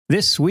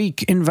This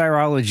Week in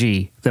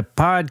Virology, the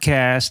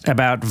podcast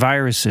about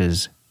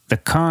viruses, the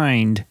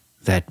kind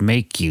that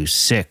make you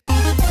sick.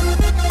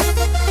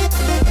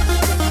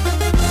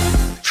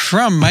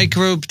 From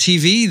Microbe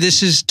TV,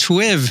 this is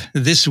TWiV,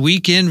 This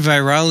Week in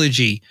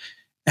Virology,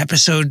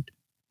 episode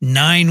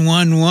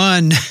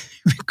 911,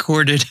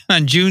 recorded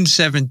on June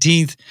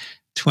 17th,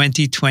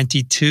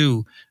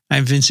 2022.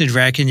 I'm Vincent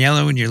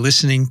Racaniello, and you're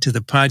listening to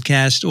the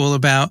podcast all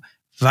about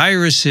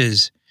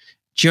viruses.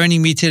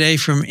 Joining me today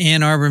from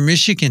Ann Arbor,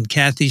 Michigan,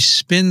 Kathy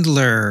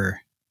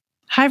Spindler.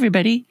 Hi,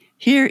 everybody.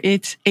 Here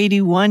it's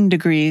 81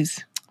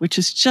 degrees, which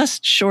is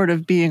just short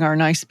of being our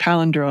nice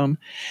palindrome.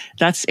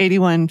 That's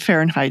 81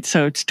 Fahrenheit,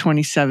 so it's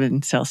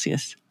 27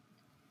 Celsius.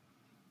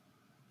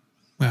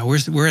 Wow,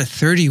 we're at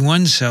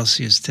 31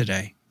 Celsius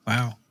today.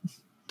 Wow,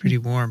 pretty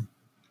warm.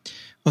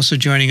 Also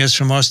joining us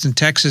from Austin,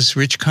 Texas,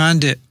 Rich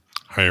Condit.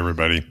 Hi,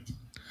 everybody.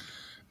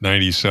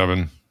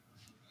 97.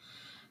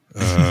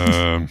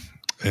 And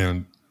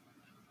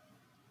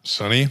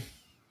sunny,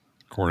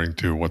 according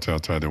to what's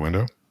outside the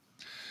window.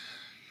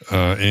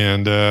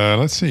 And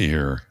let's see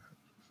here.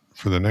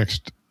 For the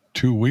next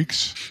 2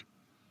 weeks,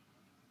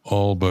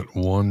 all but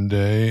one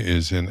day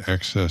is in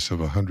excess of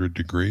 100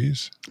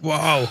 degrees.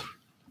 Wow.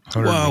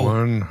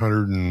 101,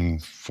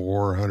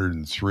 104,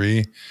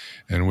 103.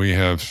 And we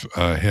have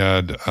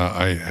had,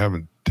 I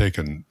haven't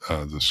taken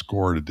the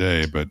score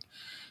today, but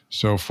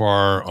so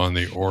far on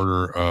the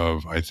order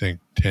of, I think,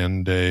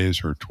 10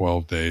 days or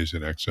 12 days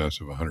in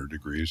excess of 100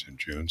 degrees in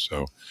June.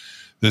 So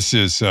this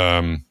is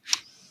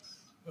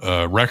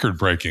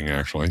record-breaking,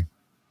 actually.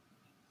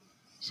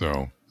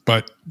 So,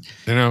 but,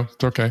 you know,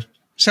 it's okay.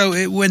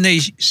 So when they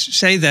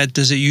say that,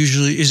 is it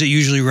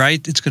usually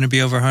right? It's going to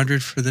be over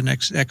 100 for the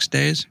next X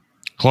days?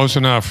 Close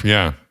enough,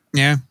 yeah.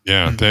 Yeah?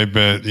 Yeah, they've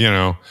been, you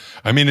know,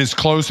 I mean, it's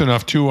close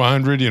enough to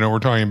 100. You know, we're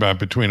talking about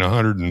between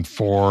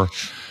 104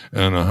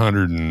 and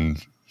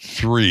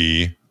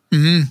 103,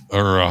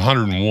 or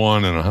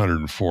 101 and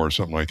 104,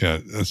 something like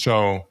that.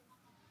 So,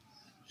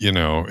 you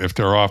know, if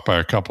they're off by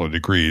a couple of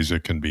degrees,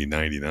 it can be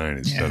 99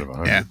 instead of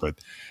 100. Yeah. But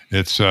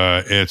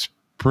it's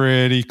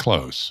pretty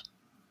close.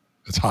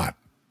 It's hot.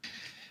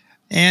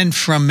 And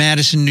from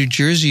Madison, New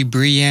Jersey,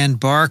 Breanne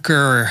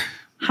Barker.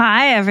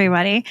 Hi,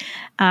 everybody.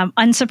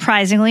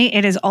 Unsurprisingly,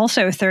 it is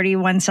also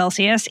 31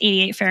 Celsius,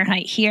 88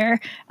 Fahrenheit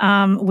here,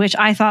 which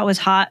I thought was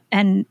hot.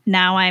 And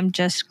now I'm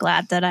just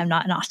glad that I'm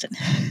not in Austin.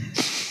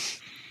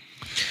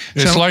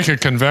 It's like a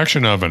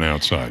convection oven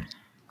outside.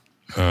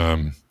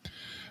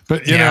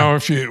 But, you know,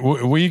 if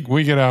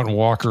we get out and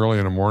walk early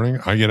in the morning.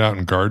 I get out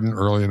and garden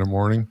early in the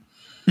morning.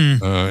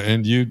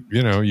 And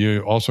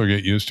you also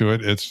get used to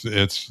it. It's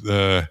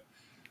the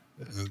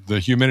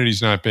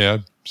humidity's not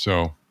bad.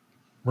 So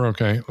we're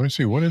okay. Let me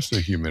see. What is the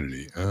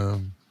humidity?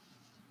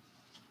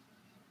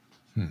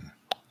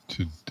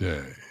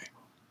 Today.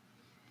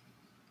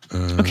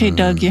 Okay,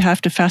 Doug, you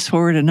have to fast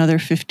forward another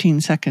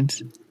 15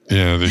 seconds.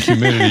 Yeah, the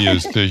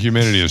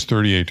humidity is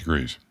 38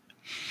 degrees.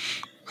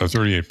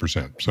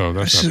 38%. So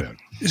that's not bad.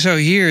 So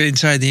here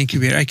inside the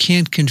incubator, I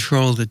can't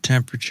control the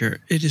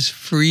temperature. It is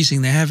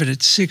freezing. They have it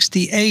at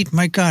 68.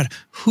 My God,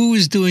 who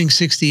is doing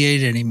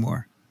 68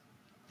 anymore?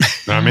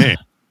 Not me.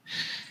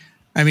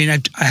 I mean,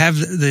 I have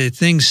the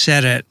thing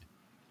set at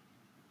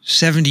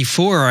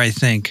 74, I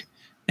think,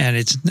 and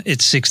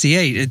it's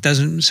 68. It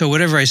doesn't. So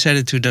whatever I set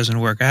it to doesn't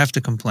work. I have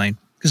to complain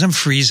because I'm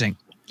freezing.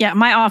 Yeah,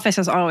 my office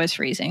is always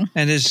freezing,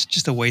 and it's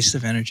just a waste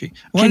of energy.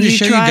 Can you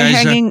try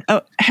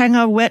hang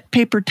a wet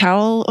paper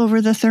towel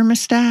over the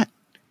thermostat?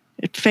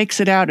 It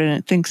fakes it out and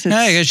it thinks it's.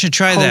 Hey, I should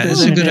try that.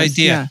 It's a good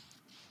idea.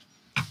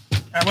 Yeah.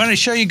 I want to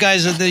show you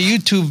guys the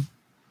YouTube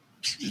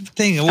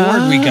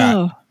award we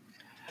got.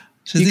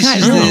 So this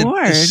is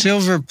the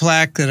silver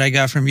plaque that I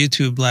got from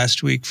YouTube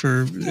last week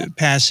for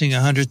passing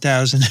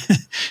 100,000.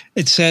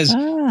 It says,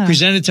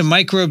 presented to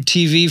Microbe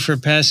TV for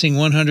passing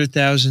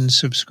 100,000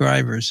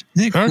 subscribers.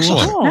 Isn't that cool?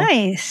 Oh,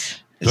 nice.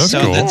 That's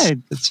cool.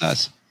 That's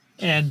us.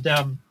 And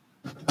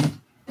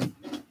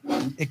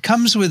it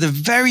comes with a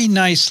very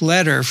nice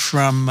letter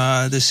from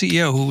the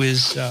CEO, who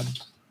is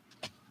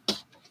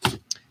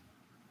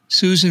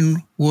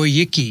Susan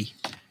Wojcicki,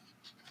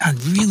 on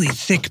really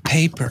thick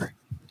paper.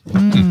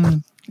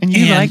 And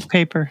you like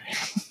paper.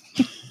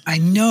 I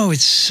know.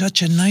 It's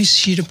such a nice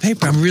sheet of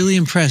paper. I'm really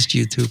impressed,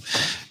 YouTube.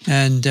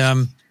 And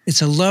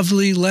it's a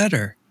lovely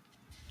letter.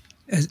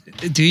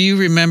 Do you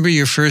remember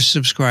your first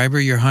subscriber,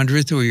 your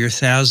 100th or your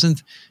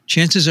 1,000th?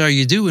 Chances are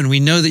you do, and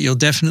we know that you'll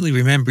definitely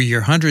remember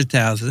your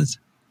 100,000th.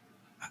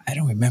 I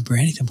don't remember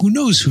anything. Who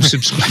knows who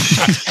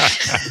subscribed?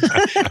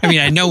 I mean,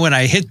 I know when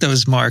I hit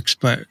those marks,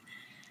 but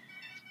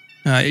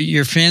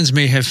your fans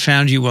may have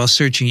found you while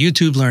searching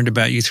YouTube, learned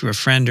about you through a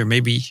friend, or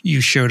maybe you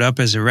showed up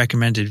as a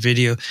recommended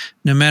video.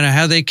 No matter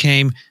how they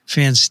came,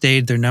 fans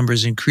stayed, their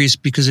numbers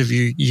increased because of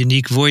your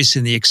unique voice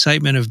and the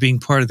excitement of being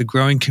part of the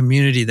growing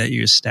community that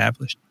you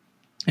established.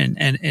 And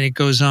it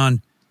goes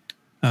on.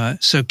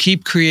 So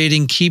keep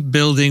creating, keep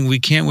building. We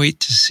can't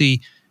wait to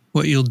see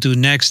what you'll do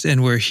next,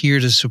 and we're here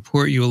to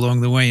support you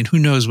along the way. And who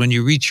knows, when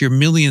you reach your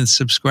 1,000,000th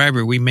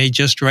subscriber, we may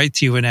just write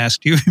to you and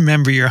ask, do you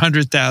remember your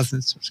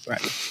 100,000th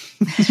subscriber?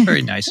 It's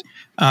very nice.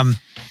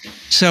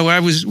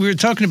 So we were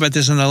talking about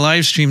this on the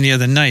live stream the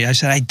other night. I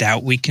said, I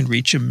doubt we can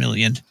reach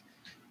 1,000,000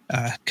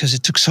 because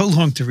it took so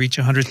long to reach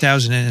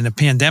 100,000, and the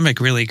pandemic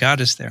really got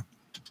us there.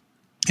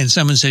 And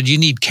someone said, you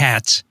need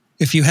cats.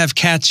 If you have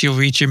cats, you'll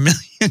reach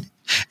 1,000,000.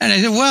 And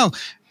I said, well,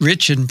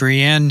 Rich and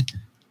Brienne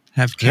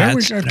have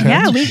cats.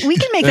 Yeah, we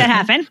can make that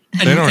happen.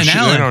 They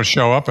don't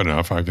show up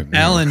enough.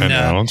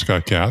 Alan's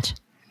got cats.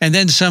 And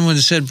then someone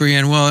said,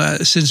 Brienne, well,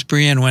 since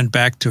Brienne went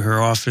back to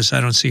her office, I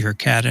don't see her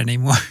cat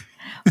anymore.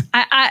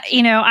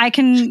 I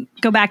can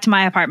go back to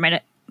my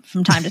apartment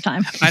from time to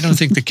time. I don't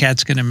think the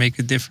cat's going to make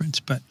a difference,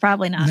 but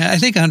probably not. I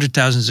think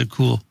 100,000 is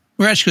cool.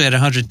 We're actually at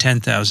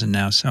 110,000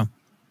 now, so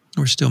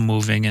we're still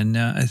moving. And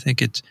I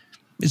think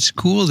it's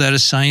cool that a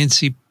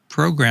sciencey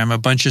program, a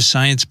bunch of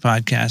science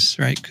podcasts,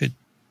 right, could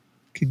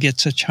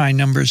get such high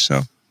numbers.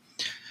 So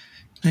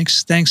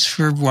thanks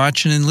for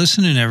watching and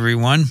listening,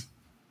 everyone.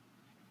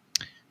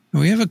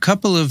 We have a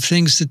couple of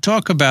things to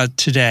talk about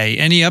today.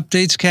 Any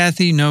updates,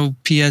 Kathy? No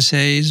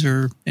PSAs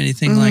or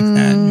anything like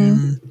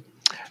that?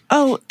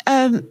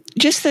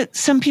 Just that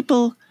some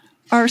people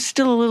are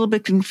still a little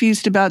bit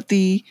confused about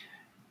the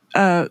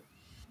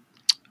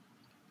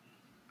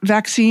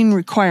vaccine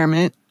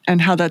requirement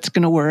and how that's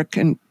going to work.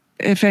 And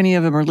if any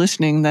of them are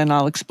listening, then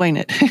I'll explain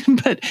it.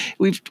 But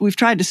we've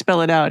tried to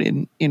spell it out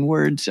in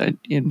words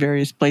in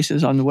various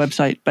places on the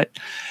website. But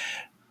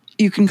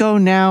you can go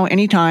now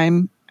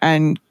anytime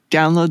and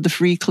download the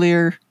free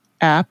Clear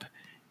app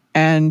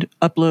and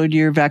upload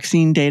your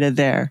vaccine data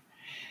there.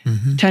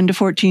 10 to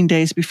 14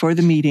 days before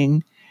the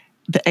meeting,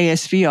 the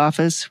ASV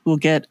office will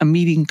get a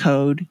meeting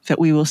code that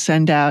we will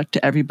send out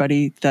to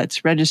everybody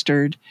that's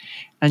registered,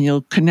 and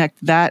you'll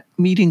connect that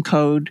meeting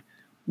code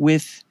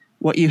with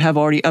what you have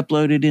already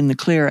uploaded in the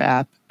Clear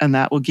app, and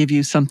that will give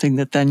you something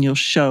that then you'll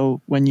show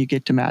when you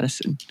get to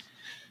Madison.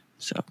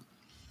 So,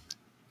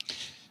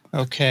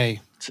 okay.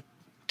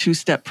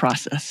 Two-step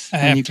process,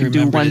 and you can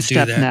do one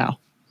step now.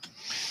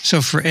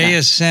 So for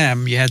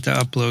ASM, you had to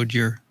upload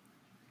your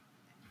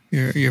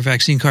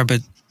vaccine card,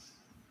 but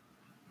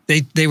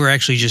they were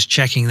actually just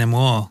checking them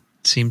all,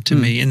 it seemed to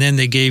me. And then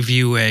they gave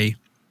you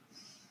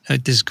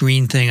this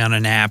green thing on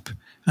an app,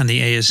 on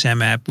the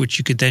ASM app, which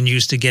you could then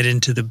use to get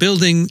into the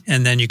building,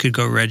 and then you could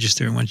go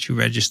register. And once you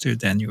registered,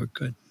 then you were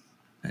good.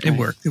 It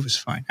worked. It was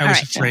fine. I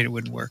was afraid it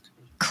wouldn't work.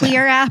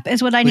 Clear app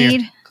is what I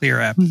need. Clear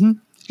app.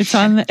 It's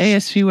on the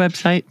ASV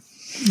website.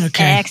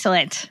 Okay.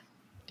 Excellent.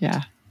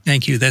 Yeah.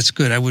 Thank you. That's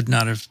good. I would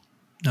not have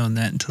known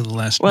that until the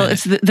last minute.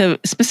 It's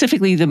the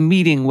specifically the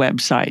meeting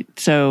website.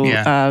 So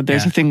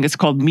there's a thing that's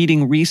called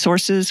meeting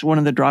resources, one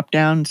of the drop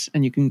downs,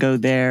 and you can go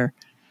there.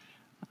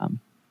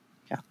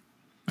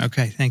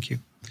 Okay. Thank you.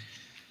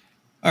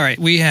 All right.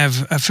 We have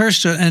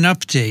first an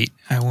update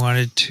I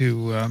wanted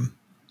to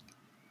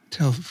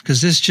tell,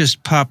 because this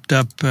just popped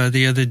up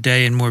the other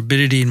day in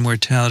Morbidity and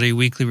Mortality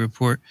Weekly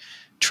Report.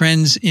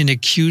 Trends in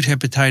acute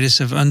hepatitis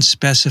of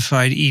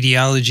unspecified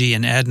etiology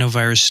and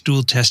adenovirus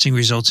stool testing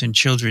results in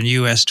children,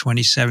 U.S.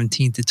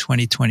 2017 to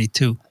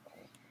 2022.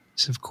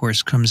 This, of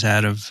course, comes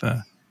out of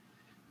the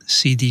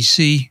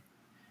CDC.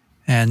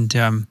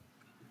 And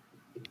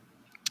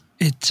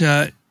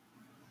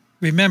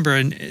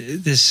remember,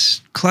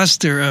 this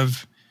cluster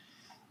of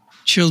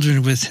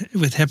children with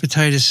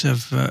hepatitis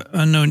of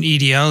unknown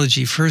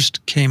etiology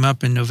first came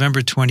up in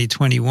November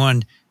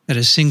 2021 at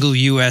a single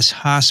U.S.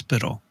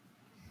 hospital.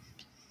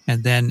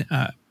 And then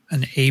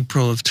in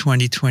April of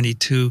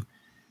 2022,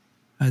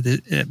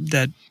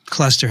 that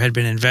cluster had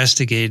been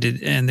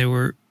investigated, and there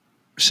were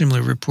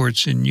similar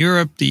reports in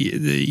Europe.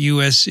 The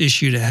U.S.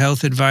 issued a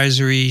health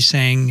advisory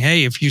saying,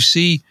 hey, if you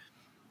see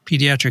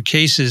pediatric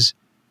cases,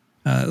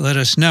 let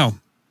us know.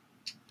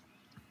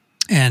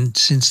 And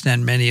since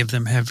then, many of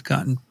them have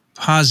gotten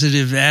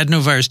positive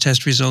adenovirus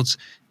test results.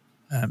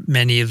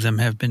 Many of them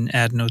have been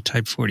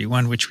adenotype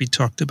 41, which we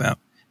talked about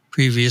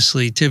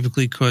previously,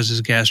 typically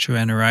causes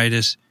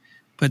gastroenteritis,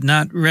 but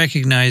not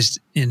recognized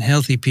in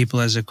healthy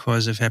people as a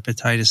cause of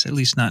hepatitis, at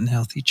least not in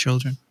healthy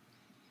children.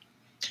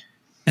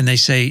 And they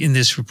say in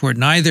this report,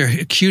 neither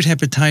acute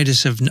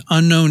hepatitis of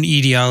unknown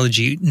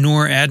etiology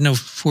nor adeno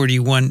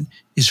 41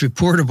 is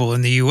reportable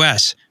in the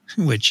U.S.,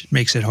 which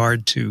makes it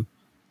hard to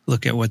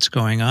look at what's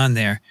going on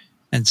there.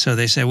 And so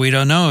they say, we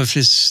don't know if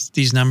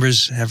these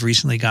numbers have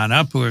recently gone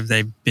up or if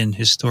they've been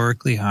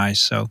historically high.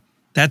 So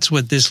that's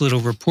what this little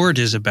report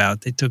is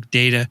about. They took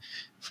data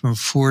from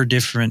 4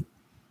 different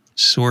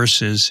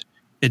sources,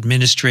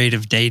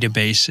 administrative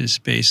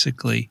databases,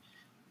 basically,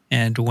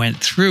 and went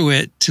through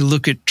it to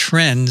look at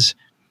trends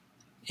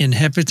in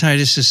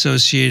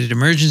hepatitis-associated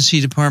emergency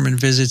department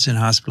visits and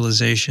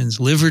hospitalizations,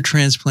 liver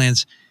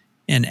transplants,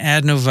 and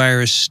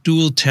adenovirus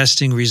stool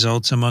testing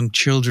results among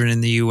children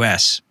in the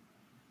U.S.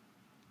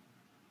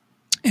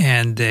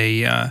 And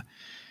they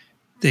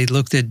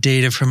looked at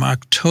data from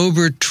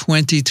October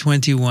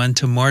 2021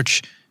 to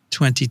March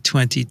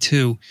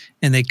 2022,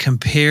 and they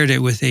compared it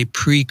with a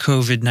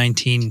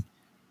pre-COVID-19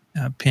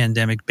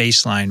 pandemic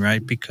baseline,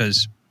 right?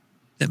 Because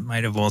that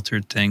might have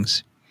altered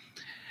things.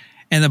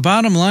 And the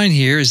bottom line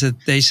here is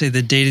that they say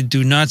the data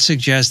do not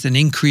suggest an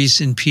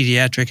increase in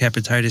pediatric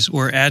hepatitis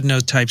or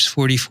adenotypes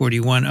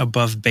 4041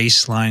 above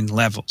baseline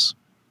levels.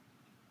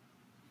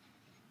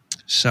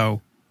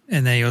 So,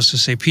 and they also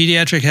say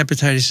pediatric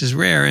hepatitis is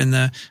rare, and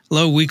the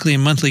low weekly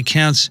and monthly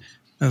counts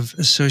of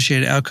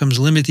associated outcomes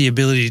limit the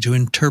ability to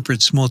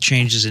interpret small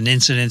changes in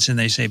incidence. And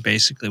they say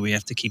basically we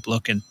have to keep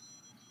looking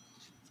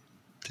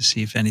to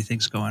see if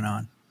anything's going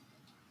on.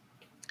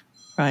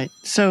 Right.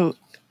 So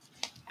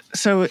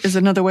is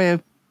another way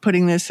of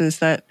putting this is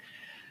that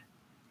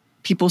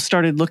people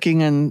started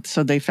looking and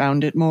so they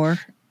found it more.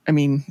 I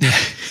mean,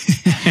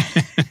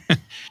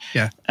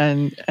 yeah.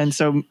 And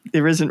so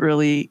there isn't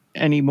really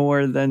any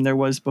more than there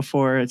was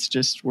before. It's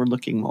just we're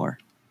looking more,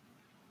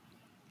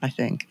 I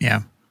think.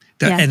 Yeah.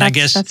 And I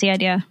guess that's the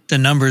idea. The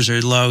numbers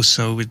are low,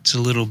 so it's a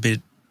little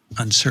bit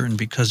uncertain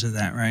because of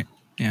that, right?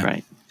 Yeah.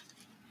 Right.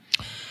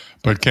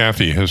 But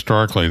Kathy,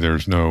 historically,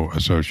 there's no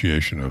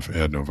association of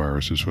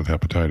adenoviruses with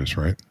hepatitis,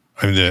 right?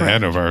 I mean, the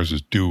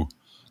adenoviruses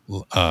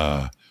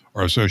are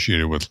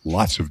associated with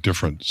lots of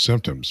different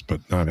symptoms,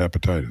 but not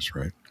hepatitis,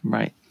 right?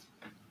 Right.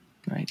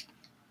 Right.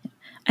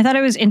 I thought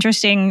it was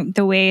interesting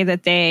the way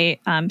that they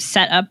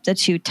set up the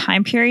two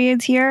time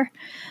periods here.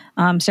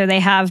 So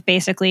they have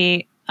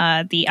basically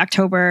the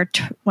October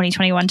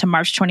 2021 to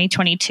March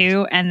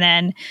 2022, and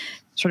then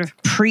sort of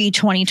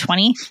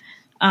pre-2020,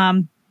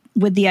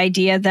 with the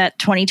idea that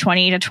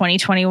 2020 to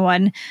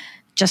 2021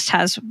 just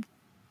has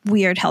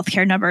weird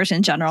healthcare numbers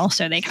in general.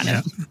 So they kind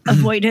of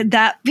avoided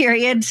that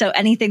period. So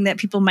anything that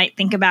people might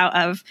think about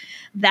of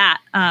that,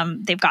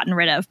 they've gotten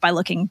rid of by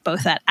looking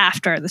both at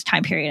after this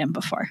time period and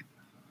before.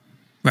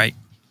 Right.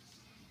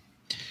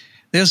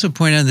 They also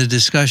point out in the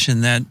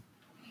discussion that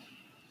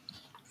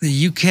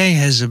the UK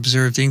has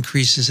observed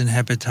increases in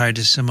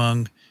hepatitis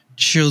among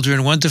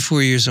children 1 to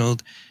 4 years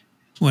old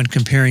when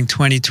comparing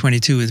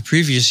 2022 with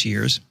previous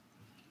years,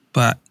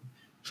 but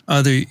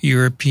other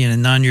European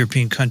and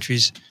non-European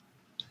countries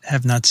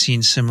have not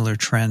seen similar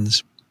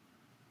trends.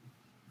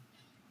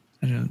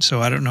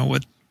 So I don't know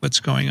what's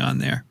going on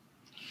there.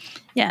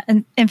 Yeah,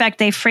 and in fact,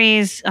 they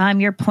phrase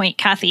your point,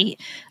 Kathy,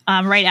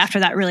 right after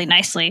that really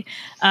nicely.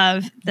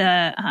 Of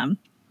the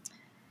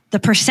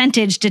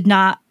percentage did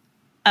not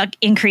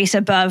increase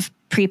above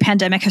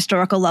pre-pandemic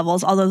historical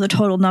levels, although the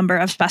total number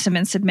of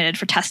specimens submitted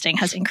for testing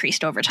has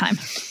increased over time.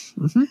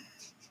 Mm-hmm.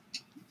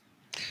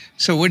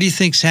 So what do you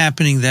think's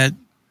happening that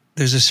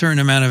there's a certain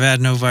amount of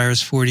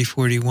adenovirus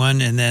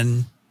 4041 and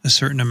then a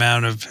certain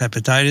amount of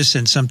hepatitis,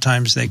 and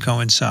sometimes they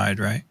coincide,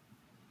 right?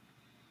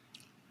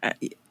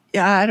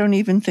 Yeah, I don't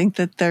even think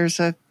that there's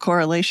a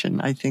correlation.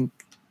 I think,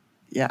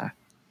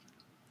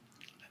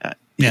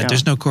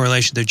 there's no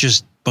correlation. They're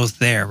just both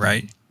there,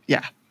 right?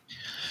 Yeah.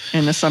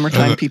 In the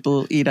summertime,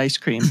 people eat ice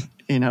cream.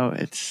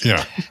 It's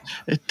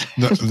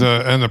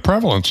the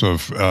prevalence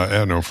of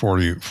adeno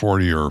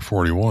 40 or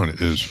 41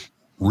 is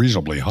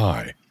reasonably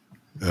high.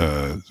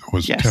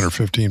 Was 10 or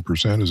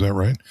 15%? Is that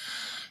right?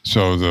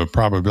 So the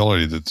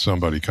probability that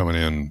somebody coming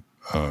in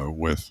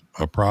with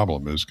a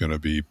problem is going to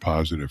be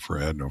positive for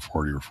adeno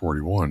 40 or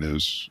 41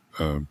 is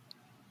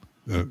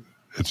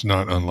it's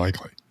not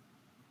unlikely.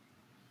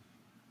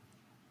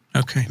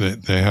 Okay.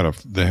 They had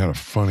a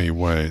funny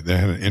way. They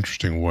had an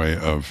interesting way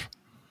of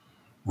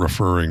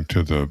referring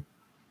to the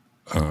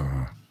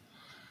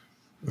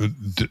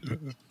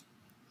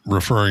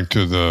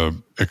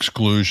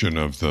exclusion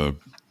of the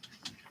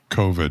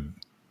COVID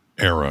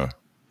era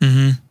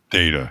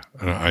data,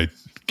 and I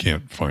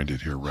can't find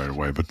it here right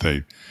away. But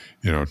they,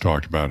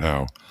 talked about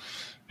how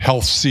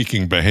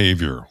health-seeking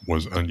behavior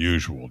was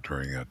unusual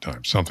during that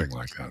time, something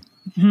like that.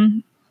 Mm-hmm.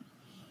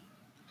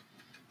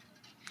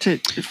 To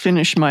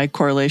finish my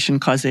correlation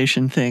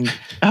causation thing,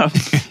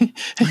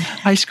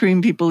 ice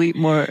cream people eat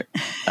more.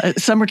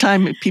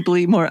 Summertime people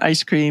eat more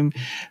ice cream.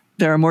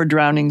 There are more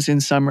drownings in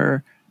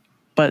summer,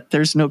 but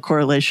there's no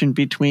correlation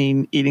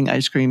between eating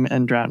ice cream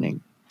and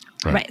drowning.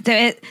 Right.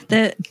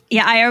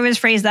 I always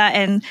phrase that,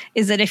 and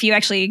is that if you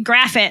actually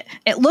graph it,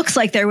 it looks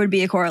like there would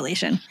be a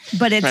correlation,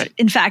 but it's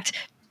in fact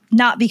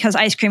not because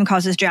ice cream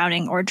causes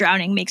drowning or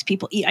drowning makes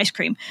people eat ice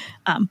cream,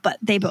 but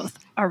they both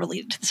are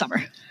related to the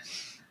summer.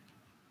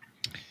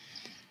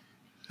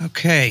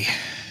 Okay.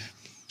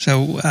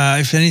 So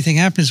if anything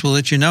happens, we'll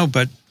let you know,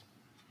 but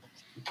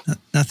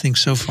nothing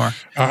so far.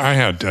 I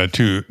had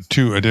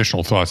two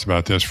additional thoughts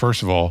about this.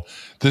 First of all,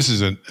 this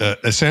is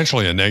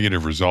essentially a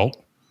negative result,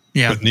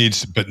 but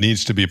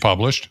needs to be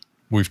published.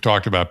 We've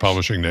talked about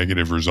publishing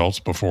negative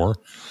results before,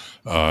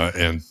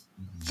 and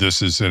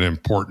this is an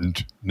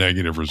important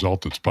negative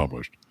result that's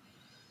published.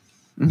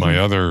 Mm-hmm. My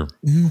other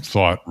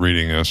thought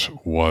reading this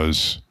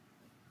was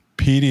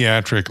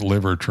pediatric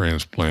liver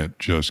transplant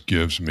just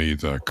gives me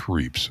the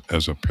creeps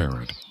as a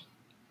parent.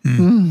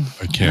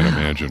 I can't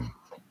imagine.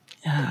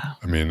 Yeah.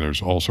 I mean,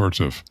 there's all sorts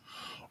of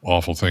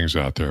awful things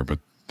out there, but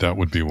that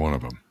would be one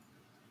of them.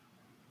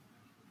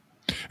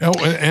 Oh,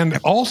 and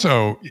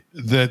also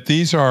that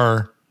these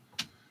are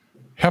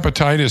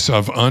hepatitis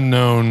of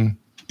unknown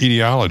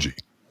etiology.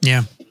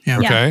 Yeah. Yeah.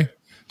 Okay.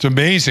 It's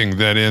amazing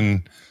that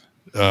and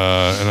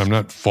I'm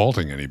not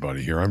faulting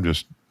anybody here. I'm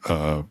just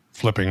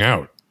flipping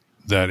out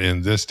that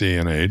in this day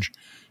and age,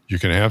 you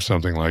can have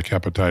something like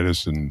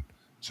hepatitis and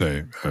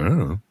say, I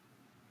don't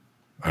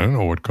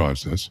know what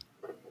caused this.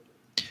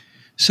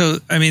 So,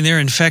 I mean, they're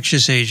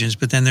infectious agents,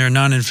 but then there are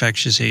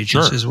non-infectious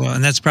agents as well.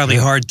 And that's probably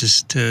hard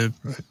to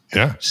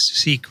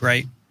seek,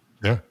 right?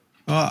 Yeah.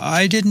 Well,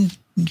 I didn't,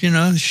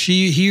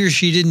 he or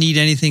she didn't eat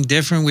anything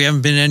different. We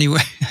haven't been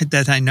anywhere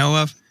that I know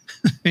of,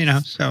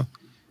 so.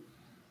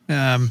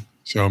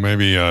 So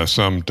maybe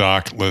some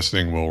doc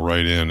listening will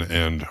write in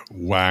and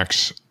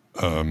wax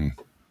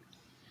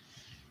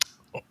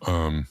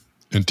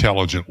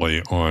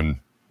intelligently on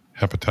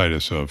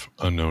hepatitis of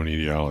unknown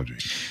etiology.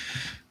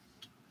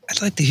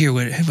 I'd like to hear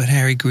what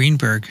Harry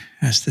Greenberg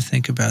has to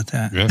think about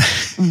that. Yeah.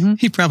 Mm-hmm.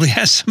 He probably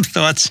has some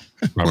thoughts,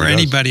 or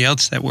anybody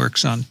else that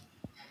works on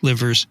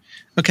livers.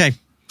 Okay.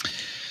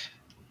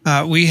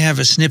 We have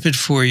a snippet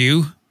for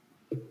you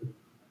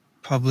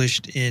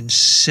published in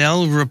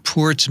Cell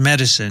Reports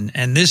Medicine.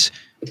 And this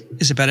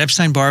is about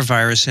Epstein-Barr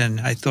virus,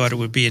 and I thought it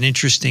would be an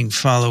interesting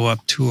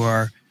follow-up to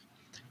our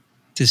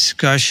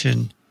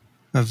discussion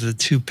of the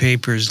two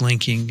papers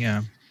linking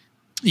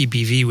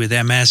EBV with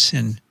MS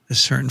and a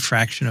certain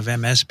fraction of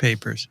MS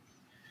papers.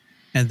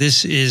 And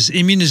this is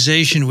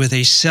immunization with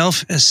a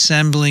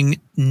self-assembling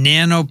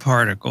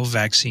nanoparticle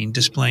vaccine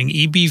displaying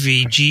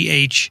EBV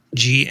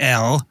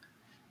GHGL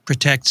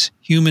protects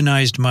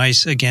humanized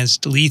mice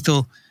against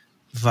lethal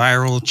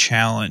viral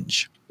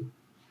challenge.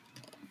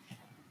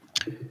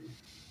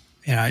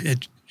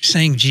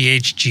 Saying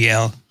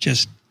GHGL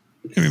just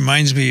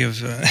reminds me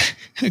of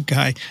a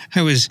guy.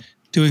 I was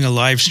doing a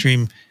live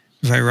stream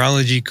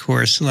virology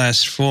course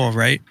last fall,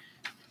 right?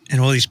 And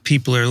all these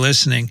people are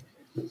listening.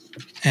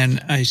 And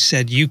I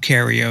said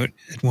eukaryote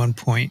at one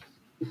point,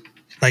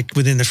 like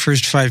within the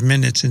first 5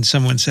 minutes, and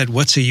someone said,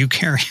 "What's a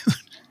eukaryote?"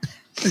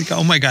 Like,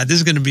 oh my God, this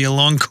is going to be a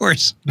long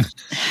course.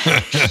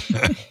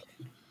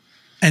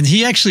 And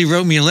he actually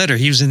wrote me a letter.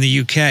 He was in the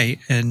UK,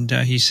 and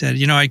he said,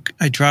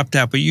 I dropped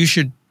out, but you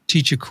should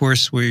teach a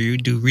course where you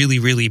do really,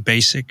 really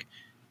basic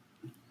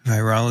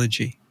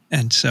virology.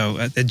 And so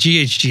the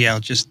GHGL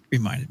just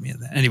reminded me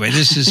of that. Anyway,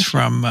 this is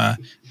from a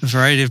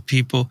variety of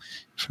people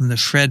from the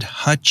Fred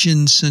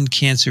Hutchinson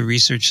Cancer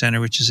Research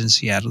Center, which is in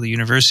Seattle, the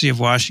University of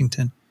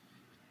Washington,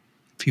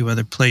 a few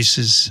other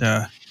places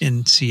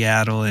in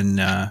Seattle,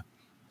 and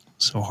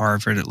so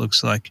Harvard, it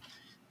looks like.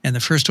 And the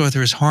first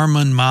author is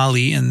Harman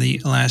Mali, and the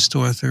last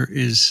author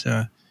is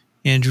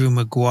Andrew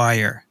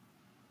McGuire.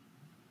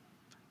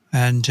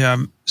 And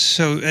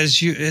so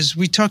as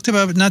we talked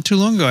about not too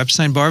long ago,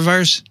 Epstein-Barr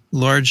virus,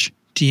 large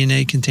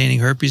DNA-containing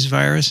herpes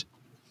virus,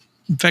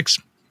 infects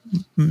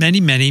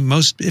many,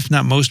 most, if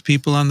not most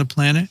people on the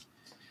planet.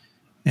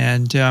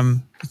 And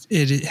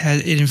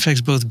it infects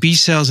both B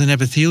cells and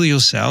epithelial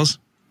cells.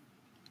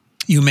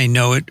 You may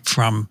know it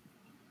from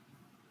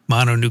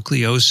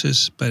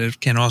mononucleosis, but it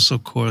can also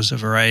cause a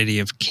variety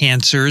of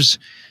cancers.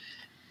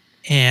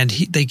 And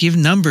they give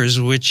numbers,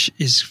 which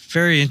is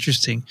very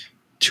interesting.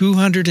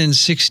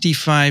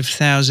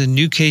 265,000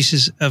 new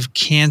cases of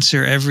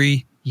cancer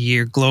every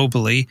year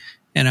globally,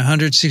 and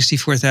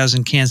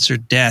 164,000 cancer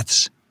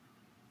deaths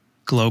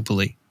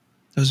globally.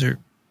 Those are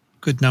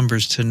good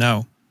numbers to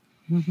know.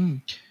 Mm-hmm.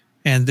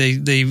 And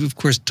they, of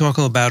course, talk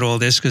about all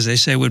this because they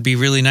say it would be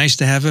really nice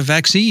to have a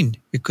vaccine.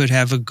 It could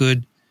have a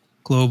good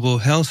global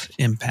health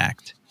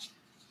impact.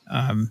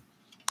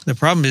 The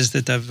problem is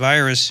that the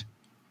virus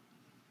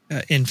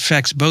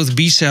infects both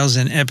B cells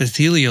and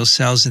epithelial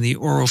cells in the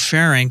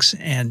oropharynx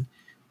and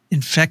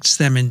infects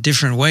them in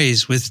different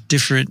ways with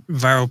different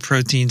viral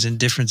proteins and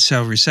different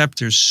cell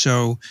receptors.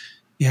 So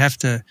you have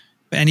to,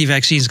 any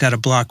vaccine's got to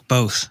block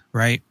both,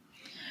 right?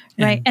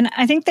 Right. And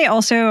I think they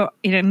also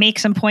make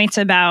some points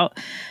about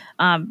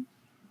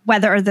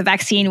whether the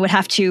vaccine would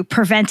have to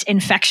prevent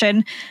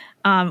infection,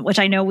 which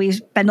I know we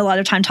spend a lot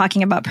of time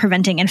talking about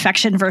preventing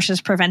infection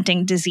versus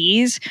preventing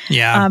disease.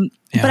 Yeah.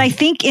 But I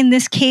think in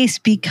this case,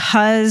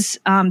 because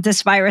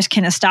this virus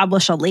can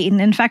establish a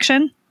latent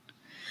infection,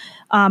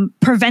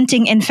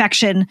 preventing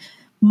infection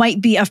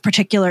might be of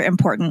particular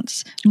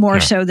importance,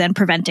 more so than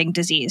preventing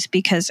disease.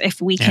 Because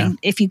if you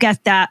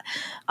get that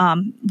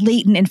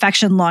latent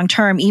infection long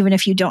term, even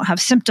if you don't have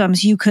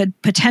symptoms, you could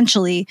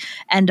potentially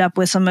end up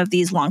with some of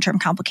these long term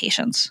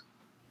complications.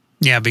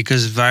 Yeah,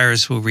 because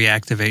virus will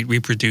reactivate,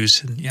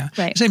 reproduce, and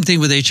Right. Same thing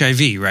with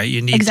HIV, right?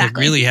 You need to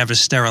really have a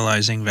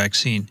sterilizing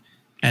vaccine,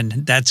 and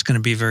that's going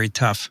to be very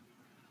tough.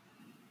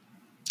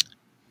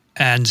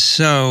 And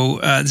so,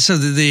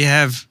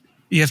 the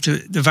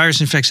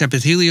virus infects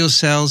epithelial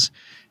cells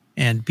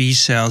and B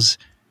cells.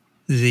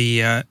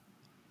 The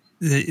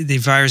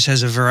virus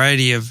has a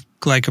variety of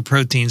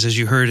glycoproteins, as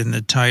you heard in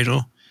the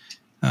title,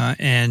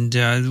 and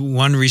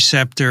one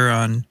receptor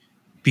on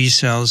B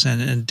cells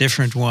and a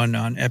different one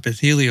on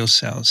epithelial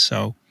cells.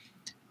 So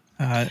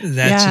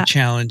that's a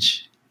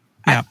challenge.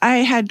 Yeah. I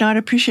had not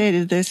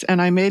appreciated this,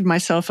 and I made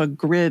myself a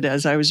grid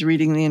as I was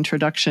reading the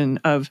introduction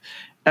of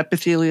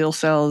epithelial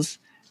cells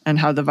and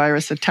how the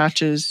virus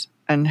attaches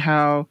and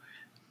how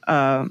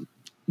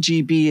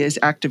GB is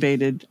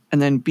activated,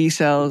 and then B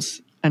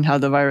cells and how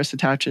the virus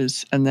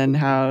attaches, and then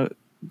how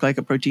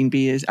glycoprotein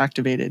B is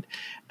activated.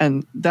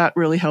 And that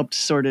really helped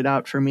sort it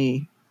out for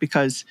me,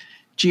 because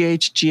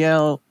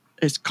GHGL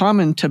is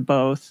common to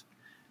both,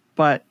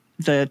 but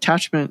the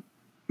attachment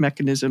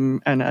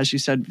mechanism, and as you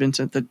said,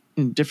 Vincent, the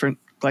different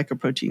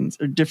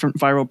glycoproteins or different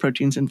viral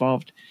proteins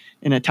involved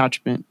in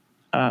attachment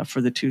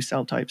for the two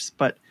cell types.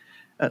 But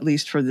at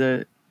least for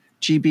the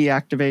GB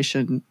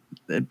activation,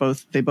 they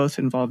both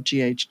involve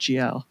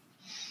GHGL.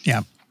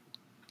 Yeah.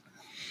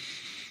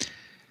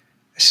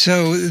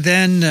 So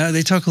then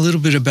they talk a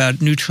little bit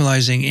about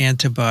neutralizing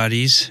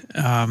antibodies.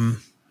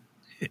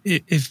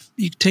 If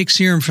you take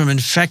serum from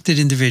infected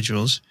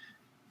individuals,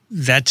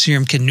 that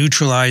serum can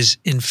neutralize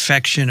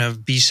infection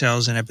of B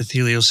cells and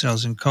epithelial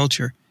cells in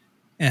culture.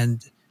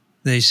 And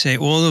they say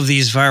all of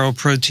these viral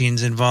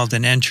proteins involved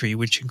in entry,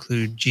 which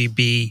include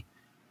GB,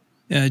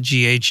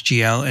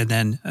 GHGL, and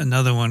then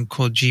another one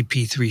called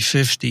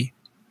GP350,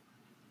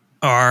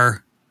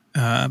 are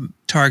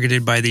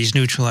targeted by these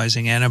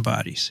neutralizing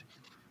antibodies.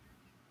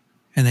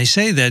 And they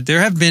say that there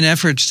have been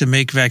efforts to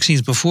make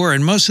vaccines before,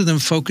 and most of them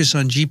focus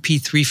on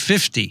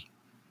GP350,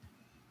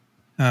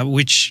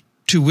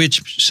 to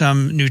which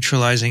some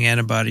neutralizing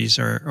antibodies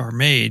are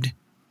made,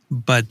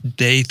 but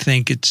they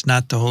think it's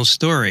not the whole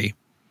story.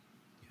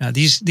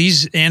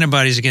 These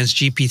antibodies against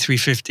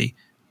GP350,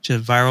 which is a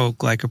viral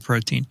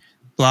glycoprotein,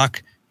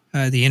 block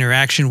the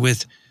interaction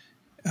with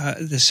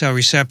the cell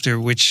receptor,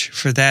 which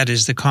for that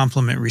is the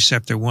complement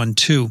receptor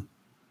 1-2.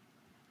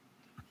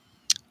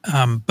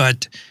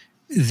 But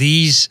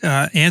these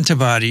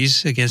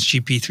antibodies against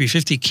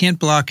GP350 can't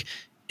block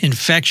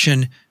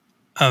infection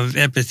of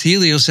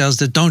epithelial cells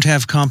that don't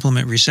have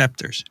complement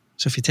receptors.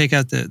 So if you take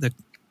out the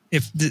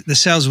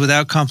cells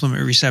without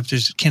complement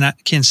receptors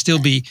can still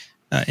be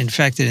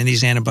infected, and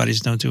these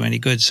antibodies don't do any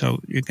good. So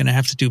you're going to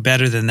have to do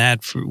better than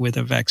that with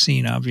a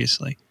vaccine,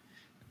 obviously.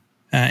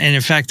 And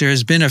in fact, there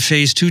has been a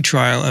phase 2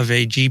 trial of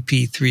a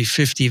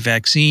GP350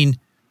 vaccine.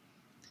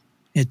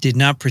 It did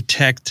not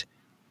protect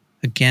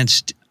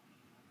against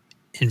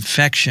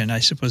infection, I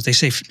suppose. They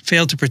say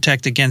failed to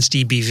protect against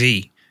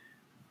EBV.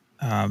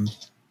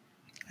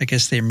 I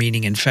guess they're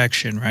meaning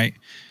infection, right?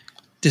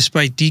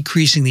 Despite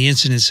decreasing the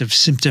incidence of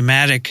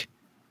symptomatic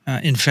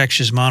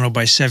infectious mono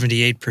by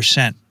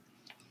 78%.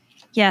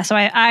 Yeah, so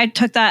I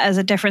took that as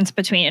a difference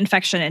between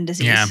infection and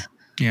disease.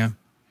 Yeah.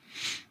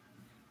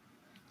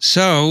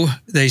 So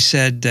they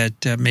said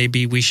that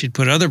maybe we should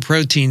put other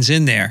proteins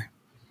in there.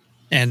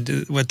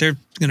 And what they're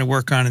going to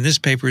work on in this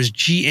paper is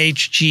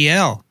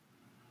GHGL,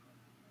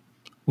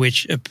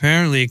 which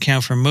apparently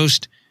account for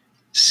most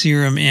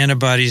serum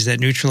antibodies that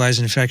neutralize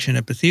infection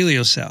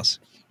epithelial cells,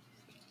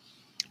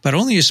 but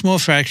only a small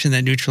fraction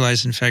that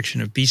neutralize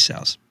infection of B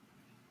cells.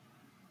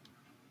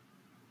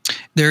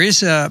 There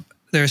is an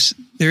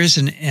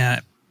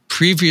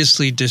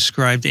previously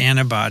described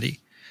antibody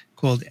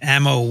called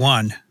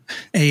AMMO1,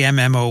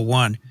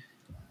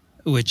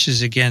 which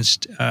is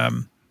against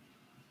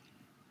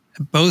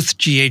both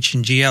GH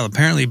and GL.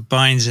 Apparently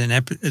binds an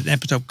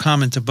epitope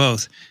common to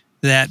both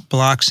that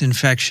blocks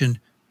infection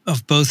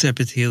of both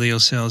epithelial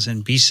cells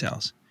and B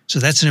cells. So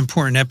that's an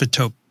important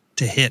epitope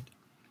to hit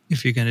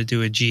if you're going to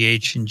do a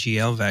GH and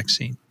GL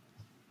vaccine.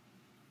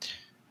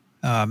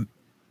 And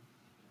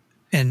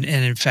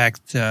in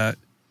fact,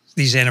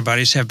 these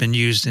antibodies have been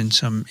used in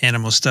some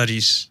animal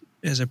studies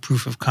as a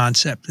proof of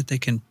concept that they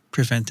can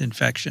prevent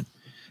infection.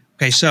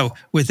 Okay, so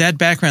with that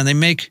background, they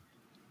make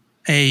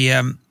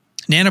a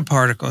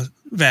nanoparticle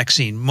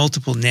vaccine,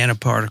 multiple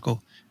nanoparticle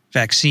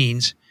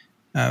vaccines,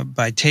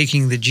 by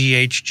taking the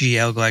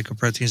GHGL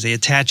glycoproteins. They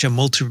attach a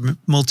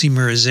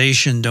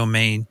multimerization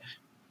domain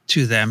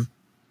to them.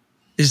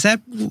 Is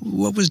that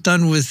what was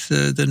done with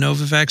the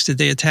Novavax? Did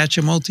they attach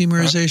a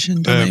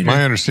multimerization domain?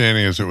 My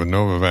understanding is that with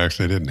Novavax,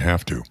 they didn't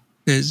have to.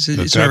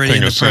 It's already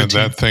in the protein.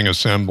 That thing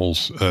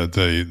assembles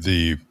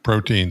the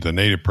protein, the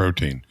native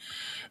protein,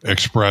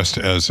 expressed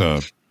as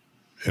a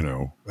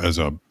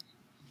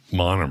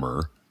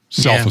monomer,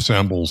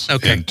 self-assembles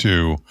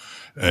into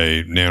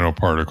a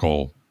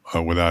nanoparticle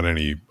without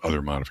any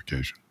other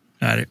modification.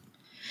 Got it.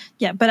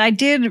 Yeah, but I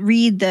did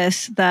read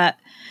that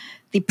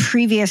the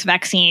previous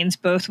vaccines,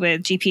 both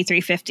with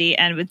GP350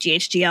 and with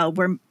GHGL,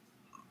 were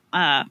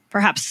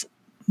perhaps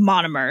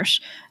monomers.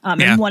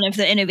 And one of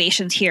the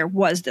innovations here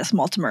was this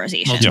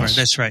multimerization. Yes.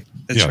 That's right.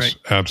 That's right.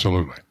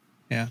 Absolutely.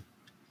 Yeah.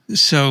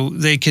 So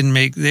they can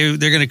make, they're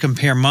going to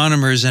compare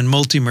monomers and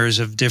multimers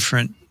of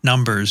different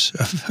numbers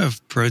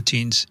of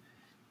proteins,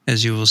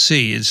 as you will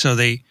see. And so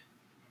they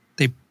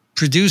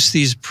produce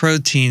these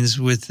proteins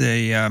with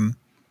they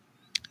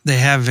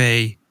have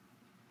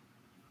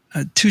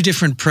two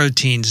different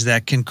proteins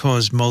that can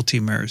cause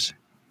multimers.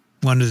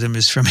 One of them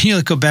is from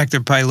Helicobacter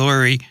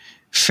pylori,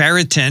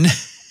 ferritin,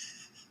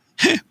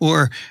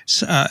 or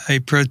a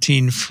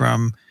protein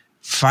from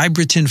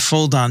fibrin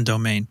fold-on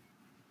domain.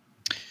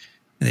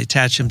 And they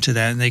attach them to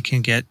that, and they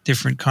can get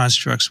different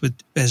constructs with,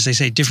 as they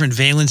say, different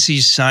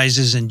valencies,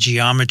 sizes, and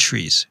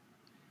geometries.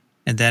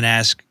 And then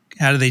ask,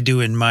 how do they do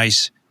in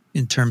mice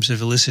in terms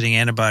of eliciting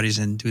antibodies,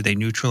 and do they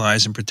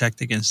neutralize and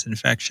protect against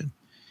infection?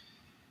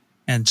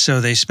 And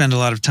so they spend a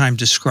lot of time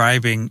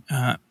describing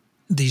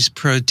these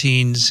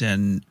proteins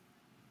and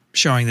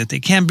showing that they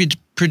can be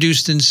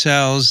produced in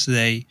cells.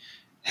 They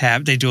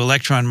do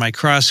electron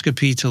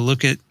microscopy to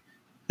look at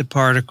the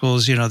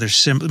particles. They're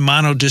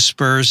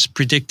monodispersed,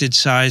 predicted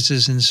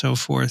sizes, and so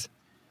forth.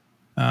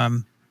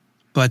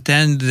 But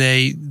then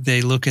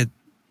they look at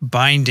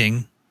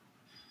binding.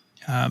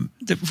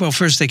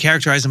 First they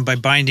characterize them by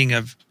binding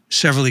of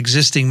several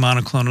existing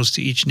monoclonals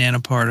to each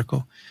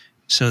nanoparticle.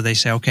 So they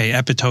say, okay,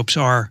 epitopes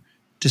are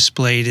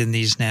displayed in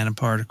these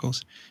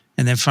nanoparticles.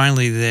 And then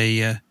finally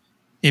they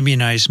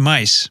immunize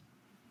mice.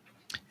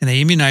 And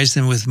they immunize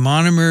them with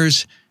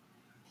monomers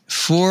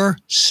 4,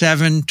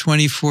 7,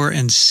 24,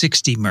 and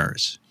 60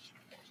 mers.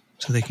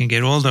 So they can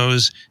get all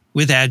those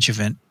with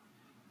adjuvant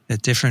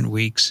at different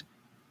weeks.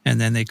 And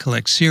then they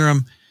collect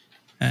serum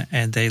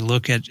and they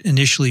look at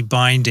initially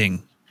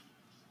binding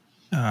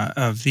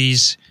of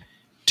these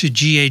to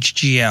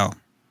GHGL.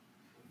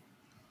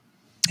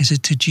 Is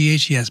it to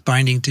GH? Yes,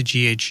 binding to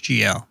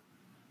GHGL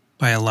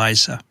by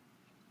ELISA.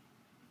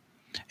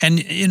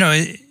 And,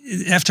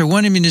 after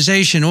one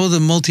immunization, all the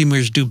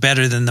multimers do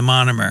better than the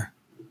monomer.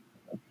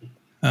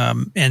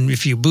 And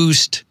if you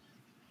boost,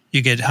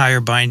 you get higher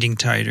binding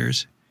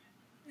titers.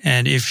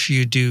 And if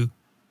you do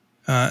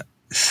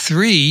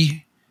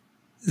 3,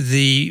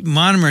 the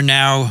monomer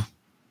now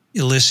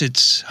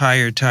elicits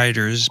higher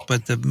titers,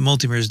 but the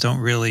multimers don't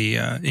really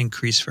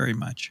increase very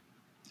much.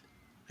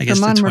 I guess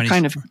the monomer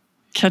kind of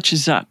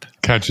catches up.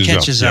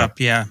 Catches up,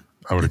 yeah.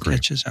 I would agree.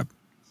 Catches up.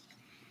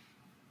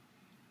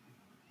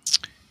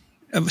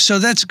 So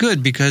that's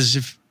good, because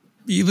if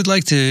you would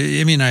like to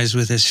immunize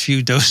with as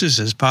few doses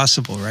as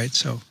possible, right?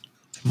 So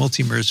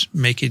multimers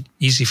make it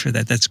easy for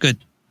that. That's good.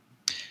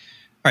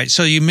 All right,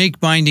 so you make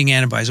binding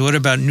antibodies. What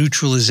about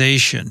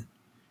neutralization?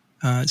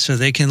 So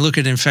they can look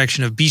at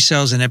infection of B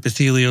cells and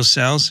epithelial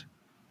cells.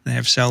 They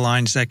have cell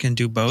lines that can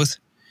do both.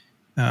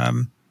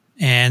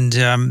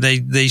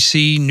 They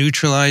see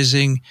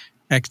neutralizing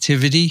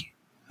activity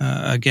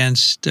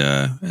against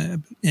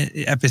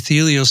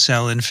epithelial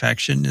cell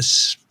infection.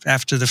 This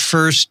after the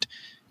first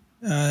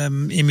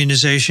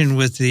immunization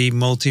with the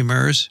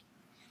multimers.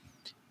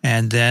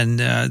 And then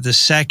the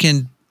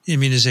second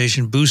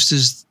immunization boosts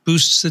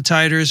the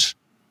titers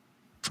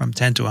from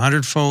 10 to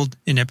 100-fold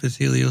in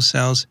epithelial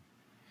cells.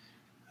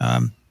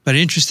 But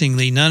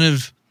interestingly, none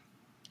of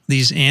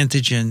these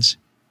antigens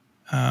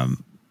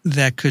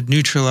that could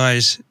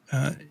neutralize,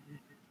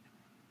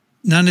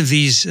 none of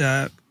these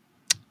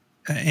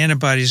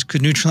antibodies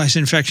could neutralize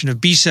infection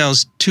of B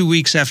cells 2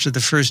 weeks after the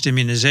first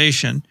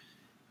immunization.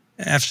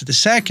 After the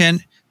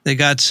second, they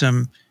got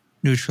some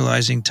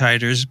neutralizing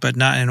titers, but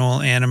not in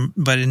all animals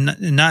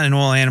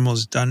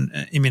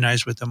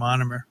immunized with the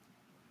monomer.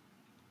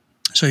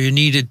 So you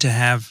needed to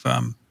have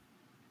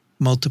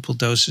multiple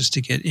doses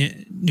to get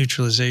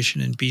neutralization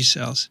in B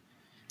cells.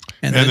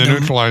 And the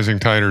neutralizing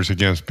titers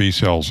against B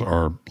cells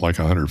are like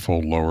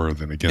 100-fold lower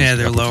than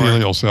against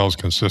epithelial cells,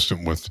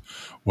 consistent with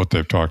what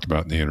they've talked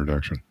about in the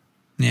introduction.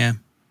 Yeah.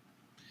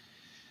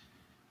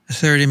 The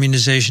third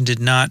immunization did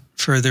not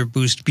further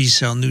boost B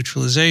cell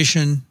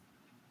neutralization,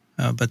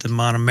 but the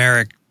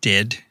monomeric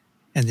did,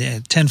 and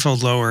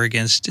 10-fold lower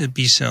against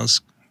B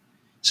cells.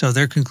 So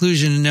their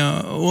conclusion,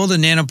 all the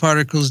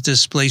nanoparticles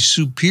display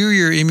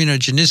superior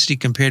immunogenicity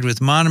compared with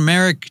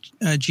monomeric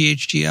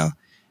GHGL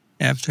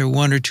after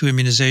 1 or 2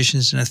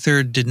 immunizations, and a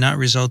third did not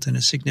result in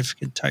a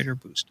significant titer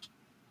boost.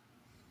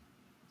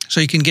 So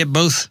you can get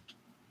both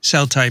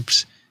cell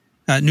types,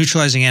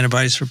 neutralizing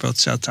antibodies for both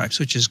cell types,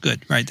 which is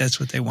good, right? That's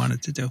what they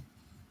wanted to do.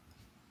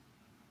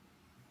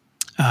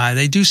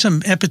 They do some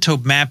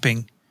epitope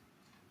mapping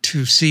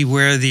to see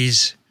where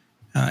these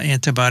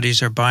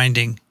antibodies are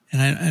binding,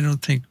 and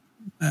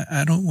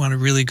I don't want to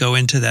really go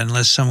into that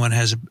unless someone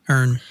has a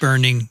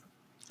burning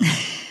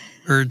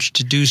urge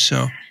to do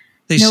so.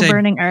 They say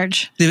burning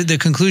urge. The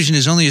conclusion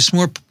is only a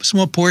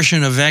small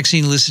portion of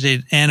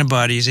vaccine-elicited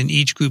antibodies in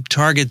each group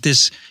target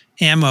this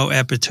ammo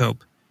epitope.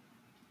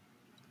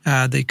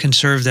 They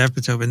conserve the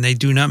epitope, and they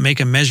do not make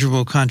a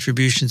measurable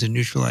contribution to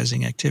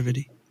neutralizing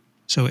activity.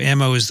 So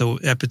ammo is the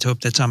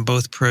epitope that's on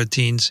both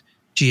proteins,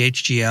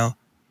 GHGL,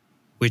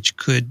 which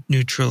could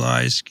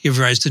give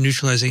rise to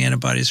neutralizing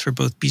antibodies for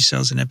both B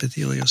cells and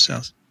epithelial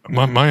cells.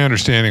 My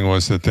understanding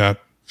was that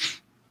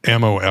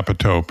ammo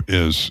epitope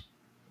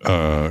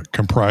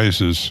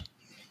comprises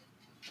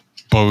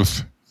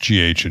both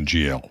GH and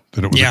GL,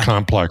 that it was a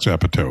complex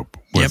epitope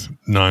with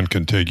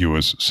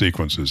non-contiguous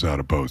sequences out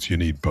of both. You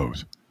need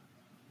both.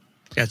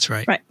 That's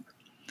right.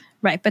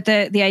 Right. But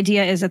the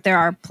idea is that there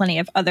are plenty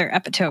of other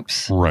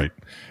epitopes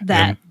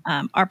that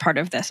are part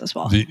of this as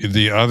well.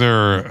 The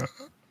other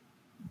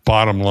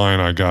bottom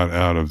line I got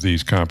out of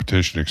these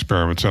competition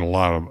experiments and a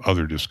lot of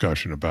other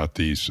discussion about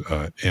these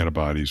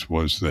antibodies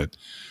was that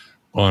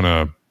on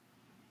a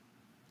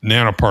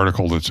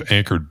nanoparticle that's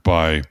anchored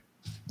by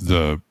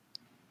the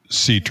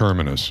C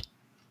terminus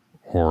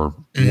or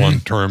one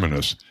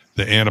terminus,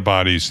 the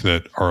antibodies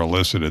that are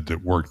elicited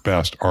that work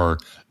best are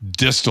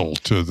distal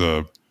to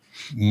the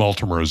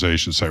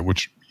multimerization site,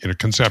 which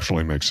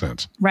conceptually makes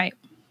sense. Right.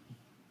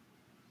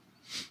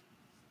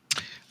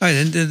 All right,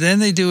 and then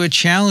they do a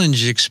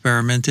challenge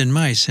experiment in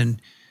mice,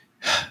 and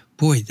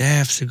boy, they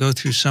have to go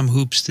through some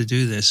hoops to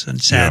do this,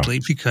 and sadly,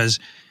 because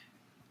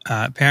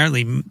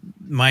apparently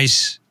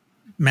mouse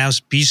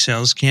B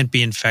cells can't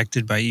be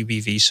infected by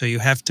EBV, so you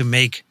have to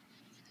make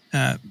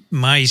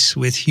mice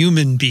with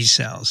human B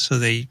cells. So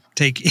they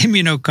take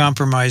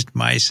immunocompromised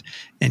mice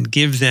and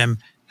give them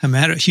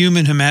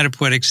human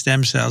hematopoietic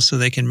stem cells so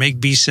they can make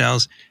B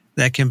cells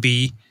that can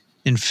be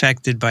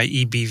infected by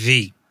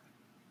EBV.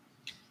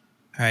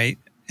 All right.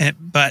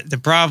 But the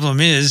problem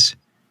is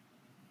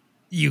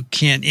you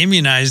can't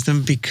immunize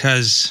them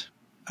because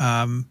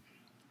I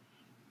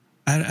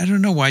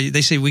don't know why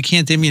they say we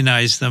can't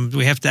immunize them.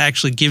 We have to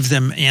actually give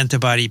them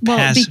antibody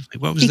passively.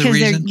 What was the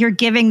reason? Because you're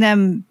giving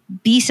them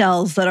B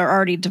cells that are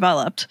already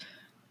developed.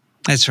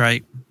 That's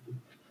right.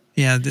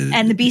 Yeah.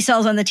 And the B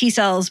cells and the T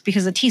cells,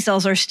 because the T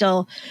cells are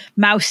still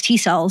mouse T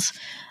cells.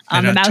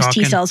 The mouse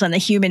T cells and the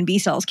human B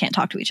cells can't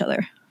talk to each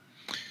other.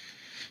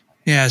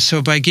 Yeah,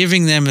 so by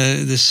giving them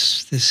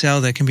this cell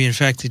that can be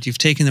infected, you've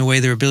taken away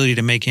their ability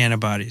to make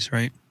antibodies,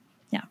 right?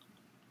 Yeah.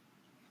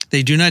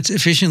 They do not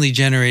efficiently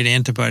generate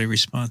antibody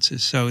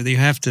responses, so you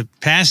have to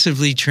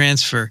passively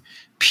transfer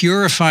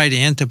purified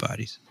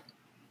antibodies.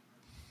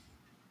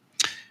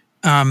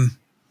 So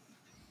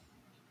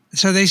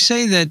they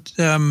say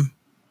that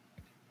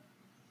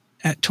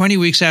at 20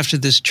 weeks after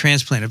this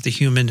transplant of the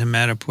human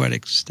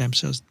hematopoietic stem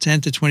cells,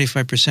 10 to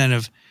 25%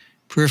 of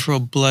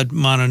peripheral blood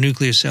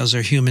mononuclear cells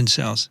are human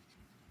cells.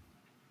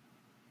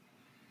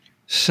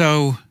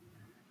 So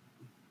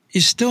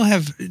you still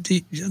have, they're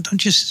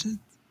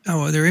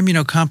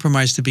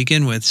immunocompromised to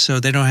begin with, so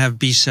they don't have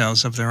B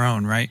cells of their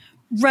own, right?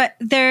 Right.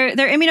 They're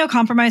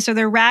immunocompromised, so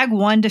they're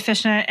RAG1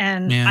 deficient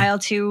and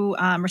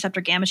IL-2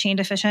 receptor gamma chain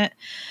deficient.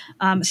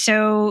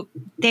 So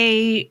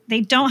they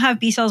don't have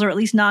B cells, or at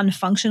least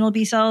non-functional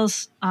B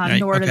cells,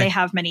 nor do they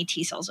have many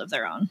T cells of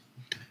their own.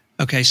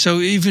 Okay, so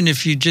even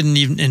if you didn't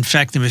even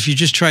infect them, if you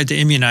just tried to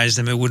immunize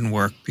them, it wouldn't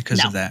work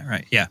because of that,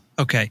 right? Yeah,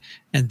 okay.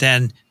 And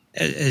then,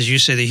 as you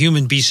say, the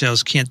human B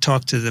cells can't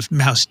talk to the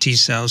mouse T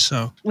cells,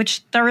 so...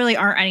 Which there really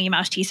aren't any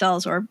mouse T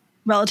cells, or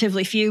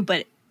relatively few,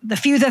 but the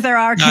few that there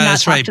are cannot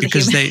that's talk right, to the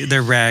because human.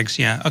 they're rags,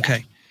 yeah,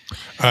 okay.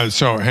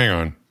 So hang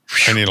on.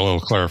 I need a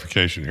little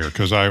clarification here,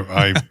 because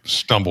I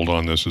stumbled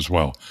on this as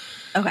well.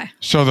 Okay.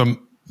 So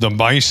the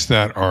mice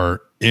that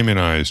are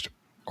immunized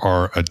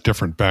are a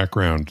different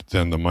background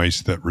than the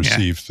mice that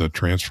receive the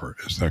transfer.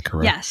 Is that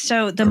correct? Yes.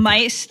 So the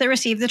mice that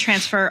receive the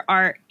transfer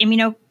are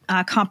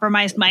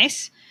immunocompromised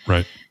mice.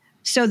 Right.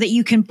 So that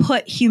you can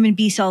put human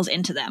B cells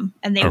into them,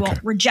 and they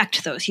won't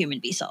reject those human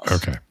B cells.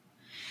 Okay.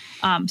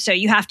 So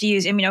you have to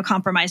use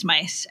immunocompromised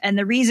mice. And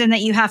the reason that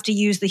you have to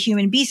use the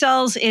human B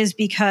cells is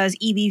because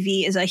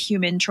EBV is a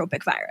human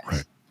tropic virus.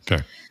 Right.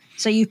 Okay.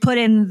 So you put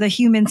in the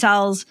human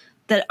cells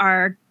that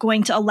are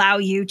going to allow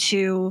you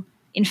to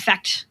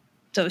infect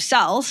those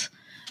cells.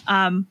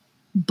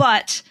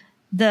 But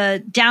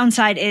the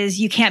downside is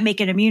you can't make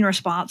an immune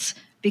response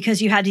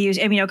because you had to use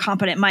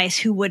immunocompetent mice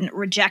who wouldn't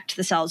reject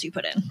the cells you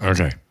put in.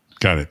 Okay.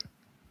 Got it.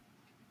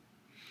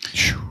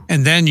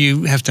 And then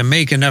you have to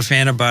make enough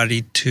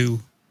antibody to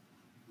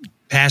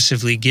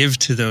passively give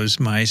to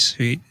those mice.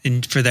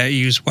 And for that, you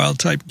use wild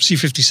type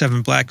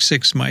C57 black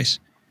 6 mice.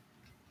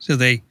 So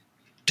they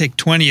take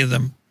 20 of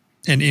them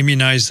and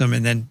immunize them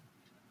and then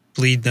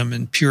bleed them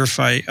and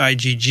purify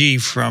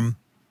IgG from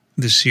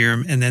the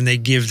serum. And then they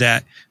give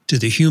that to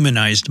the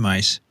humanized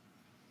mice.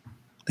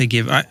 They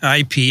give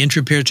IP,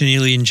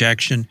 intraperitoneal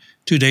injection,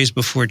 2 days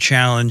before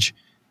challenge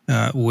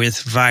with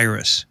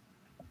virus.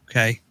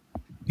 Okay.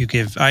 You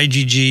give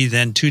IgG,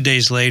 then 2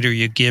 days later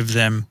you give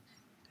them,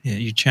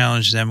 you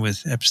challenge them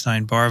with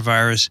Epstein-Barr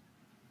virus,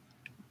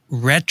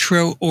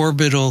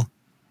 retroorbital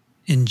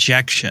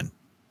injection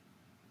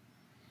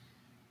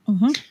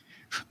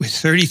with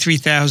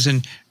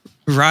 33,000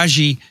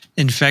 Raji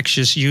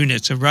infectious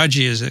units. A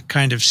Raji is a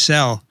kind of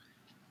cell.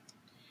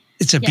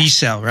 It's a B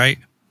cell, right?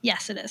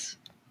 Yes, it is.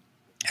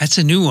 That's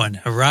a new one,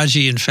 a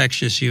Raji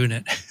infectious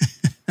unit.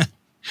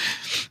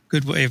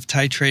 Good way of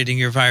titrating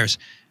your virus.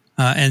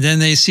 And then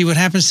they see what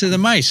happens to the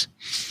mice.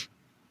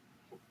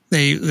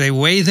 They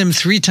weigh them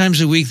 3 times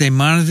a week. They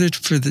monitor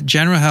for the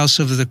general health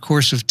over the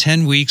course of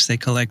 10 weeks. They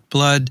collect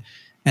blood.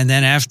 And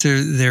then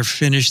after they're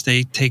finished,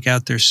 they take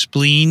out their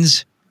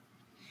spleens.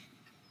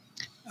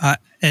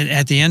 And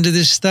at the end of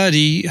this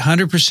study,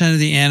 100% of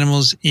the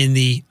animals in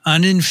the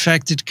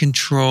uninfected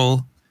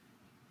control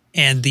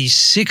and the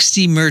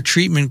 60-mer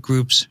treatment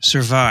groups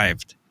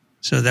survived.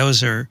 So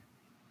those are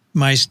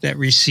mice that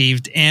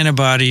received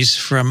antibodies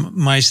from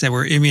mice that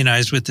were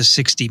immunized with the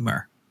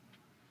 60-mer.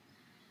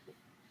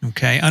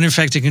 Okay,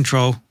 uninfected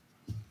control,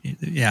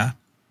 yeah,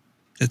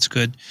 that's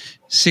good.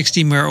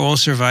 60-mer all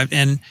survived.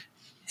 And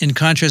in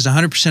contrast,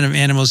 100% of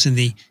animals in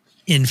the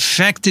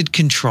infected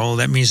control,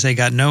 that means they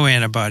got no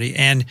antibody,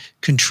 and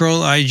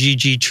control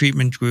IgG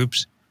treatment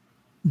groups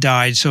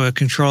died. So a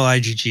control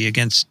IgG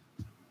against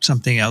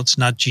something else,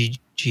 not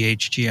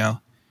GHGL.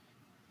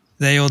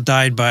 They all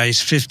died by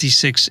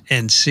 56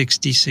 and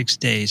 66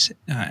 days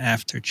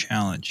after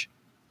challenge.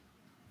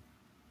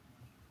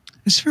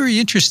 It's very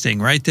interesting,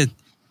 right? That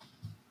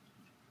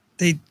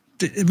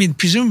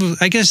presumably,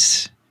 I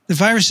guess the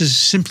virus is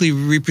simply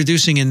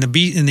reproducing in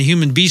the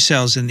human B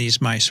cells in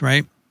these mice,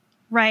 right?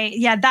 Right.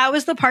 Yeah, that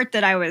was the part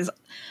that I was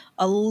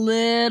a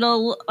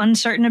little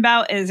uncertain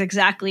about, is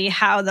exactly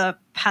how the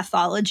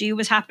pathology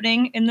was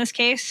happening in this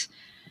case.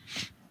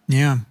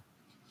 Yeah.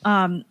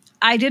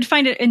 I did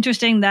find it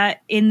interesting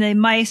that in the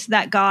mice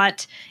that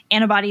got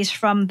antibodies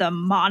from the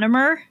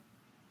monomer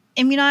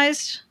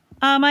immunized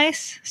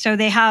mice, so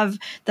they have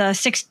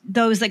those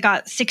that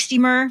got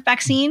 60-mer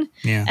vaccine,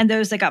 and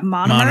those that got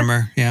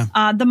monomer.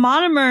 The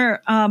monomer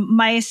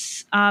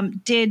mice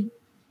did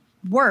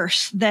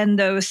worse than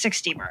those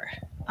 60-mer.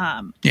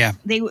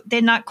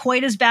 They're not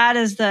quite as bad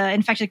as the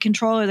infected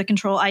control or the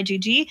control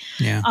IgG,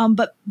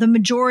 but the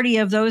majority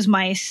of those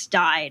mice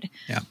died.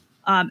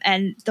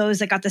 And those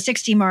that got the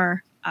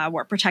 60-mer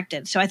were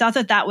protected. So I thought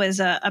that was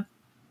a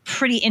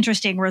pretty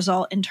interesting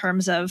result in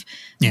terms of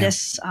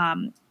this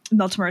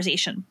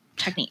meltamerization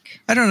technique.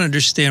 I don't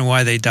understand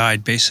why they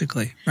died,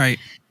 basically, right?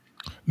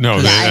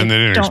 No, they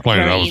didn't explain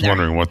it. I was either.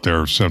 wondering what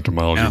their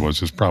symptomology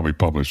was. It's probably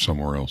published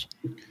somewhere else.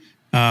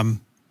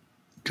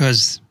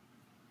 Because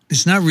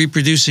it's not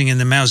reproducing in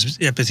the mouse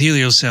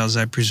epithelial cells,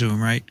 I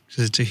presume, right?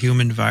 Because it's a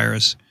human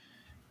virus.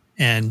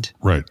 And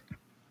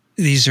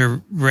these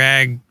are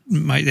rag.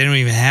 They don't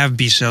even have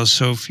B cells.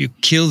 So if you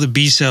kill the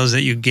B cells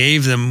that you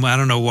gave them, I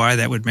don't know why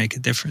that would make a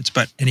difference.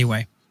 But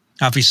anyway,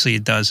 obviously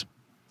it does.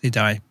 They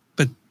die.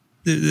 But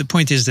the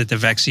point is that the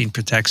vaccine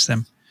protects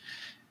them.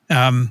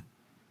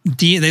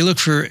 They look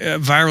for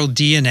viral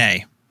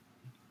DNA.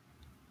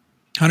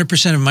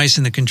 100% of mice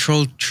in the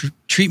control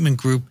treatment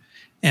group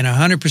and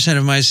 100%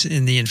 of mice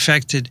in the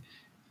infected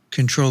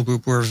control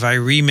group were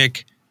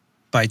viremic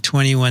by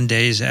 21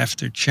 days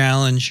after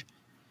challenge.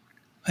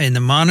 In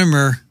the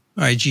monomer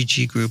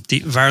IgG group,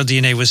 the viral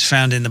DNA was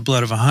found in the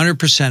blood of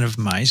 100% of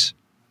mice.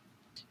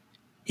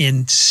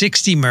 In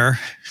 60-mer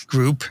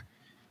group,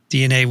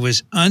 DNA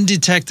was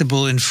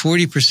undetectable in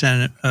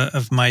 40%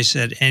 of mice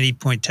at any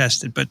point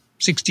tested, but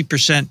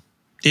 60%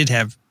 did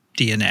have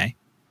DNA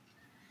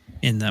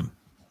in them.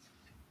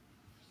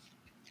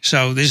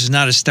 So this is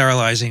not a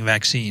sterilizing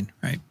vaccine,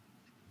 right?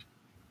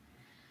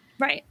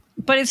 Right.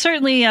 But it's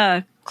certainly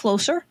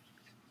closer.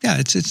 Yeah,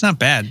 it's not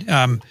bad.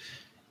 And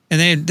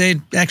they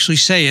actually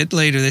say it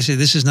later. They say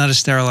this is not a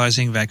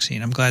sterilizing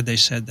vaccine. I'm glad they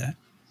said that.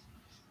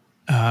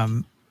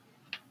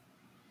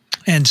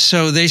 And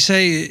so they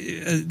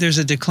say there's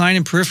a decline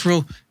in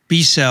peripheral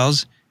B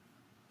cells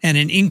and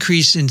an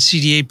increase in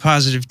CD8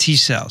 positive T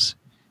cells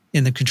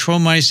in the control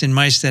mice and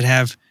mice that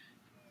have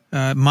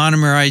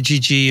monomer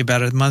IgG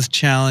about a month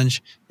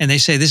challenge. And they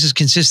say this is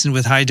consistent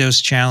with high dose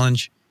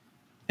challenge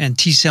and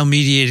T cell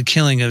mediated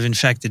killing of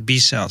infected B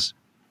cells.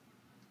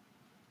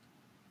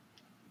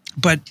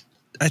 But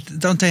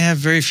don't they have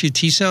very few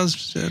T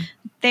cells?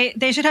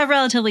 They should have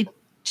relatively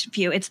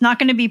few. It's not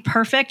going to be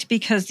perfect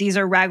because these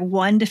are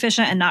RAG1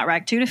 deficient and not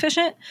RAG2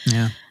 deficient.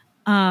 Yeah.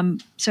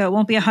 So it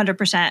won't be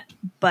 100%,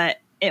 but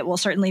it will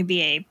certainly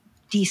be a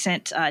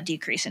decent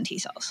decrease in T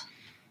cells.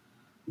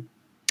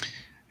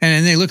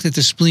 And they looked at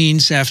the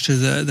spleens after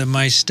the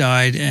mice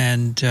died,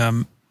 and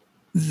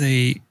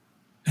the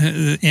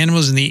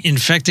animals in the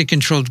infected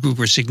controlled group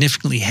were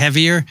significantly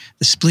heavier.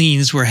 The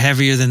spleens were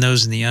heavier than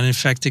those in the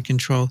uninfected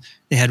control.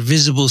 They had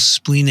visible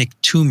splenic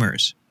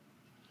tumors.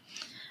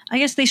 I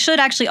guess they should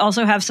actually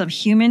also have some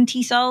human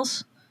T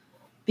cells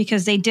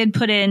because they did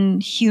put in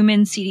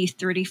human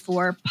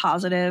CD34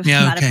 positive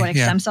hematopoietic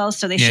stem cells.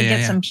 So they should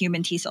get some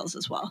human T cells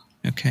as well.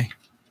 Okay.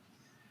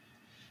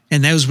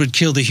 And those would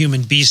kill the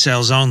human B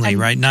cells only,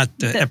 right? Not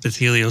the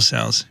epithelial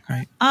cells,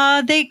 right?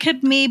 They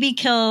could maybe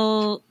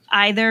kill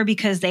either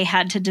because they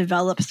had to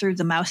develop through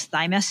the mouse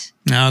thymus.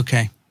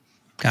 Okay.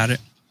 Got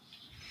it.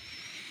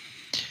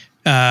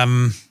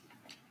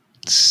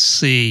 Let's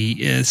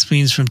see.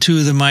 Spleens from 2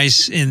 of the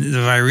mice in the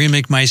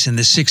viremic mice in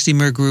the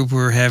 60-mer group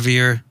were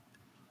heavier.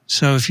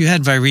 So if you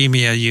had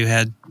viremia, you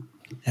had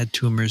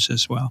tumors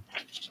as well.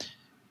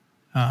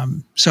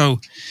 So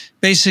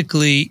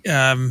basically,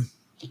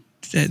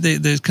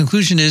 the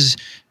conclusion is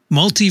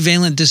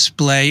multivalent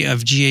display of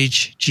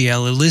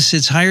GHGL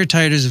elicits higher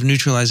titers of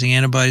neutralizing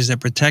antibodies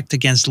that protect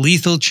against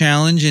lethal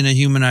challenge in a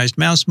humanized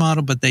mouse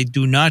model, but they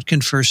do not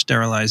confer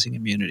sterilizing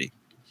immunity.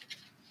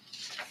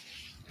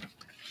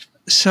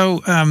 So,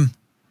 do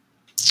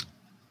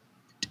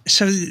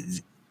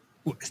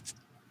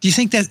you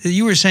think that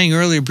you were saying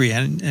earlier,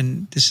 Brienne,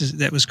 and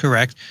that was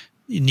correct?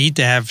 You need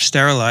to have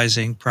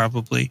sterilizing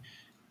probably,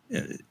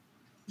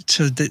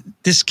 so that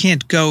this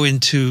can't go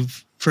into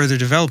further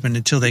development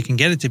until they can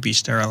get it to be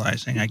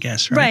sterilizing, I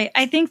guess, right? Right.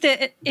 I think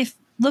that if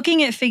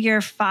looking at figure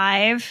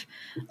 5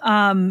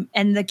 and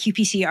the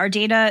qPCR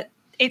data,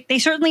 they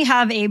certainly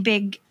have a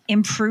big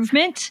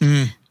improvement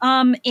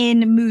in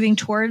moving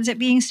towards it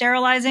being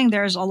sterilizing.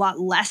 There's a lot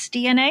less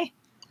DNA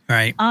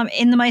Right.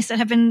 In the mice that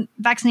have been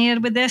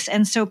vaccinated with this.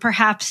 And so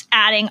perhaps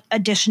adding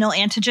additional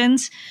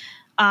antigens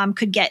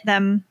could get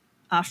them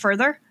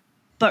further.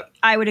 But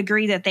I would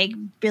agree that they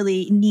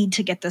really need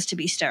to get this to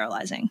be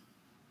sterilizing.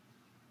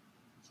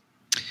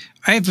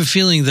 I have a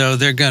feeling, though,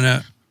 they're going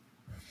to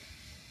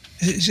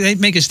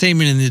make a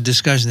statement in the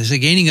discussion. They say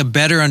gaining a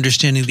better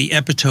understanding of the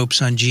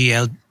epitopes on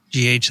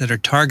GLGH that are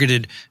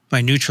targeted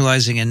by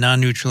neutralizing and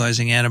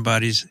non-neutralizing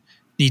antibodies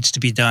needs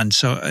to be done.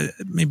 So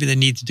maybe they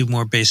need to do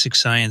more basic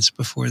science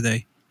before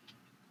they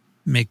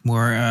make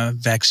more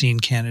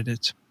vaccine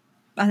candidates.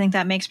 I think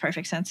that makes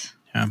perfect sense.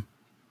 Yeah.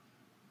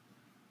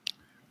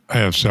 I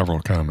have several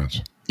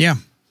comments. Yeah.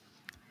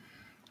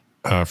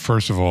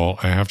 First of all,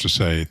 I have to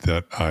say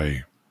that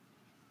I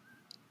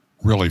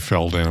really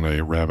fell down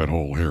a rabbit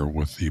hole here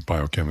with the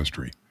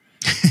biochemistry.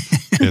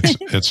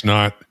 It's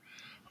not,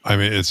 I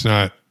mean, it's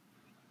not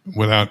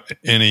without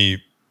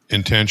any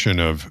intention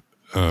of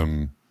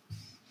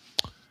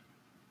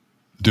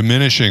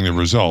diminishing the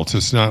results.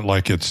 It's not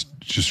like it's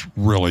just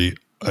really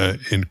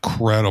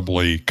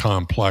incredibly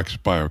complex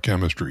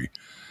biochemistry.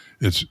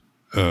 It's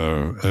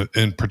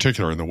in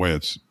particular in the way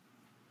it's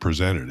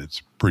presented,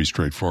 it's pretty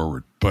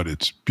straightforward, but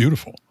it's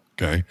beautiful.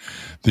 Okay,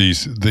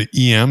 the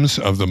EMs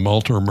of the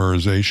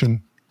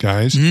multimerization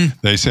guys,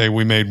 they say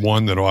we made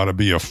one that ought to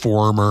be a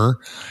 4-mer,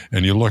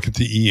 and you look at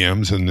the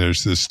EMs and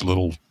there's this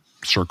little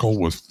circle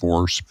with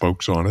 4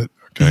 spokes on it.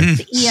 Okay,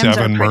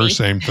 7-mer,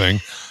 same thing.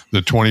 The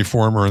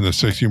 24-mer and the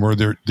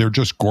 60-mer, they're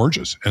just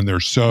gorgeous, and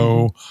they're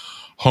so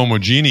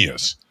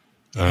homogeneous.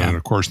 And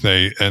of course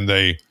they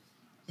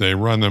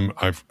run them.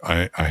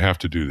 I have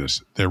to do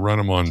this. They run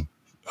them on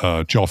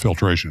gel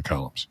filtration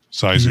columns,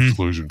 size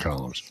exclusion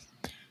columns.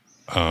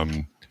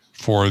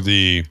 For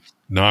the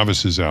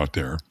novices out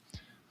there,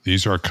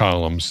 these are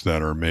columns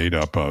that are made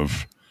up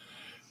of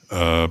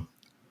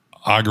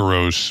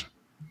agarose,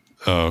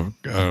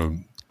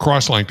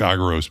 cross-linked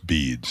agarose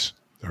beads,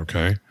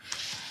 okay,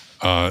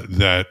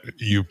 that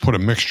you put a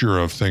mixture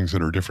of things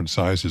that are different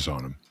sizes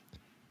on them.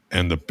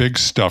 And the big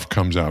stuff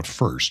comes out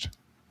first,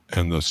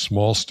 and the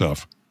small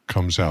stuff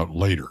comes out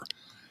later.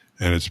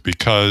 And it's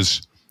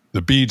because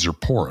the beads are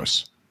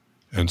porous,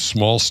 and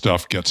small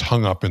stuff gets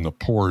hung up in the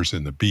pores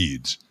in the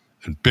beads,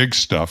 and big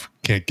stuff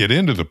can't get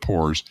into the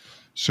pores,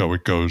 so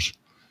it goes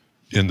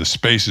in the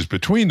spaces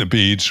between the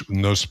beads,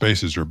 and those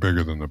spaces are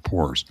bigger than the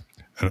pores.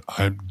 And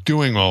I'm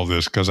doing all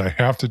this because I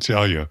have to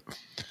tell you,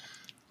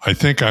 I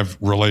think I've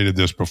related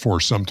this before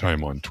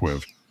sometime on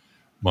TWiV.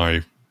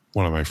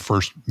 One of my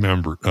first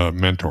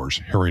mentors,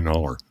 Harry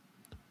Nuller,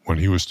 when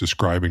he was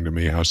describing to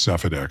me how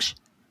Cefidex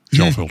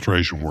gel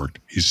filtration worked,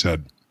 he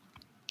said,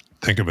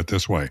 think of it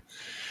this way.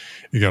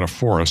 You got a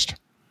forest,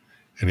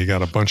 and you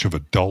got a bunch of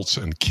adults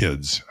and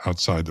kids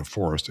outside the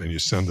forest, and you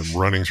send them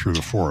running through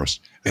the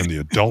forest, and the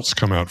adults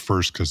come out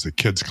first because the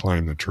kids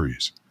climb the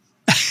trees.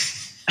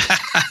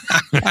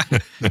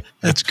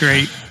 That's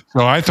great.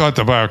 So I thought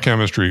the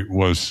biochemistry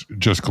was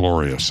just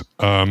glorious.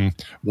 One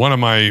of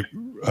my,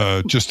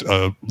 just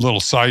a little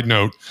side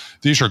note,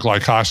 these are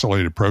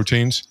glycosylated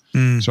proteins.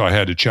 So I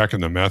had to check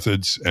in the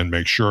methods and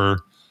make sure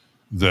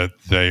that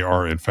they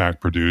are in fact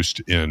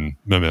produced in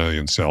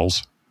mammalian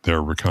cells.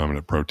 They're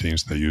recombinant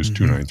proteins. They use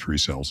 293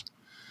 cells.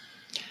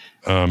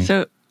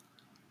 So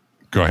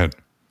go ahead.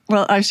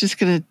 Well, I was just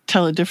going to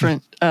tell a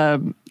different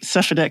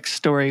Cefidex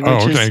story, which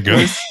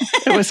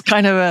it was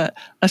kind of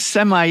a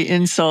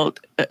semi-insult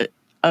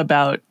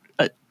about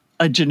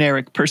a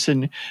generic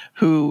person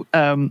who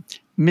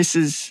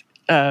misses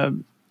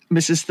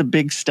the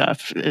big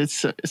stuff.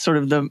 It's sort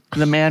of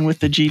the man with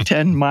the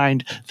G10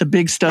 mind. The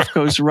big stuff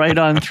goes right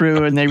on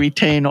through, and they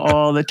retain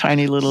all the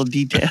tiny little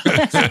details.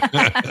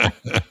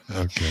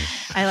 Okay.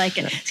 I like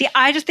it. See,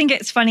 I just think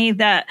it's funny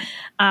that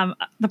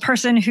the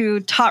person who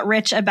taught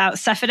Rich about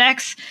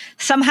Cefidex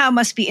somehow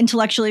must be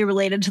intellectually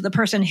related to the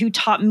person who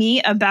taught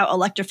me about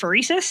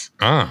electrophoresis.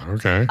 Ah,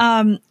 okay.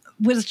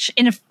 Which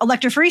in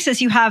electrophoresis,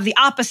 you have the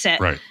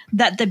opposite, right,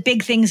 that the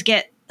big things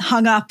get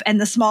hung up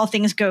and the small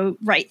things go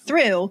right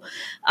through.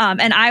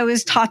 And I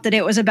was taught that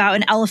it was about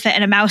an elephant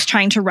and a mouse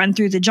trying to run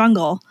through the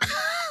jungle.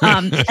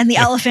 And the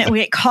elephant would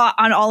get caught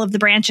on all of the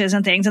branches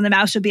and things, and the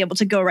mouse would be able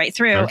to go right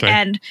through. Okay.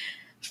 And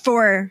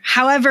for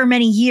however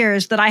many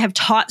years that I have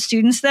taught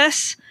students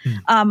this,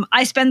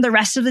 I spend the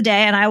rest of the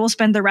day, and I will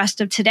spend the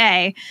rest of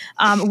today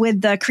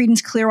with the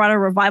Creedence Clearwater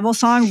Revival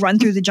song, Run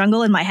Through the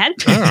Jungle, in my head.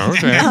 Oh,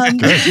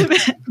 okay.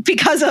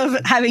 Because of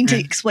having to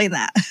explain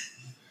that.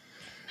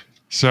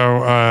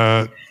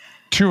 So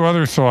 2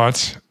 other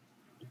thoughts.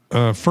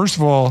 First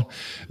of all,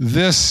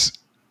 this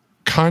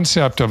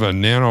concept of a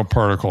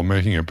nanoparticle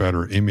making a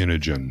better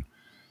immunogen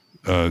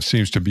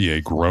seems to be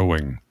a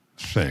growing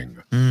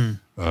thing.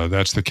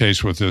 That's the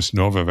case with this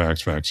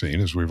Novavax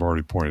vaccine, as we've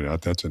already pointed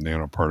out. That's a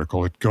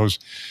nanoparticle. It goes,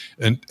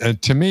 and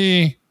to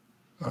me,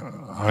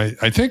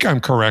 I think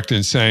I'm correct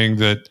in saying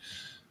that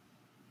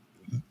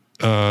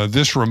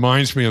this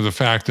reminds me of the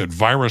fact that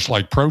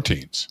virus-like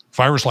proteins,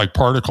 virus-like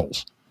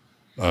particles,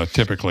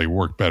 typically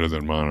work better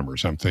than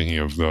monomers. I'm thinking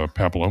of the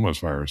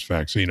papillomavirus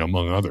vaccine,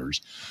 among others.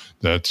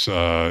 That's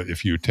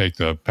if you take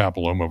the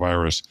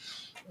papillomavirus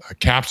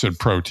capsid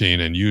protein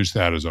and use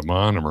that as a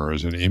monomer,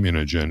 as an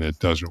immunogen, it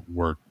doesn't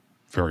work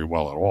very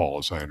well at all,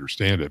 as I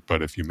understand it.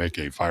 But if you make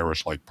a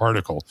virus-like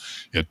particle,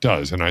 it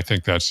does. And I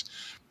think that's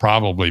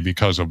probably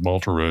because of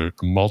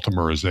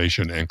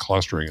multimerization and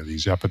clustering of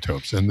these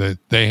epitopes. And that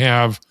they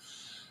have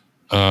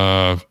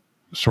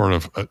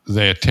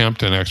they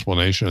attempt an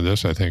explanation of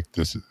this. I think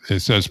it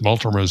says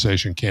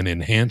multimerization can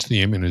enhance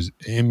the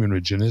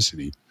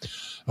immunogenicity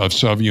of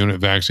subunit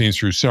vaccines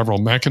through several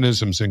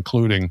mechanisms,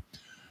 including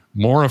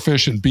more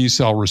efficient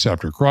B-cell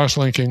receptor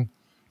cross-linking,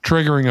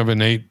 triggering of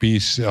innate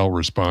B-cell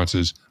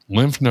responses,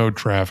 lymph node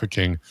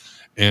trafficking,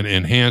 and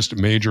enhanced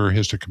major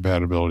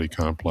histocompatibility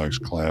complex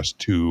class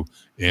 2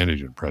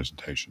 antigen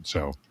presentation.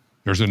 So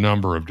there's a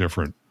number of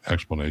different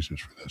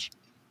explanations for this.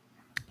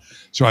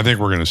 So I think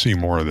we're going to see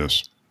more of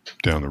this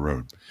down the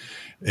road.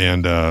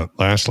 And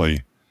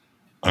lastly,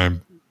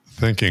 I'm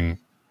thinking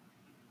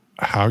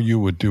how you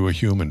would do a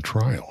human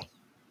trial.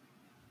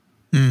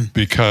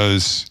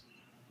 Because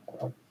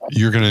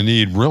you're going to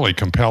need really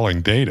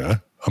compelling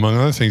data. Among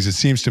other things, it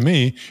seems to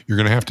me you're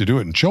going to have to do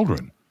it in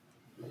children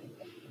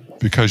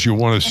because you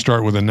want to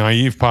start with a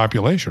naive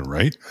population,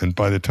 right? And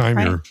by the time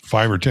you're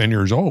 5 or 10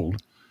 years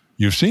old,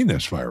 you've seen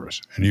this virus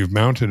and you've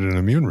mounted an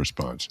immune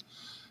response.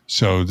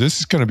 So this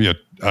is going to be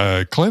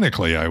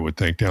clinically, I would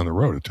think, down the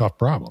road, a tough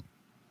problem.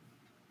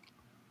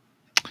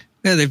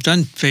 Yeah, they've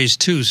done phase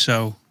 2,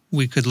 so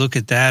we could look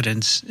at that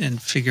and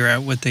figure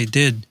out what they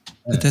did.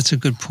 But that's a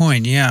good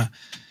point, yeah.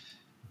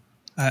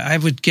 I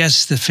would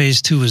guess the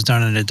phase 2 was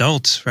done in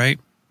adults, right?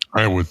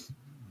 I would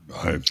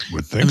think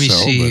so. Let me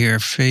see here.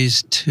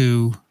 Phase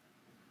 2.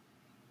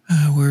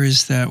 Where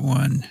is that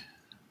one?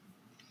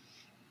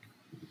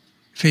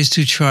 Phase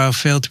 2 trial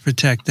failed to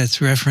protect. That's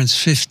reference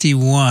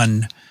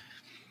 51.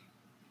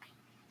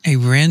 A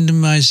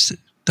randomized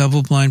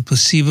double-blind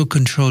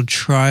placebo-controlled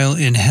trial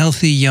in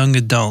healthy young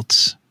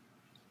adults.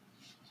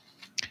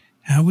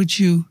 How would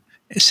you...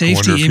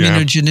 Safety,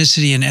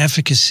 immunogenicity, and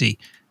efficacy.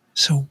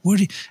 So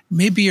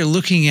maybe you're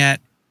looking at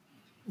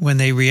when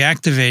they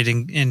reactivate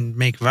and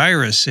make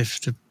virus,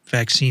 if the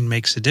vaccine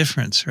makes a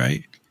difference,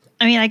 right?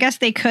 I mean, I guess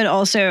they could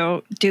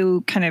also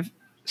do kind of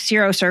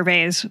sero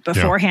surveys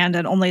beforehand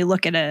and only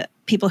look at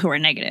people who are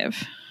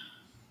negative.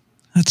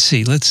 Let's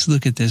see. Let's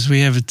look at this.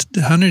 We have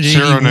 181.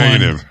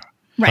 Seronegative.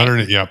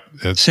 Right. Yep.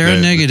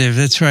 Seronegative.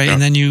 That's right. Yep.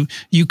 And then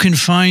you can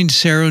find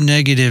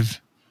seronegative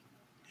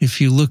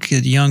if you look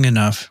at young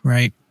enough,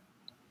 right?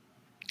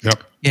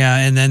 Yep. Yeah,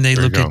 and then they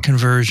look at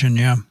conversion,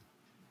 yeah.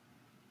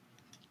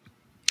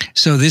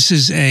 So this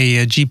is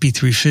a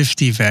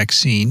GP350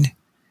 vaccine.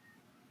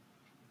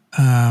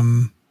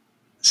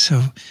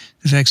 So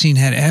the vaccine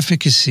had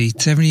efficacy,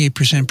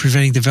 78%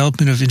 preventing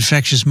development of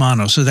infectious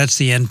mono. So that's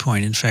the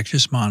endpoint,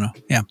 infectious mono,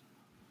 yeah.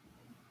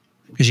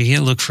 Because you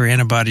can't look for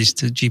antibodies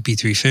to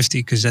GP350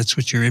 because that's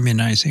what you're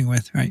immunizing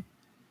with, right?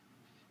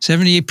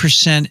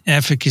 78%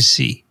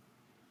 efficacy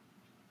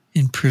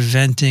in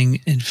preventing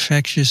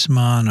infectious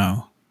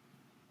mono.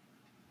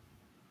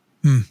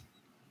 I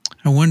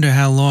wonder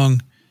how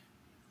long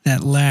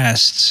that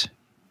lasts.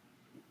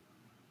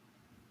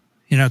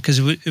 You know, because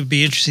it would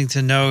be interesting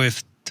to know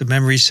if the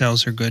memory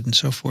cells are good and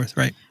so forth,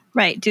 right?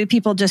 Right. Do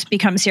people just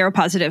become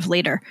seropositive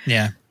later?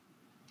 Yeah.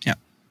 Yeah.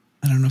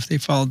 I don't know if they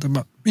followed them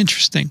up.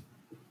 Interesting.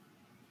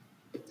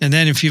 And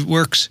then if it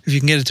works, if you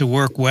can get it to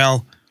work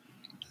well,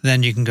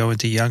 then you can go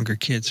into younger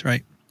kids,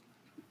 right?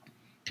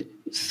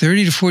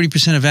 30 to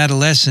 40% of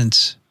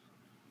adolescents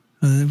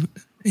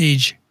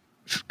age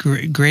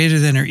greater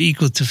than or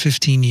equal to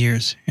 15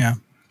 years. Yeah.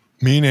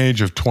 Mean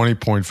age of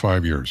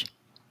 20.5 years.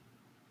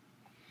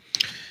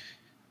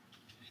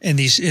 In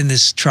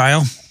this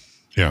trial?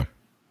 Yeah.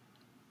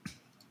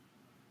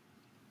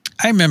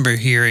 I remember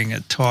hearing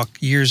a talk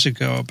years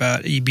ago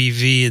about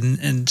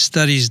EBV and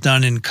studies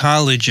done in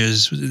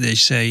colleges. They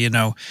say, you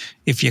know,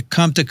 if you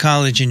come to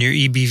college and you're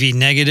EBV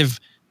negative,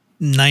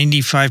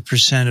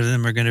 95% of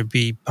them are going to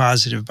be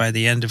positive by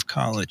the end of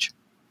college,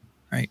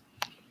 right?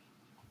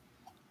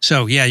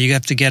 So, yeah, you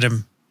have to get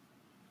them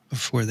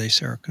before they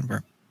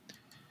seroconvert.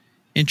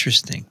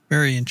 Interesting.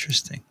 Very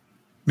interesting.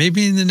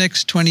 Maybe in the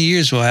next 20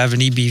 years we'll have an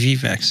EBV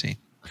vaccine.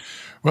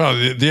 Well,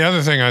 the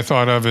other thing I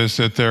thought of is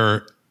that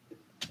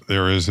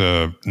there is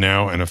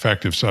now an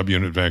effective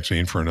subunit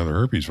vaccine for another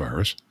herpes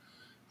virus,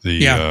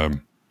 the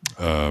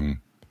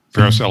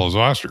varicella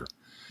zoster.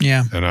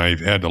 Yeah. And I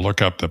had to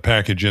look up the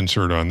package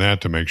insert on that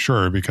to make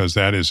sure, because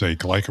that is a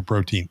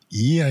glycoprotein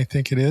E, I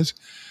think it is,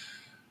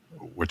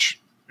 which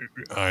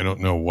I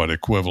don't know what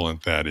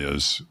equivalent that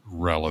is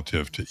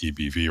relative to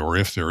EBV, or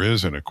if there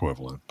is an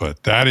equivalent,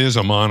 but that is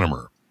a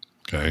monomer.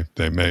 Okay.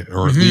 They may,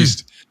 or at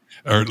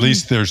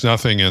least there's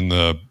nothing in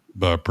the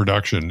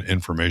production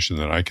information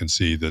that I can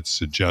see that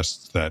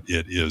suggests that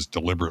it is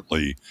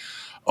deliberately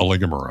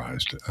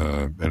oligomerized,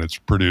 and it's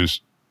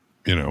produced,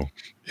 you know,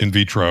 in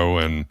vitro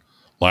and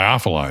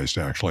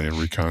lyophilized actually and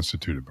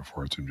reconstituted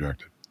before it's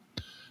injected.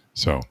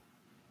 So,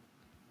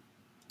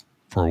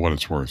 for what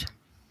it's worth.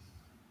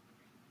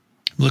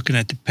 Looking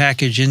at the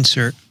package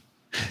insert.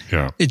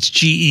 Yeah. It's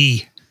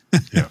GE.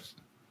 Yeah.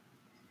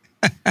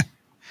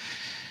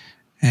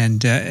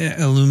 and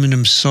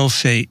aluminum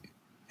sulfate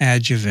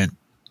adjuvant.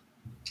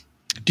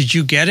 Did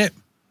you get it?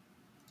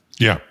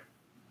 Yeah.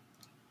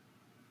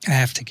 I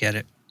have to get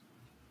it.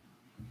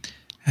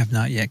 I have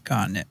not yet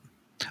gotten it.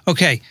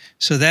 Okay,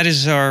 so that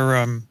is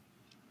our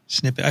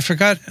snippet. I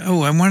forgot.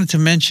 Oh, I wanted to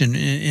mention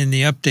in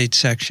the update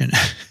section.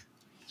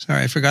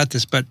 Sorry, I forgot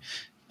this, but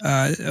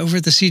over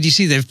at the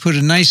CDC, they've put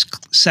a nice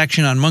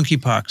section on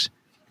monkeypox,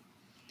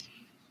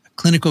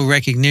 clinical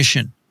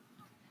recognition,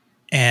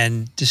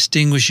 and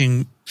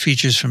distinguishing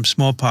features from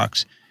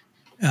smallpox.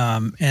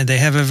 And they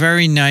have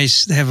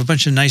they have a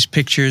bunch of nice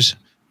pictures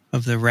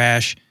of the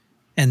rash.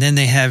 And then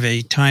they have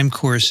a time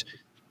course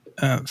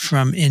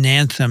from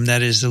Enanthem,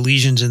 that is the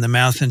lesions in the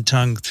mouth and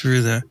tongue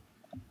through the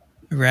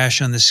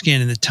rash on the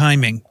skin, and the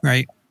timing,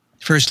 right?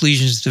 First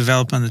lesions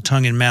develop on the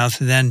tongue and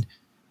mouth, and then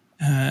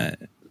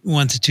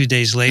 1 to 2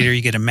 days later,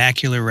 you get a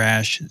macular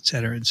rash, et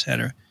cetera, et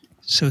cetera.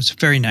 So it's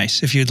very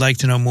nice if you'd like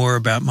to know more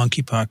about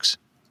monkeypox.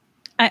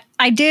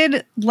 I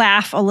did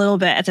laugh a little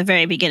bit at the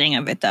very beginning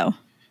of it, though.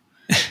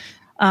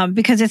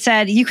 Because it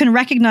said you can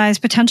recognize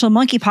potential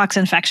monkeypox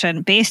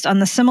infection based on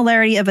the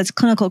similarity of its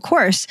clinical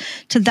course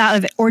to that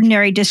of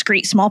ordinary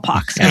discrete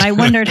smallpox. And I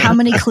wondered how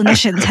many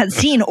clinicians had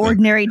seen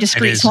ordinary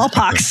discrete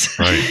smallpox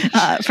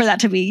for that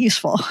to be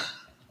useful.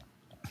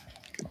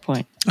 Good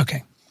point.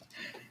 Okay.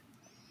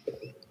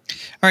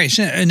 All right.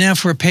 So now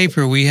for a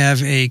paper, we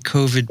have a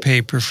COVID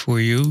paper for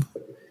you.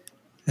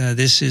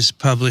 This is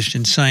published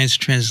in Science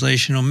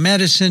Translational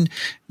Medicine.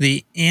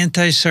 The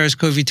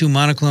anti-SARS-CoV-2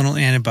 monoclonal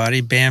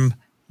antibody,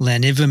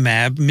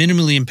 bamlanivimab,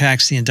 minimally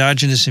impacts the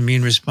endogenous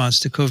immune response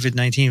to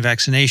COVID-19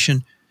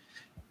 vaccination.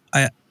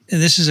 And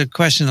this is a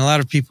question a lot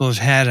of people have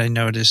had, I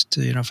noticed.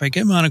 If I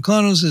get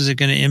monoclonals, is it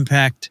going to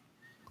impact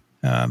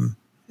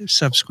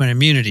subsequent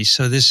immunity?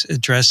 So this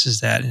addresses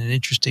that in an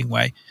interesting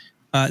way.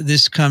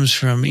 This comes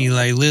from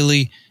Eli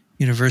Lilly,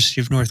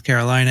 University of North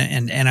Carolina,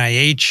 and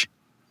NIH.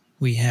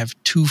 We have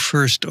 2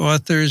 first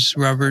authors,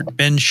 Robert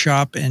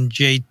Benschop and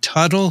Jay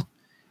Tuttle.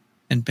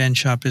 And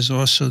Benschop is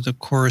also the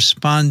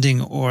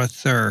corresponding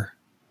author.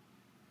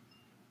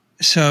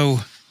 So,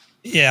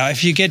 yeah,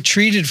 if you get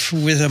treated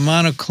with a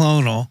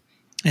monoclonal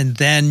and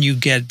then you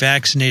get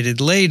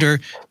vaccinated later,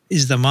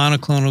 is the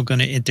monoclonal going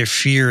to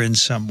interfere in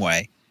some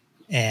way?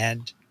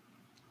 And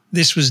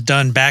this was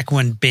done back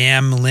when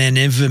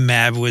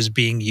bamlanivimab was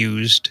being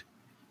used.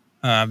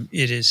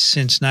 It is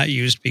since not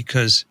used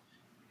because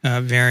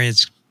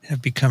variants have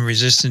become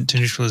resistant to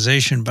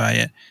neutralization by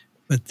it.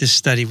 But this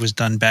study was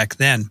done back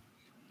then.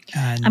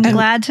 And I'm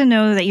glad to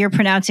know that you're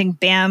pronouncing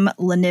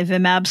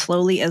bamlanivimab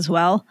slowly as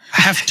well.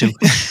 I have to.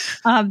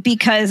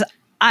 Because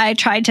I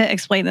tried to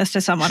explain this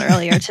to someone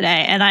earlier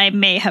today, and I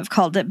may have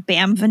called it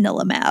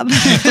bamvanillimab.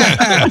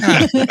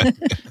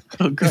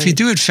 If you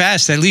do it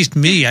fast, at least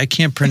me, I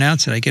can't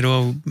pronounce it. I get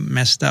all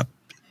messed up.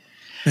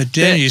 But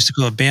Dan used to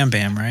call it Bam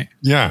Bam, right?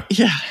 Yeah.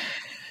 Yeah.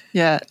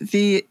 Yeah.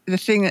 The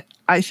thing that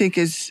I think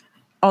is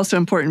also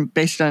important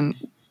based on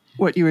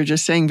what you were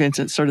just saying,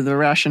 Vincent, sort of the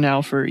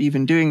rationale for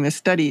even doing this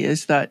study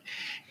is that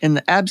in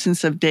the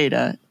absence of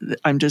data,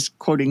 I'm just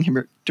quoting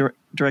him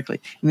directly,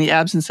 in the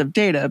absence of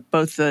data,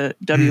 both the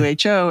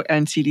WHO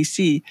and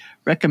CDC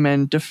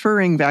recommend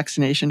deferring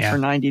vaccination for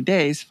 90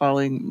 days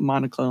following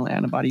monoclonal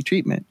antibody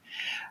treatment.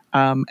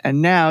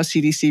 And now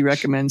CDC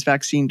recommends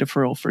vaccine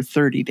deferral for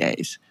 30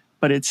 days.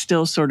 But it's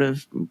still sort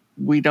of,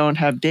 we don't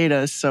have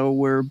data, so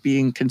we're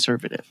being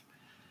conservative.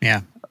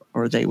 Yeah.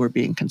 Or they were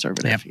being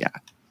conservative. Yeah.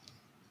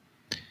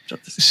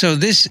 So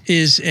this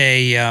is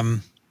a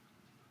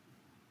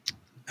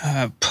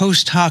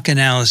post hoc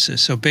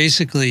analysis. So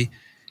basically,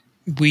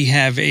 we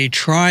have a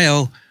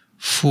trial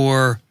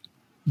for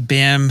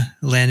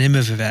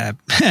bamlanivimab.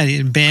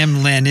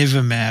 Bam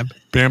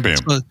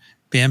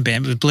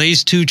Bam. The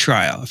Blaze 2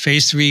 trial, a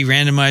phase 3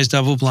 randomized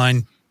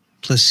double-blind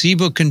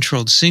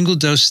placebo-controlled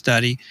single-dose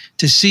study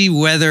to see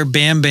whether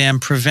Bam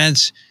Bam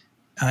prevents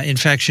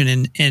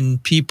infection in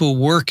people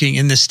working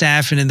in the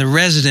staff and in the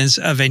residents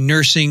of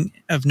nursing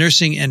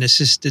and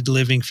assisted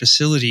living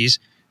facilities,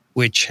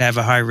 which have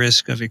a high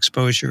risk of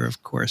exposure,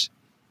 of course.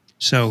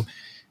 So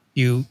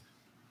you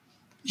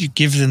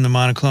give them the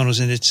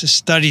monoclonals, and it's a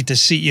study to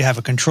see. You have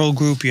a control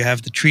group, you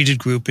have the treated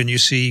group, and you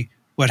see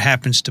what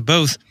happens to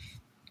both.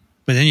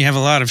 But then you have a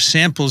lot of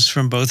samples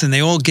from both, and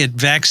they all get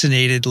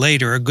vaccinated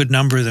later. A good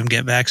number of them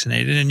get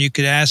vaccinated, and you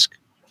could ask,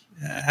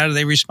 how do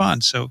they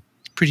respond? So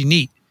it's pretty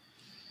neat.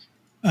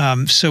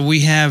 So we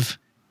have,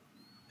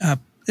 and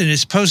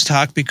it's post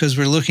hoc because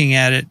we're looking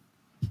at it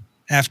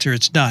after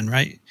it's done,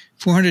 right?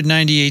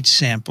 498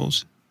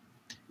 samples,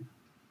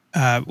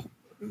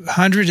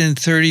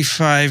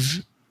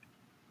 135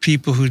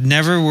 people who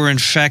never were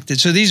infected.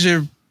 So these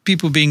are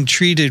people being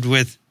treated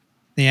with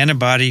the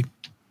antibody.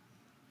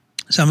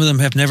 Some of them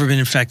have never been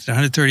infected.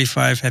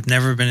 135 have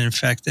never been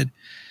infected.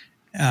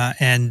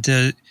 And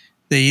they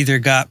either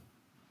got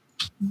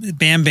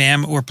Bam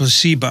Bam or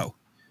placebo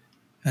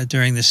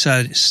during the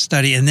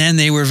study. And then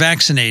they were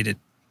vaccinated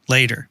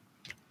later.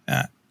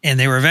 And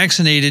they were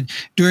vaccinated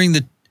during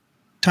the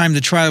time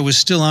the trial was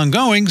still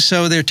ongoing,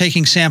 so they're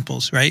taking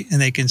samples, right?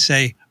 And they can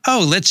say,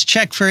 oh, let's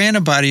check for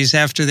antibodies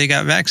after they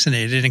got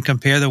vaccinated and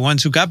compare the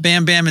ones who got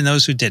bam bam and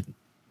those who didn't.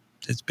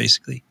 That's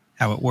basically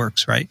how it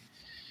works, right?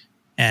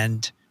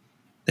 And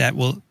that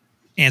will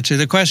answer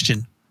the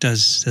question,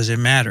 does it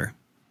matter?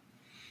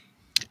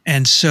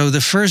 And so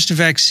the first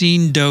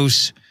vaccine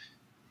dose,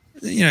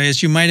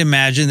 as you might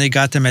imagine, they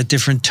got them at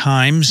different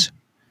times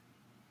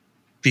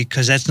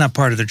because that's not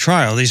part of the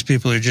trial. These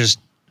people are just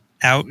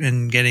out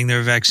and getting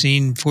their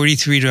vaccine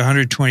 43 to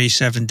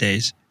 127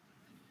 days.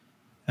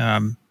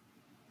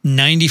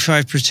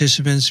 95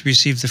 participants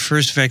received the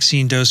first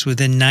vaccine dose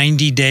within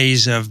 90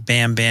 days of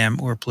bam bam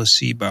or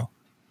placebo.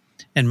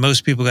 And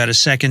most people got a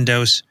second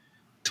dose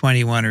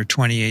 21 or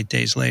 28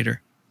 days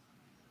later.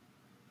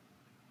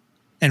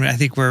 And I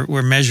think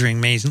we're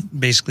measuring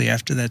basically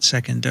after that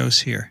second dose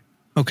here.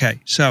 Okay,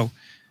 so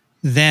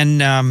then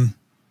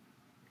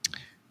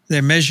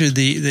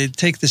they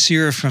take the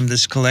sera from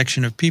this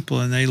collection of people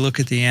and they look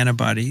at the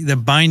antibody, the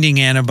binding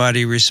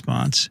antibody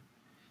response.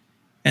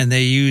 And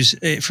they use,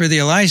 for the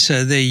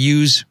ELISA, they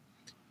use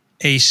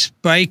a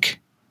spike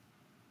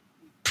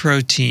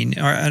protein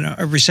or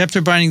a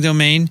receptor binding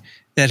domain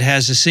that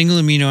has a single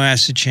amino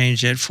acid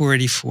change at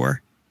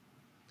 484.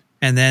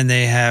 And then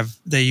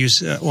they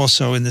use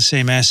also in the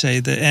same assay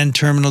the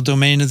N-terminal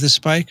domain of the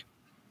spike.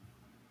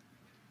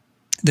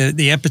 The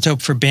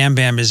epitope for bam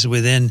bam is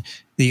within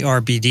the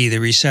RBD, the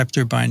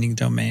receptor binding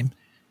domain.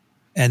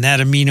 And that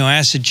amino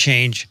acid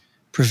change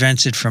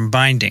prevents it from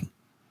binding.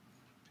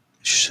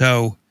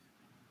 So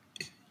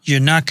you're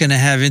not going to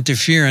have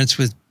interference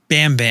with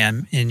bam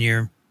bam in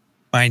your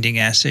binding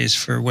assays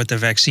for what the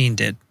vaccine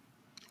did.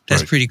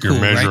 That's pretty cool,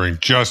 right? You're measuring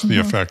right? just the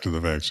effect of the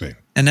vaccine.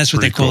 And that's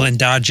what they call cool.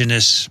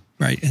 endogenous,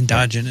 right?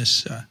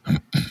 Endogenous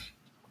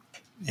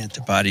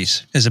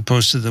antibodies, as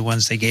opposed to the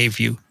ones they gave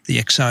you, the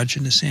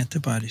exogenous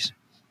antibodies.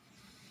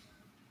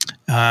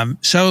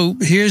 So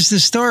here's the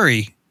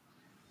story.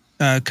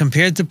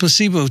 Compared to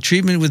placebo,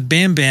 treatment with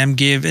bam bam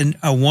gave a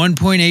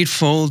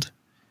 1.8-fold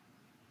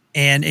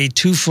and a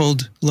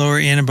 2-fold lower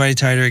antibody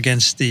titer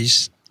against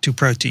these two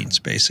proteins,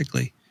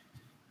 basically,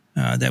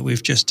 that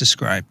we've just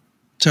described.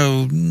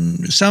 So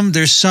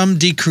there's some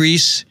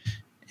decrease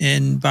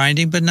in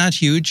binding, but not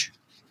huge,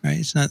 right?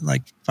 It's not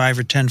like 5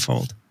 or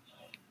 10-fold.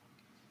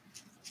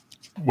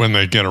 When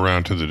they get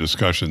around to the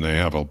discussion, they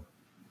have a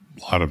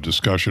lot of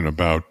discussion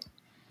about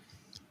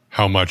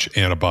how much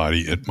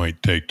antibody it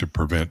might take to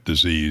prevent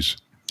disease.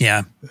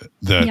 Yeah.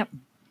 That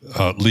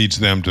leads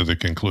them to the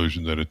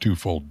conclusion that a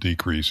 2-fold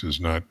decrease is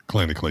not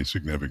clinically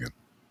significant.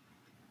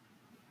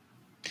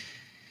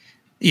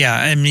 Yeah,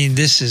 I mean,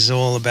 this is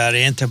all about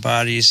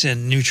antibodies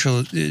and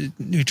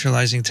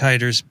neutralizing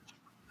titers,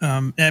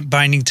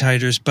 binding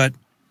titers. But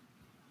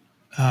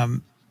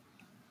I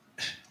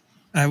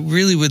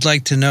really would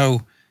like to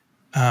know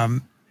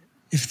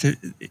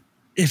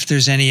if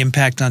there's any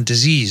impact on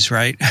disease,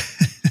 right?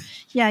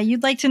 Yeah,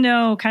 you'd like to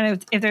know kind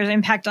of if there's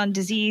impact on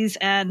disease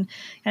and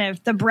kind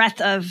of the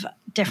breadth of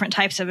different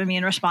types of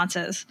immune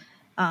responses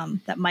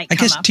that might come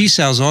up. I guess T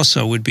cells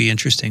also would be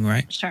interesting,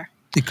 right? Sure.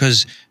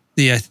 Because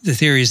the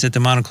theory is that the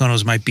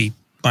monoclonals might be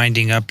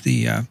binding up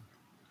the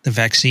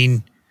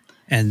vaccine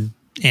and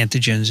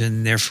antigens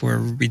and therefore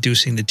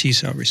reducing the T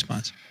cell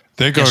response.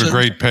 They go to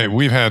great pain.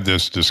 We've had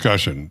this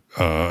discussion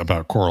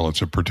about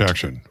correlates of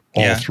protection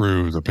all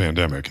through the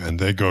pandemic, and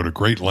they go to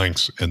great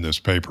lengths in this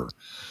paper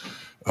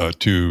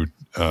to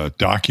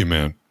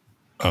document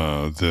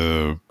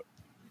the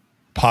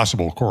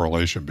possible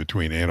correlation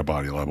between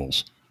antibody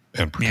levels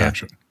and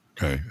protection.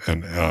 Okay,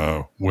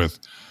 and with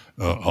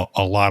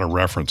a lot of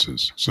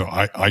references. So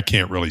I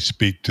can't really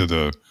speak to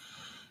the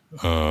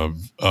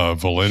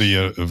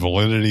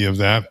validity of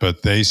that,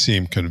 but they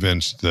seem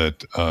convinced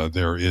that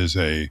there is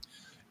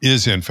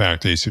in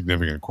fact a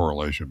significant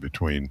correlation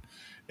between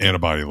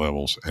antibody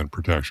levels and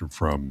protection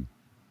from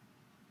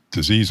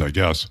disease, I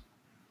guess.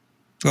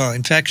 Well,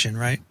 infection,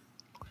 right?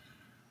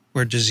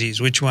 Or disease?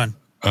 Which one?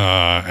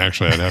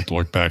 Actually, I'd have to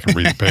look back and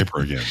read the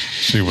paper again,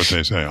 see what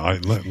they say.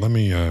 Let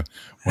me, while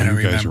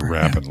you guys are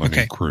rapping, let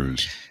me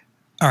cruise.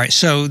 All right,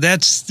 so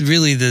that's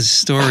really the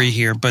story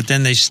here. But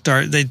then they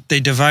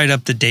divide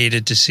up the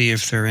data to see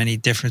if there are any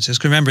differences.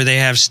 'Cause remember, they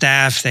have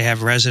staff, they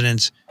have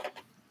residents,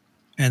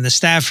 and the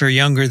staff are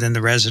younger than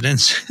the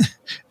residents.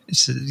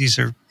 These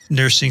are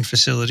nursing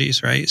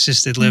facilities, right?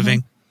 Assisted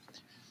living.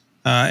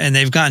 And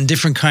they've gotten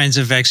different kinds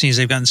of vaccines.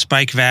 They've gotten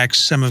Spikevax.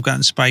 Some have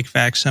gotten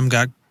Spikevax. Some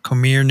got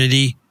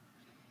Comirnaty.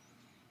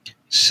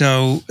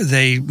 So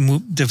they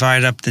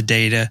divide up the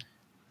data.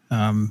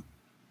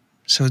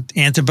 So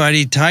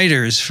antibody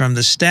titers from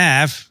the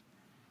staff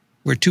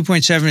were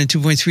 2.7 and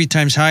 2.3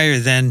 times higher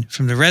than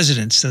from the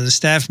residents. So the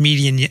staff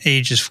median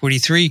age is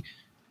 43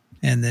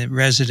 and the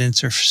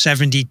residents are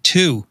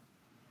 72.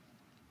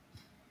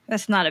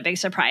 That's not a big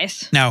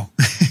surprise. No.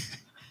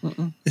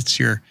 It's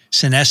your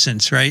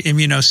senescence, right?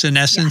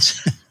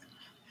 Immunosenescence. Yes.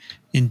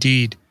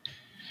 Indeed.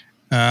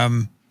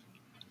 The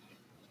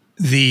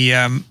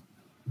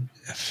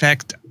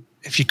effect,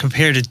 if you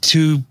compare the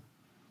two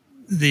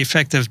the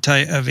effect of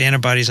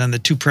antibodies on the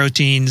two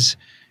proteins,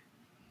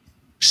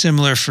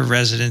 similar for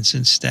residents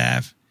and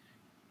staff.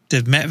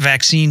 The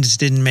vaccines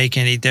didn't make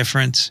any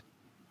difference.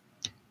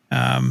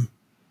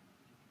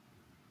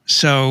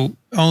 So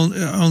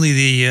only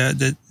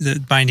the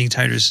binding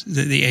titers,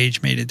 the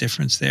age made a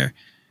difference there.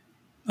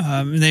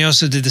 They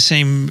also did the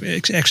same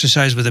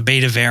exercise with a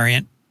beta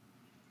variant,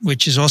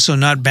 which is also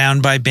not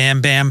bound by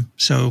BAM-BAM.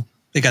 So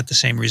they got the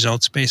same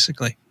results,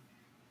 basically.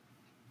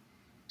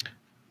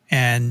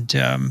 And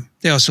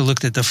they also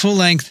looked at the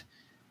full-length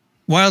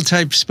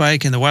wild-type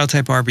spike and the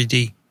wild-type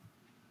RBD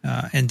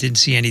and didn't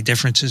see any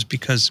differences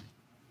because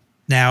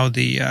now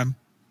the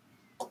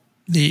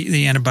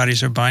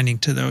antibodies are binding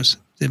to those,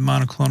 the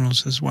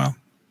monoclonals as well.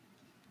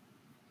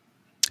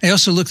 They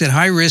also looked at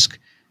high-risk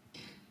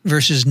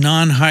versus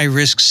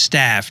non-high-risk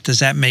staff. Does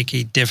that make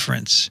a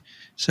difference?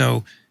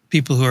 So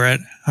people who are at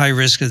high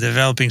risk of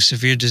developing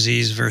severe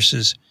disease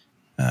versus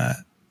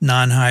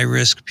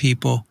non-high-risk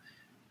people,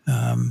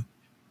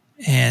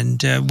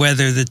 and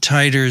whether the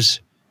titers,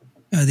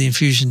 the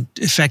infusion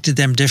affected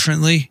them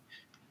differently,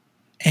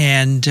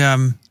 and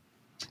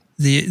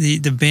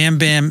the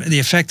BAM-BAM, the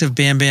effect of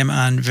BAM-BAM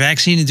on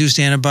vaccine-induced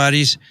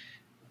antibodies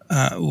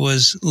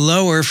was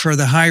lower for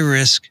the high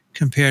risk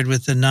compared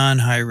with the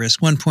non-high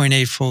risk,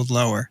 1.8-fold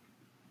lower.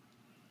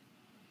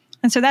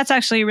 And so that's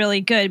actually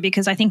really good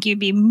because I think you'd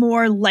be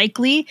more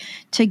likely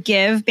to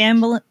give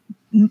bamlanivimab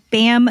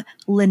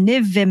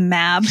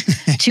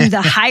to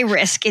the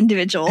high-risk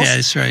individuals. Yeah,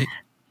 that's right.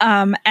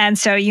 And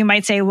so you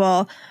might say,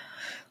 well,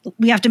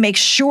 we have to make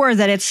sure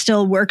that it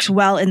still works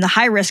well in the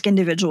high-risk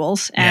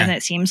individuals. And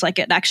it seems like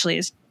it actually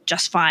is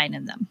just fine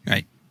in them.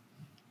 Right.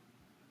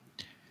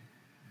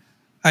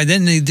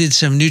 Then they did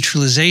some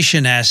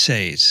neutralization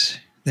assays.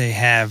 They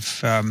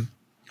have,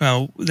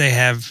 they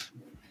have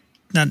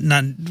not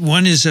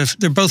one is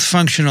they're both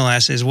functional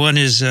assays. One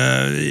is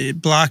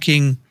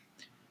blocking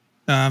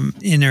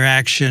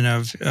interaction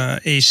of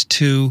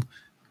ACE2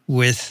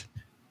 with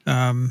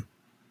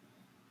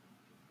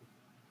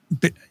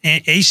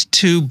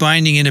ACE2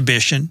 binding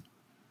inhibition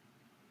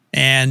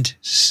and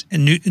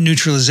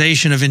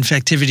neutralization of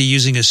infectivity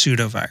using a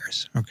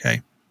pseudovirus.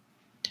 Okay.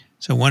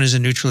 So one is a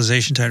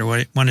neutralization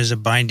titer, one is a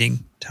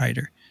binding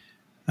titer.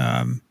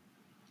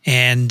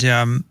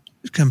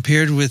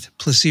 Compared with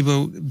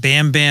placebo,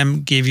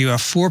 BAM-BAM gave you a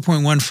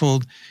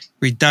 4.1-fold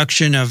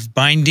reduction of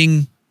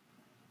binding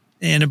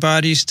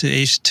antibodies to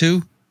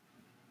ACE2.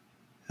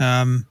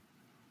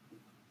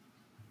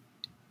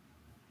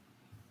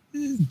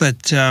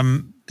 But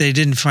they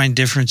didn't find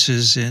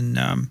differences in,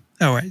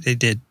 they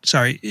did.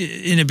 Sorry.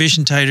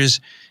 Inhibition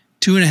titers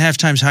 2.5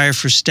 times higher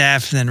for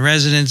staff than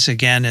residents,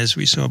 again, as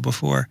we saw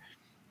before.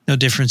 No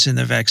difference in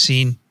the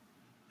vaccine,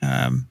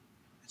 et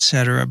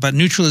cetera. But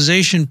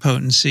neutralization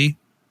potency,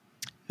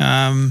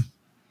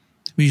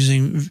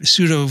 using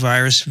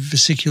pseudovirus,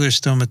 vesicular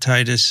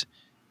stomatitis,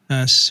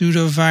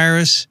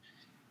 pseudovirus,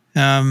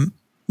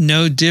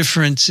 no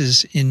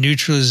differences in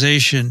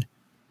neutralization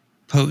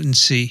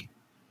potency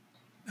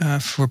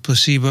for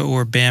placebo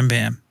or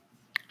BAM-BAM.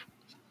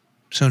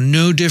 So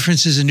no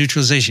differences in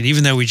neutralization,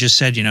 even though we just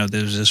said,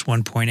 there's this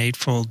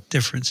 1.8-fold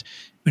difference.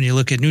 When you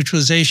look at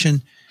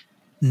neutralization,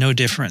 no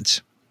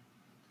difference.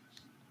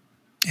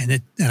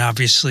 And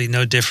obviously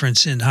no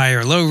difference in high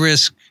or low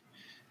risk,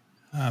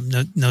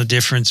 no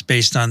difference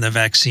based on the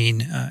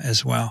vaccine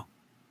as well.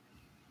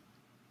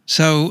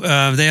 So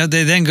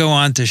they then go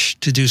on to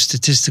do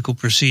statistical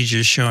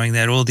procedures showing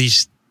that all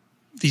these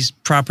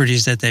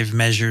properties that they've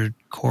measured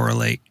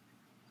correlate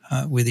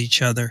with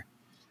each other.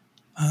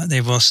 They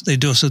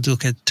also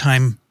look at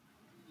time.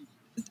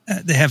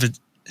 They have a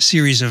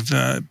series of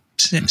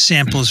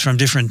samples from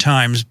different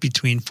times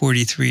between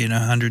 43 and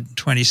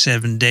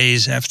 127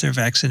 days after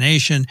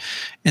vaccination,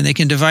 and they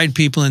can divide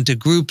people into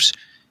groups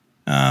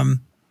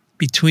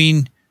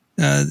between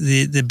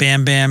the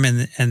BAM-BAM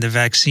and the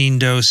vaccine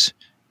dose,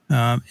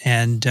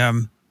 and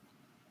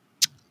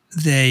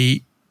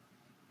they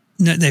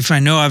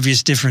find no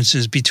obvious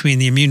differences between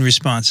the immune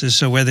responses.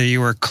 So whether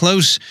you are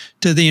close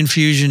to the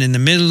infusion, in the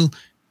middle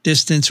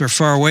distance, or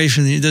far away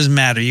from it doesn't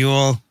matter. You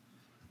all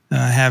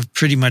have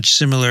pretty much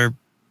similar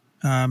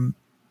at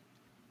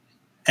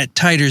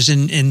titers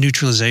in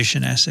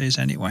neutralization assays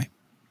anyway.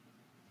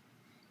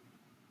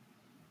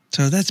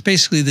 So that's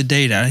basically the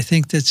data. I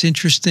think that's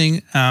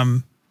interesting.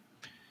 I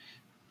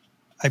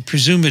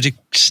presume it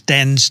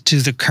extends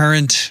to the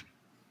current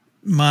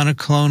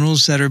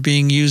monoclonals that are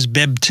being used,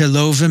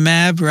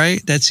 bebtelovimab,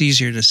 right? That's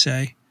easier to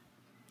say.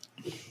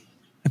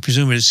 I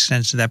presume it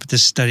extends to that, but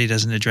this study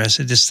doesn't address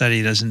it. This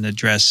study doesn't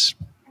address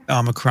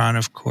Omicron,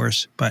 of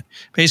course. But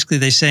basically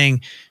they're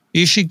saying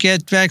you should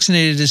get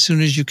vaccinated as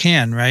soon as you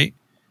can, right?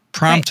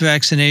 Prompt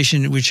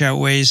vaccination, which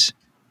outweighs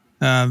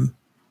any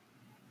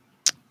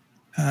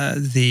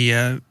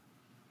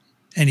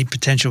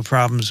potential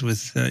problems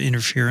with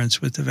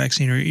interference with the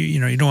vaccine, or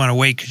you don't want to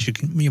wait because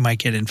you might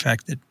get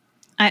infected.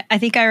 I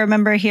think I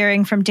remember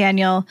hearing from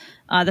Daniel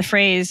the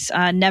phrase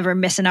 "never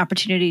miss an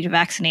opportunity to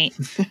vaccinate,"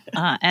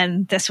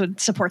 and this would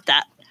support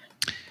that.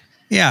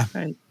 Yeah.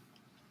 Right.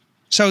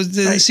 So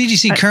the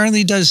CDC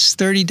currently does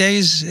 30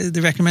 days.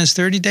 They recommends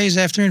 30 days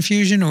after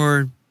infusion,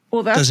 or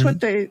that's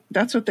what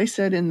they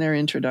said in their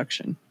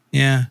introduction.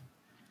 Yeah.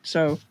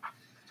 So,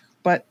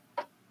 but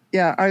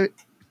yeah,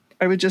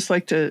 I would just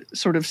like to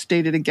sort of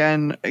state it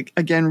again,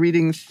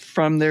 reading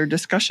from their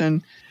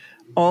discussion.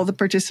 All the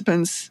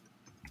participants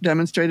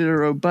demonstrated a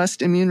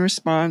robust immune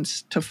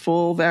response to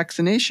full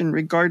vaccination,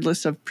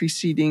 regardless of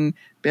preceding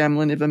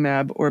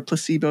bamlanivimab or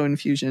placebo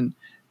infusion,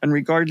 and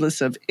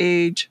regardless of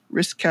age,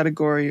 risk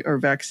category, or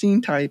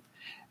vaccine type.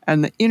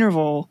 And the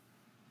interval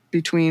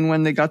between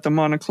when they got the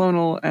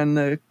monoclonal and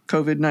the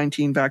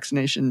COVID-19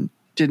 vaccination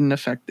didn't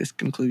affect this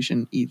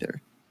conclusion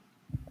either.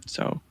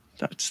 So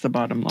that's the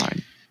bottom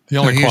line. The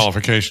only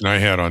qualification I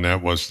had on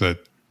that was that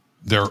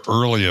their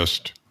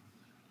earliest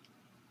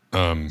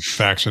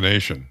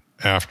vaccination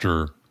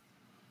after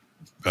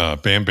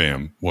Bam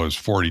Bam was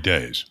 40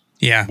 days.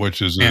 Yeah.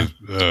 Which is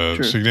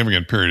a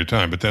significant period of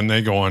time. But then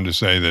they go on to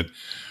say that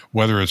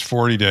whether it's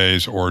 40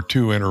 days or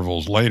 2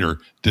 intervals later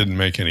didn't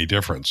make any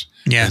difference.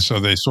 Yeah. And so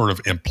they sort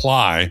of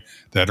imply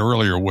that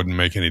earlier wouldn't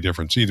make any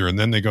difference either. And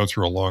then they go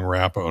through a long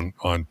wrap on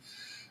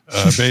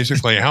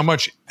basically how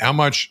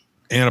much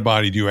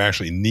antibody do you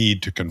actually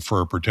need to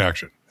confer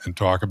protection, and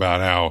talk about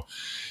how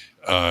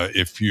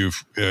if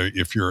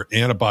your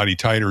antibody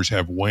titers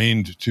have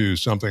waned to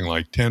something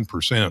like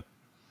 10%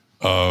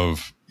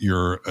 of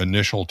your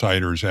initial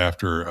titers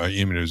after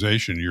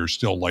immunization, you're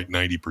still like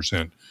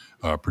 90%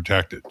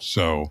 protected.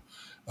 So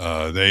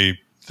they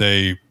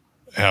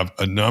have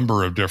a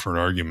number of different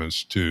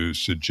arguments to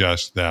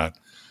suggest that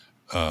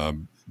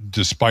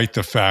despite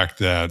the fact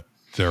that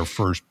their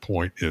first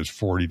point is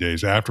 40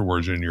 days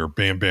afterwards and your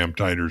Bam Bam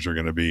titers are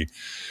going to be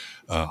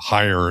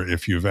higher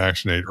if you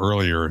vaccinate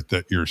earlier,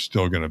 that you're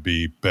still going to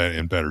be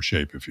in better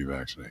shape if you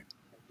vaccinate.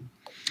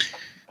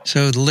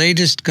 So the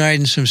latest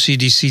guidance from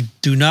CDC,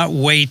 do not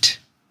wait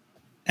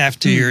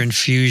after your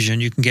infusion.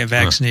 You can get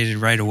vaccinated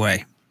right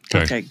away.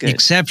 Okay, good. The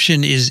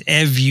exception is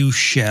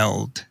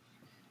Evusheld.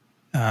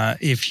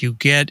 If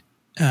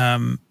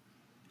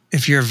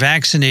you're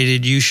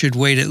vaccinated, you should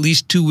wait at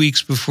least 2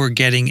 weeks before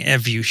getting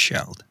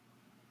Evusheld.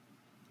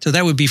 So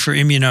that would be for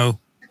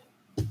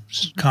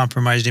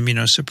compromised,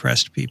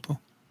 immunosuppressed people.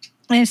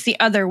 And it's the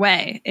other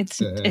way.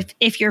 It's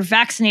if you're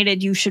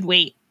vaccinated, you should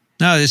wait.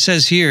 No, it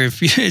says here,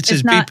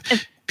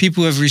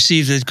 people who have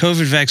received the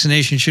COVID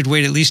vaccination should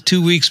wait at least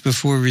 2 weeks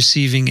before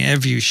receiving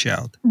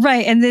Evusheld.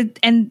 Right,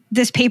 and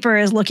this paper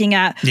is looking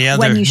at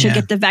when you should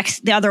get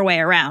the other way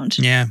around.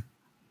 Yeah.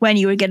 When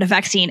you would get a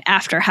vaccine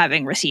after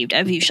having received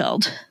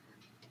Evusheld.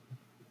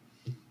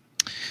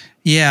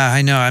 Yeah,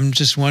 I know. I'm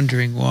just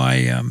wondering why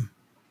you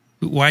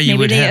Maybe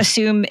would they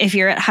assume if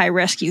you're at high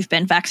risk, you've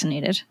been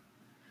vaccinated.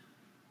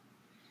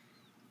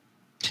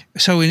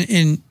 So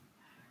in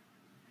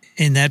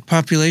that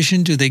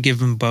population, do they give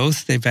them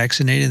both? They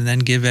vaccinate and then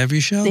give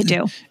Evusheld? They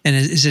do. And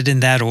is it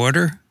in that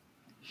order?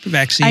 The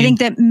vaccine? I think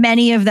that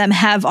many of them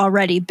have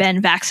already been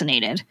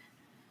vaccinated.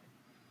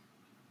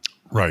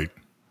 Right.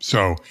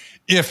 So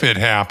if it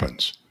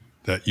happens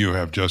that you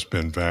have just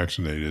been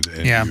vaccinated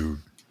and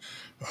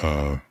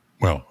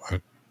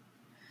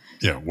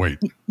wait.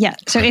 Yeah.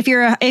 So if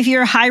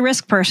you're a high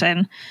risk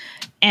person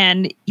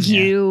and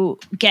you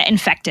get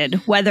infected,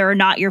 whether or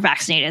not you're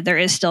vaccinated, there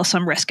is still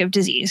some risk of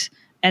disease.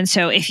 And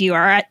so if you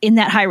are in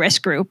that high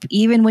risk group,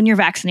 even when you're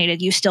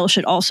vaccinated, you still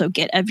should also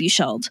get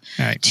Evusheld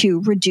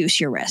to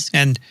reduce your risk.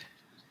 And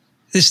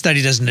this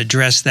study doesn't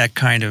address that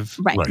kind of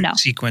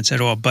sequence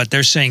at all, but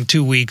they're saying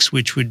 2 weeks,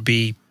 which would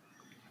be,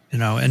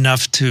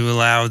 enough to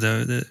allow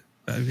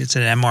it's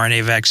an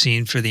mRNA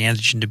vaccine for the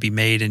antigen to be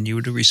made and you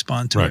would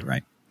respond to it,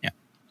 right? Yeah.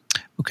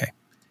 Okay.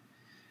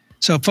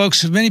 So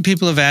folks, many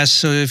people have asked,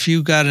 so if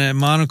you got a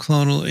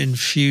monoclonal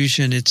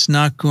infusion, it's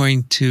not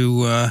going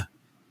to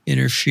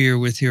interfere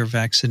with your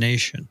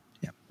vaccination.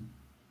 Yeah.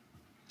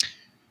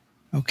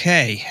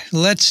 Okay,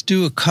 let's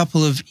do a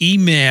couple of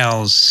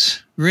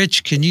emails.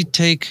 Rich, can you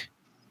take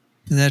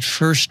that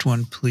first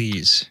one,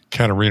 please?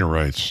 Katarina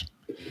writes,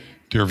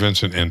 Dear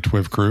Vincent and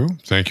TWiV crew,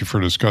 thank you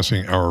for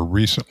discussing our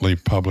recently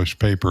published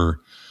paper,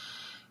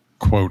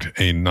 quote,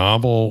 a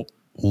novel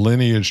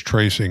lineage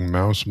tracing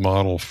mouse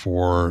model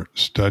for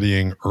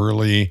studying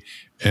early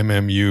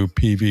MMU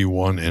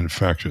PV1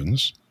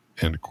 infections,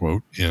 end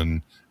quote,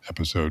 in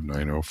episode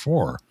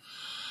 904.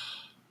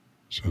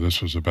 So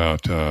this was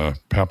about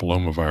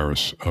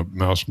papillomavirus, a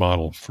mouse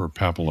model for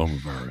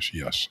papillomavirus.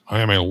 Yes,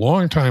 I am a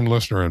longtime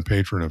listener and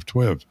patron of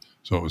TWiV,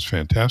 so it was a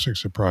fantastic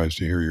surprise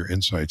to hear your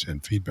insights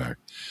and feedback.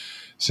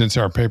 Since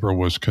our paper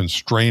was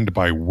constrained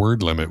by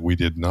word limit, we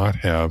did not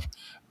have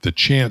the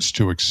chance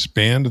to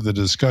expand the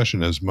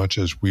discussion as much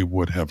as we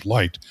would have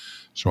liked,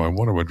 so I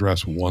want to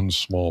address one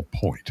small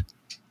point.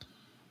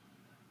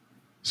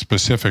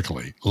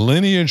 Specifically,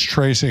 lineage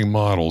tracing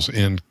models,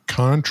 in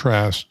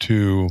contrast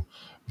to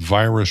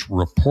virus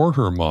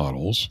reporter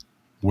models,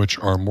 which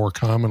are more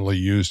commonly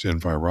used in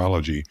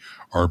virology,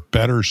 are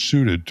better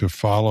suited to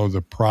follow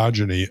the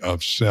progeny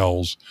of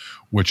cells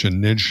which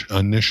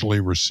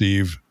initially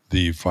receive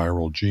the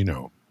viral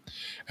genome.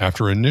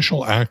 After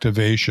initial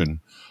activation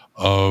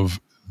of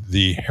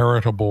the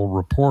heritable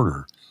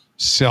reporter.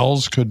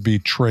 Cells could be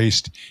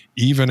traced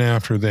even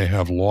after they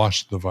have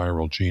lost the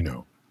viral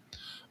genome.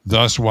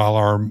 Thus, while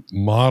our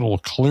model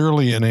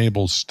clearly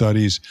enables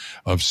studies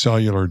of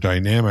cellular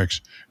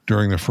dynamics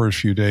during the first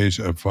few days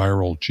of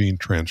viral gene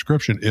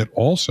transcription, it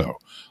also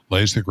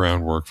lays the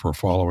groundwork for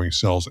following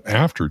cells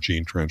after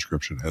gene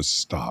transcription has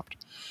stopped.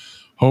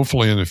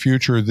 Hopefully, in the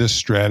future, this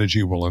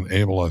strategy will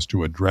enable us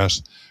to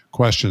address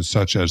questions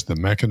such as the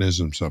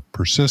mechanisms of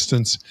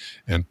persistence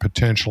and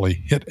potentially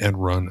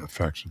hit-and-run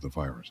effects of the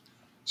virus.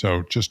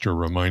 So just to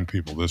remind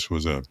people, this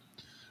was a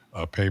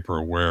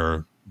paper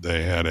where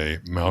they had a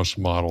mouse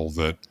model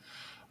that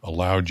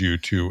allowed you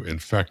to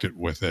infect it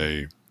with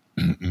a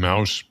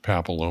mouse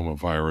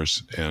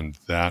papillomavirus, and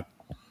that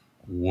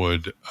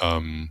would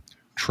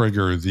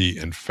trigger the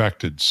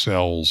infected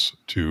cells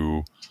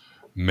to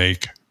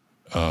make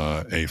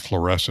a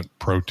fluorescent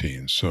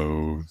protein,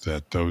 so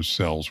that those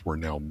cells were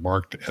now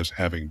marked as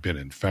having been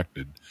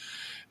infected.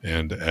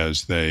 And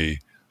as they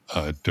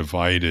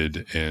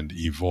divided and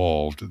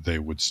evolved, they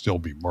would still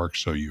be marked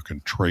so you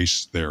can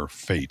trace their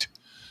fate.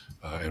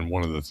 And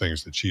one of the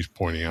things that she's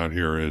pointing out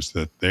here is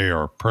that they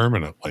are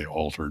permanently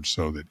altered,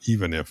 so that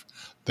even if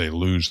they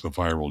lose the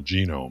viral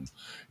genome,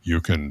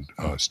 you can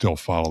still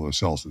follow the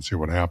cells and see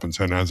what happens.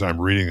 And as I'm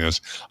reading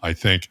this, I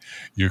think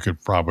you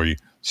could probably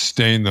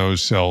stain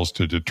those cells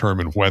to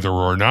determine whether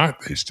or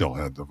not they still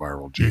had the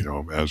viral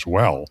genome as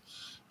well,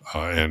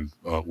 and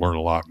learn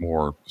a lot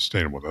more,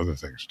 stain them with other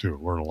things too,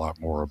 learn a lot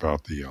more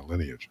about the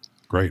lineage.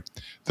 Great.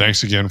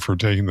 Thanks again for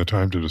taking the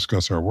time to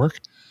discuss our work.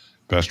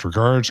 Best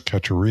regards,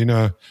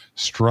 Katerina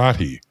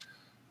Strati,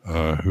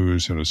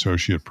 who's an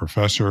associate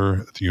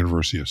professor at the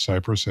University of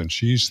Cyprus, and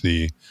she's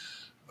the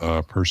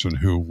person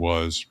who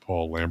was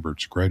Paul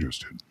Lambert's graduate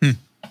student.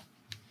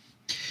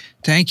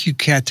 Thank you,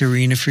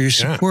 Katerina, for your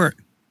support.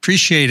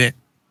 Appreciate it.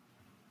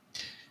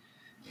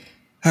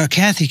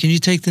 Kathy, can you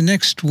take the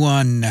next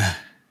one?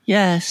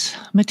 Yes.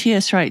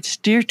 Matthias writes,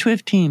 Dear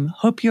TWiV team,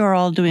 hope you are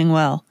all doing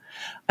well.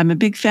 I'm a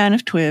big fan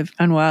of TWiV,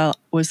 and while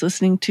I was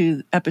listening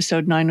to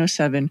episode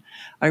 907,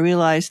 I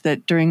realized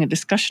that during a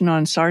discussion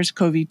on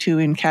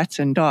SARS-CoV-2 in cats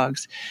and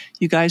dogs,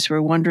 you guys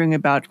were wondering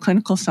about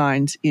clinical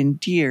signs in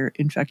deer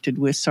infected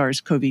with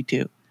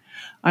SARS-CoV-2.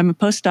 I'm a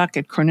postdoc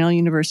at Cornell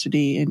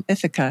University in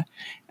Ithaca,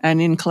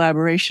 and in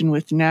collaboration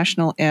with the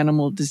National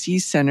Animal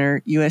Disease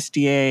Center,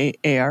 USDA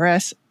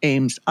ARS,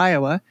 Ames,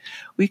 Iowa,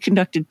 we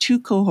conducted 2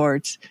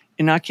 cohorts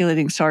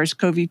inoculating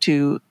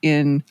SARS-CoV-2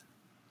 in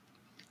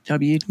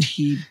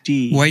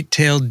WTD.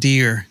 White-tailed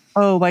deer.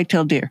 Oh,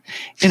 white-tailed deer.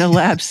 In a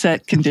lab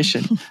set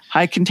condition,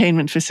 high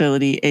containment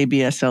facility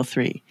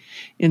ABSL3.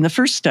 In the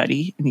first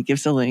study, and he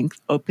gives a link,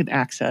 open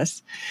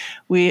access,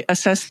 we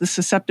assessed the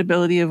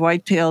susceptibility of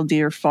white-tailed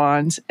deer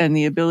fawns and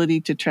the ability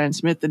to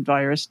transmit the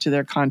virus to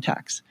their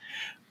contacts.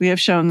 We have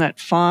shown that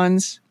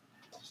fawns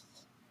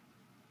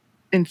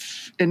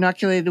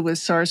inoculated with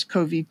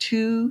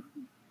SARS-CoV-2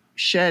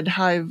 shed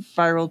high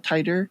viral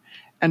titer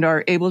and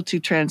are able to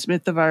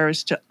transmit the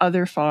virus to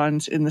other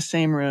fawns in the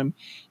same room,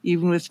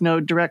 even with no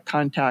direct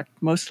contact,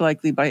 most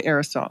likely by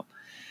aerosol.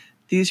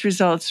 These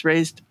results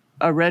raised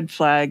a red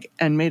flag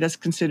and made us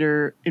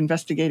consider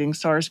investigating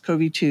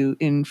SARS-CoV-2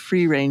 in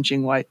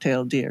free-ranging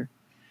white-tailed deer.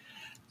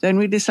 Then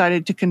we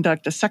decided to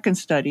conduct a second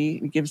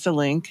study. It gives a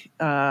link,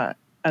 and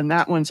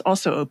that one's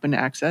also open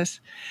access.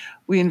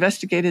 We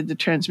investigated the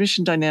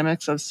transmission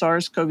dynamics of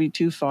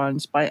SARS-CoV-2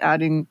 fawns by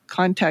adding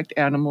contact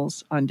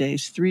animals on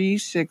days 3,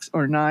 6,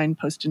 or 9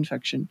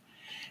 post-infection,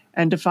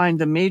 and defined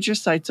the major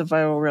sites of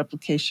viral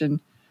replication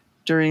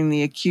during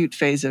the acute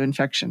phase of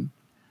infection.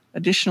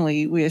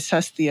 Additionally, we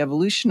assessed the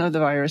evolution of the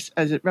virus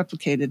as it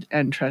replicated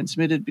and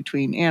transmitted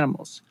between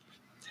animals.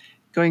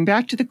 Going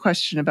back to the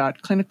question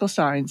about clinical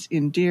signs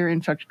in deer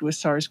infected with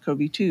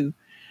SARS-CoV-2,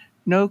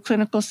 no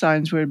clinical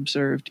signs were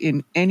observed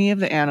in any of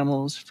the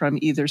animals from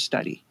either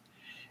study,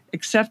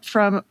 except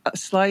from a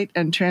slight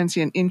and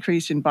transient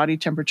increase in body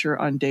temperature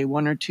on day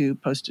 1 or 2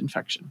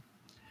 post-infection.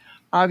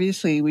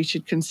 Obviously, we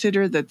should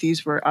consider that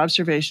these were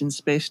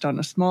observations based on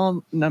a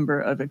small number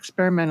of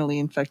experimentally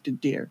infected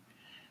deer.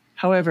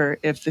 However,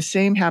 if the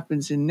same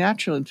happens in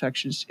natural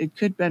infections, it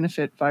could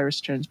benefit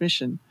virus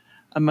transmission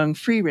among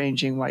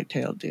free-ranging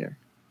white-tailed deer.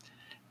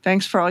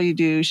 Thanks for all you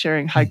do,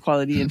 sharing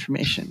high-quality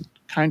information.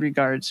 Kind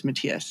regards,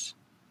 Matthias.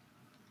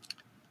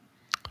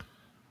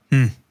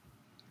 The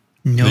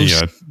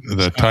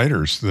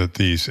titers that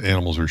these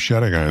animals are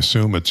shedding, I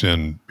assume it's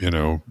in,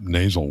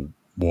 nasal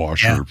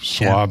wash or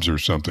swabs or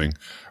something,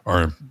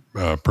 are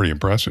pretty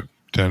impressive.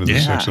 10 to the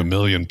 6 a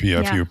million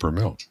PFU per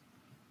mil.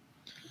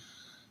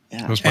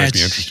 Yeah. Those might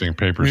be interesting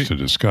papers to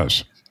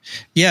discuss.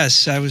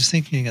 Yes, I was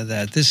thinking of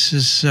that. This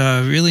is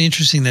really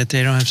interesting that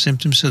they don't have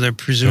symptoms, so they're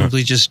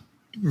presumably just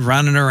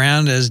running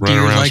around as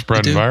deer like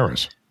spreading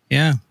virus.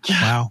 Yeah.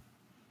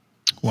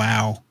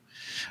 Wow.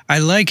 I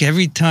like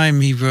every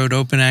time he wrote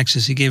open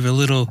access, he gave a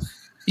little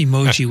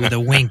emoji with a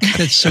wink.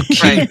 That's so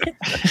cute.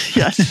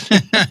 Yes.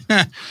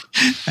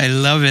 I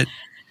love it.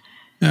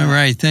 All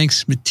right.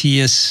 Thanks,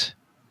 Matthias.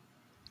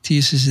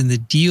 Matthias is in the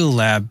Deal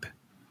Lab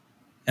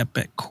up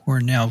at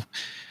Cornell.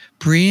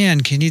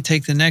 Brianne, can you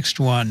take the next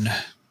one?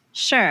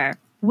 Sure.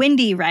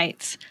 Wendy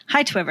writes,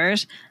 "Hi,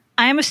 TWivers.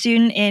 I am a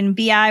student in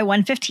BI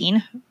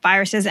 115,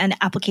 Viruses and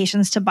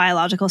Applications to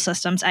Biological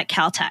Systems at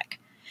Caltech.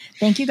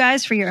 Thank you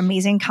guys for your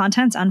amazing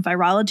content on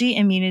virology,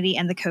 immunity,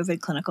 and the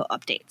COVID clinical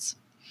updates.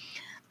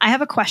 I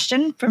have a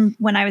question from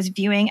when I was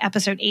viewing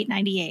episode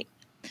 898.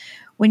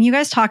 When you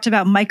guys talked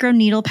about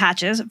microneedle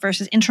patches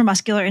versus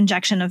intramuscular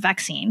injection of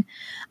vaccine,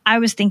 I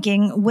was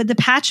thinking, would the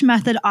patch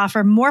method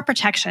offer more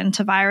protection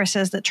to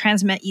viruses that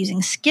transmit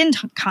using skin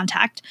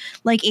contact,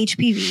 like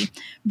HPV,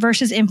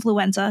 versus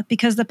influenza,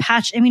 because the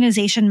patch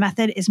immunization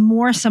method is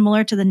more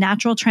similar to the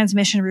natural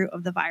transmission route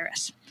of the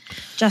virus?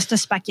 Just a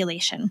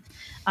speculation.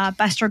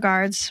 Best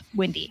regards,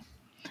 Wendy."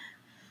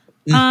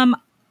 I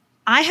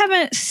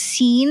haven't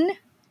seen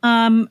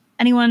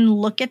anyone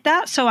look at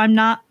that, so I'm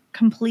not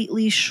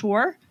completely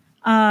sure.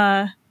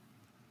 And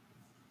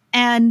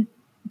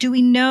do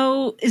we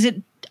know, is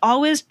it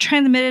always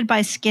transmitted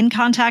by skin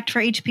contact for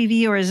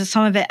HPV, or is it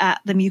some of it at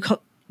the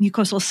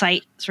mucosal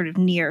site sort of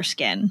near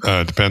skin?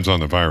 It depends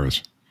on the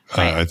virus.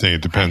 Right. I think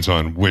it depends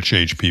on which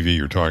HPV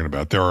you're talking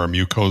about. There are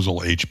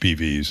mucosal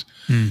HPVs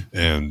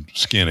and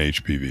skin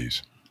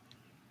HPVs.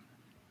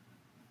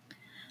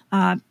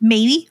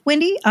 Maybe,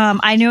 Wendy.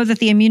 I know that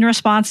the immune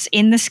response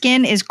in the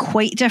skin is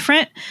quite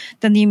different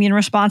than the immune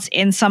response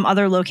in some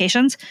other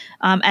locations.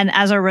 And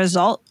as a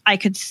result, I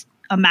could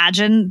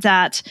imagine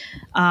that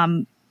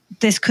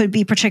this could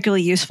be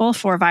particularly useful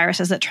for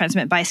viruses that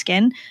transmit by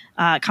skin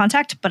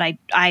contact, but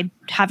I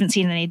haven't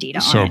seen any data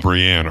on it. So,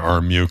 Brianne,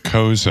 are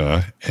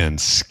mucosa and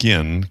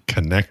skin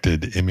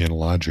connected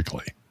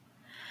immunologically?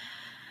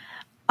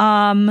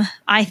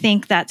 I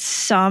think that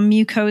some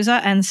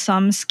mucosa and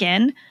some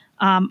skin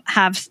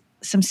have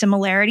some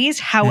similarities.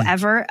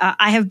 However,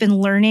 I have been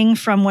learning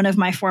from one of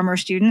my former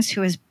students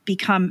who has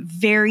become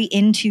very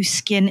into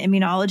skin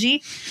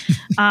immunology,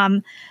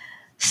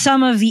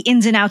 some of the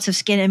ins and outs of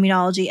skin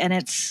immunology, and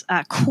it's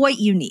quite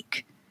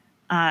unique.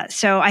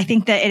 So I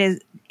think that it is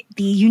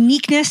the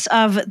uniqueness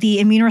of the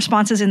immune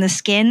responses in the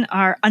skin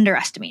are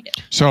underestimated.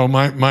 So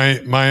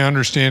my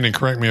understanding,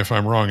 correct me if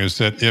I'm wrong, is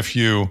that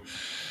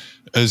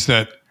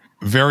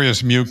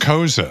various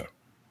mucosa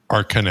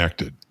are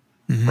connected.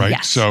 Right.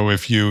 Yes. So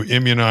if you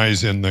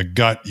immunize in the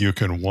gut, you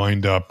can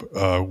wind up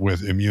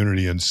with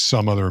immunity in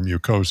some other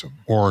mucosa,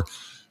 or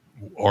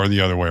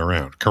the other way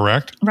around.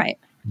 Correct? Right.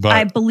 But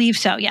I believe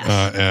so. Yes.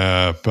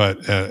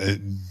 But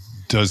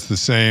does the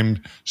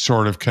same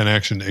sort of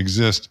connection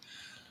exist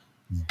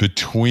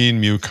between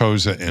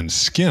mucosa and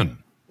skin?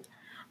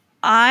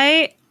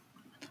 I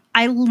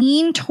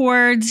lean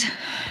towards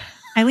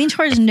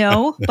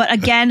no. But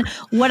again,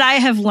 what I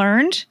have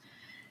learned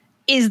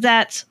is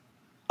that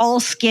all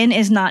skin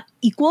is not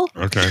equal.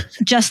 Okay.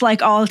 Just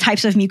like all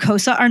types of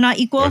mucosa are not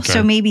equal. Okay.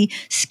 So maybe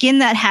skin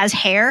that has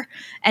hair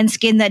and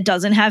skin that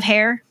doesn't have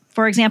hair,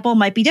 for example,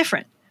 might be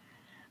different.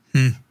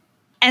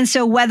 And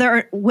so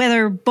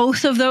whether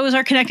both of those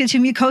are connected to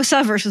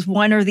mucosa versus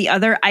one or the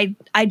other,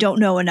 I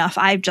don't know enough.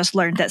 I've just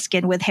learned that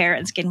skin with hair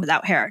and skin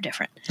without hair are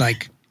different.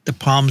 Like the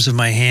palms of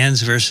my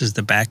hands versus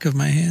the back of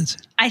my hands?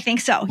 I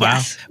think so, wow.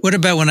 Yes. What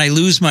about when I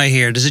lose my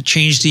hair? Does it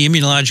change the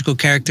immunological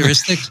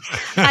characteristics?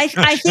 I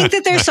think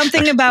that there's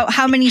something about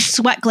how many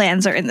sweat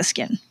glands are in the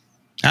skin.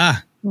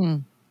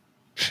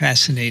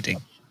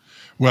 Fascinating.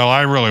 Well,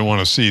 I really want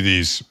to see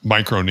these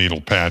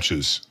microneedle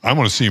patches. I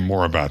want to see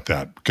more about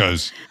that,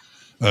 because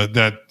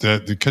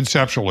that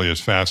conceptually is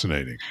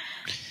fascinating.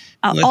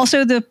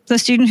 Also, the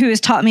student who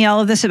has taught me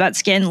all of this about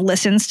skin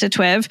listens to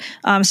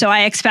TWiV, so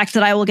I expect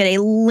that I will get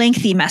a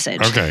lengthy message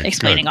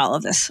explaining all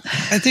of this.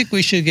 I think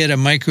we should get a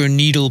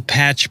microneedle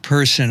patch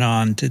person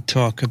on to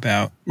talk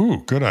about.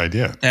 Ooh, good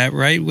idea. That,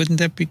 right? Wouldn't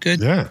that be good?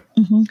 Yeah.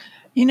 Mm-hmm.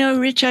 You know,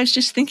 Rich, I was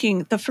just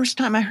thinking, the first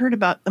time I heard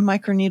about the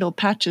microneedle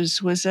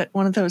patches was at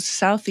one of those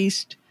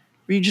Southeast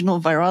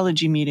regional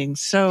virology meetings.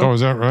 So,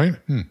 is that right?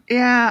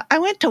 Yeah, I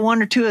went to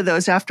one or two of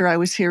those after I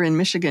was here in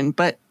Michigan,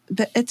 but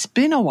it's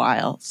been a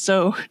while,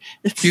 so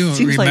it seems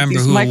like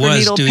these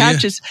microneedle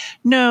patches.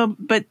 No,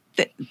 but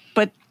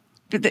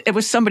it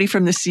was somebody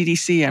from the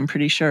CDC, I'm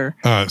pretty sure.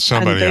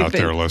 Somebody out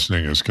there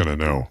listening is going to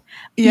know.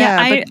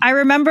 Yeah, I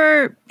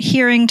remember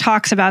hearing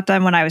talks about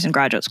them when I was in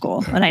graduate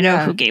school, and I know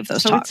who gave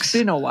those talks. It's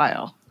been a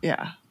while,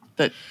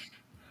 that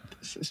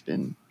this has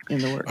been in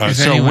the works.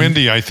 So,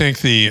 Wendy, I think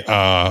the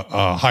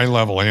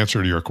high-level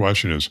answer to your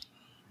question is,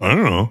 I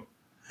don't know.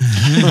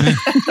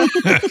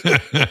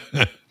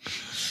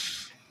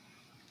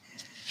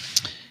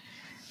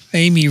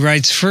 Amy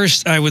writes,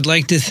 "First, I would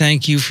like to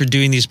thank you for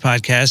doing these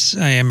podcasts.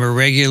 I am a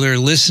regular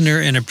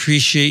listener and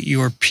appreciate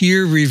your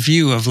peer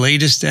review of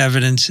latest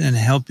evidence and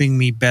helping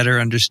me better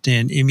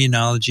understand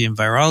immunology and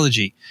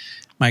virology.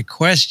 My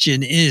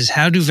question is,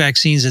 how do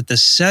vaccines at the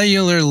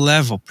cellular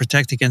level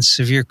protect against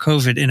severe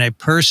COVID in a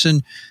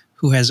person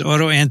who has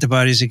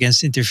autoantibodies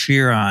against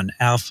interferon,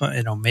 alpha,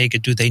 and omega?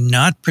 Do they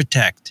not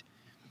protect?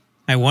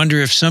 I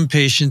wonder if some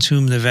patients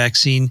whom the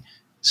vaccine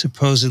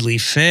supposedly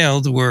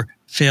failed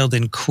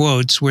in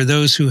quotes, were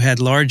those who had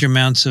large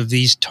amounts of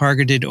these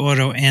targeted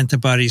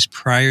autoantibodies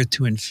prior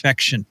to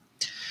infection.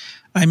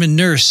 I'm a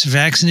nurse,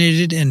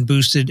 vaccinated and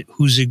boosted,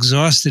 who's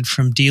exhausted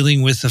from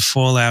dealing with the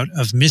fallout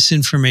of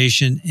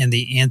misinformation and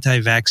the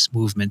anti-vax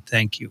movement.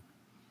 Thank you.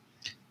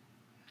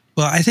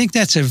 Well, I think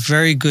that's a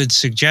very good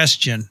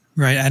suggestion,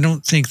 right? I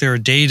don't think there are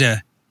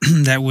data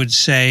that would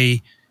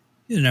say,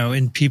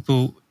 in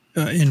people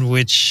in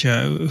which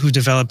who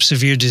develop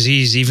severe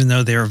disease, even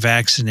though they're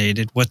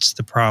vaccinated, what's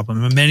the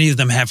problem? And many of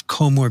them have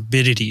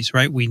comorbidities,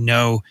 right? We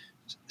know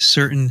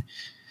certain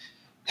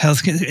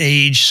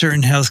age,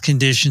 certain health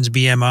conditions,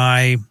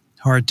 BMI,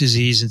 heart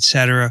disease,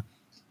 etc.,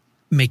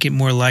 make it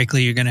more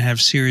likely you're going to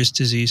have serious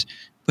disease.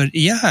 But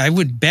yeah, I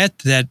would bet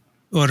that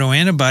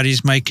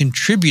autoantibodies might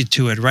contribute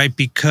to it, right?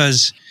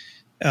 Because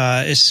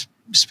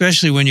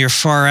especially when you're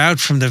far out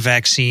from the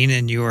vaccine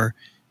and you're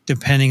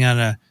depending on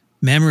a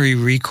memory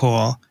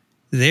recall,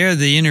 there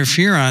the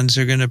interferons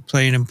are going to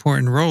play an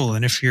important role.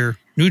 And if you're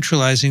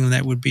neutralizing them,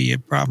 that would be a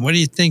problem. What do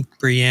you think,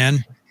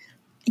 Brianne?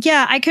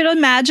 Yeah, I could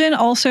imagine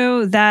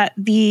also that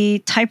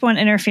the type 1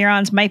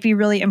 interferons might be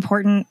really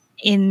important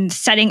in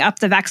setting up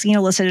the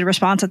vaccine-elicited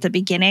response at the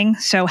beginning.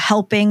 So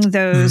helping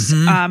those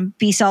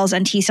B cells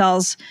and T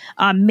cells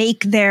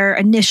make their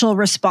initial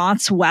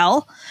response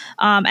well.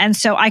 And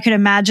so I could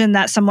imagine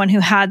that someone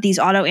who had these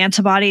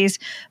autoantibodies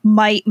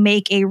might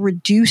make a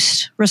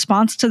reduced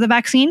response to the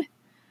vaccine,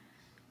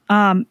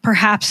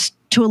 perhaps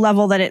to a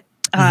level that it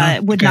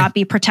would not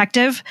be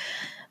protective,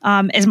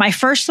 is my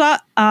first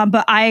thought.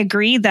 But I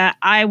agree that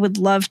I would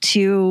love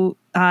to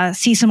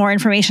see some more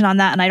information on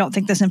that. And I don't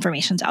think this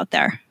information's out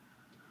there.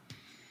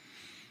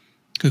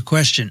 Good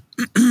question.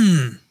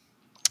 All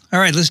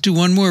right, let's do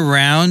one more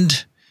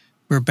round.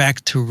 We're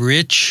back to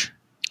Rich.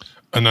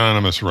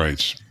 Anonymous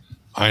writes,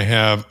 I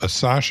have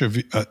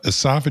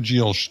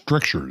esophageal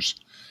strictures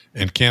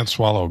and can't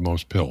swallow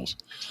most pills.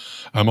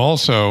 I'm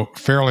also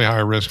fairly high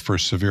risk for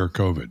severe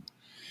COVID.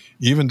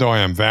 Even though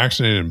I am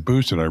vaccinated and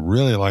boosted, I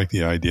really like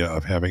the idea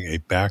of having a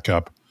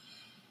backup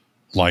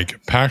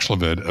like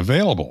Paxlovid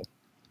available.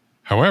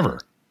 However,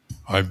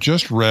 I've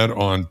just read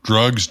on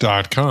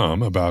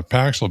drugs.com about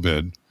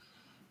Paxlovid,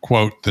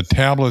 quote, the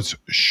tablets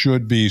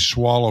should be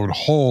swallowed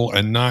whole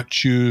and not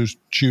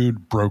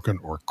chewed, broken,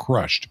 or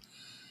crushed,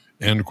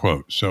 end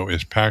quote. So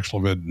is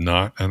Paxlovid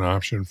not an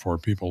option for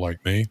people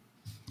like me?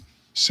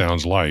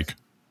 Sounds like.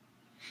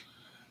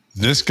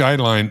 This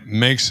guideline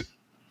makes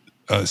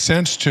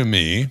sense to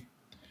me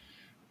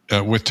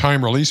with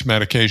time-release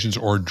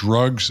medications or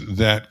drugs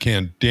that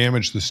can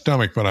damage the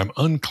stomach, but I'm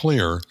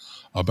unclear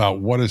about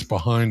what is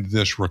behind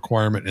this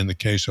requirement in the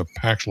case of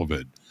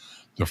Paxlovid.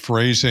 The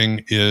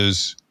phrasing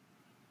is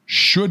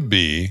should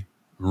be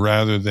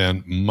rather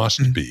than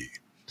must be.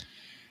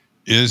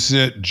 Is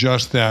it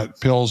just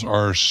that pills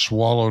are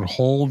swallowed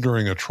whole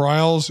during the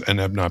trials and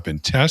have not been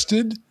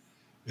tested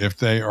if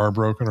they are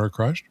broken or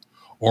crushed?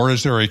 Or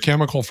is there a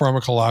chemical,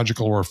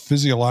 pharmacological, or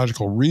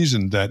physiological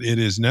reason that it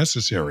is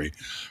necessary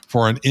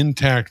for an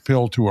intact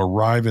pill to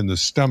arrive in the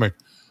stomach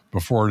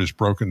before it is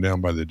broken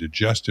down by the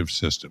digestive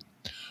system?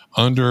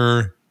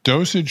 Under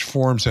dosage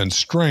forms and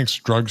strengths,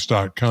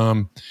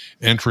 drugs.com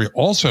entry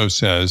also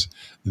says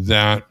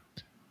that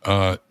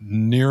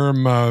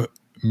niraparib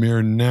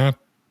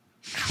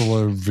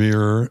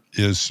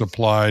is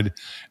supplied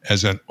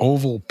as an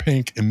oval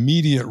pink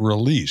immediate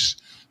release.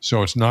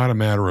 So it's not a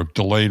matter of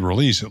delayed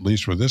release, at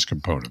least with this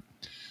component.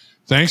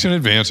 Thanks in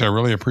advance. I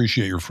really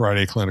appreciate your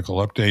Friday clinical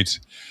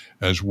updates,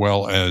 as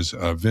well as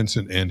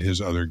Vincent and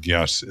his other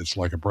guests. It's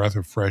like a breath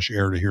of fresh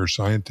air to hear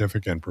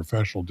scientific and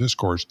professional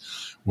discourse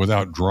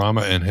without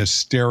drama and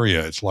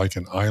hysteria. It's like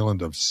an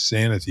island of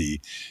sanity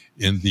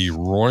in the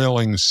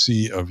roiling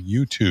sea of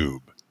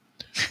YouTube.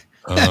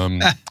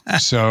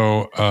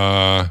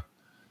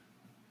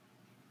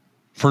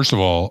 First of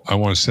all, I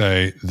want to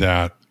say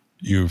that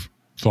you've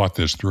thought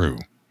this through,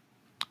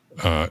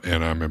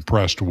 and I'm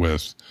impressed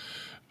with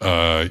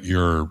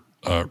your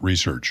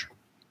research.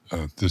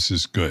 This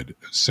is good.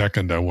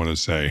 Second, I want to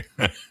say,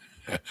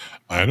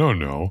 I don't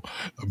know,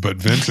 but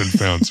Vincent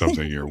found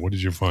something here. What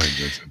did you find,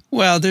 Vincent?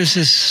 Well, there's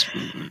this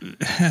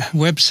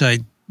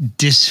website,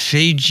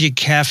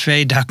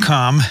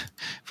 dysphagiacafe.com,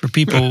 for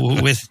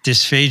people with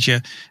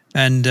dysphagia.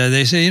 And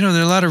they say, there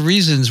are a lot of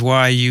reasons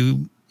why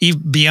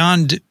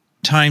beyond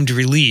timed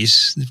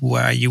release,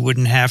 why you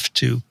wouldn't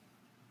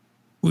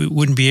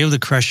be able to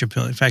crush a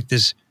pill. In fact,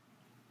 this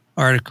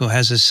article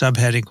has a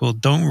subheading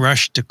called Don't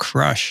Rush to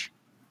Crush.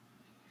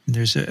 And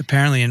there's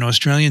apparently an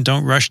Australian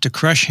Don't Rush to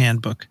Crush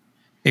handbook.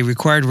 A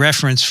required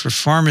reference for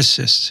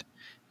pharmacists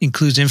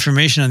includes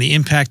information on the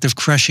impact of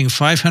crushing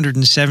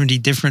 570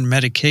 different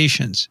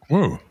medications.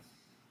 Whoa.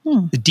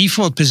 The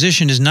default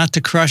position is not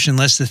to crush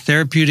unless the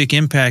therapeutic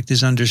impact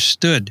is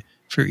understood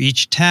for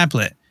each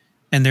tablet.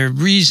 And there are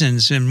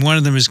reasons, and one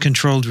of them is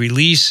controlled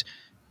release,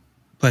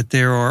 but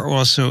there are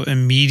also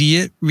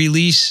immediate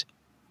release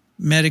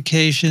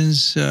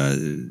medications.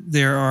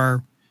 There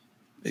are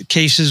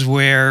cases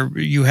where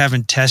you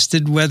haven't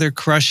tested whether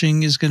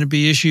crushing is going to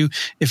be an issue.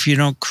 If you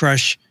don't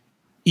crush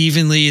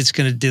evenly, it's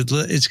going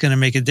to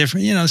make a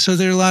difference. So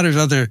there are a lot of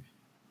other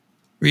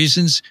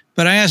reasons.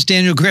 But I asked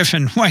Daniel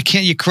Griffin, why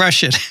can't you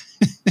crush it?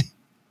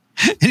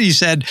 And he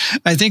said,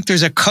 I think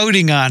there's a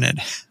coating on it.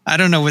 I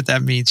don't know what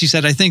that means. He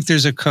said, I think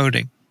there's a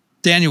coating.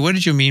 Daniel, what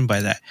did you mean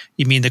by that?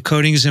 You mean the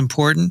coating is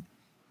important?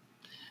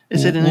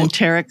 Is it an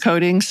enteric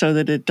coating so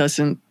that it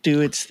doesn't do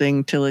its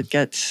thing till it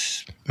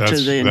gets to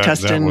the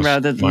intestine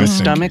rather than the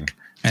stomach?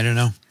 I don't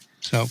know.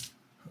 So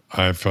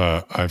I've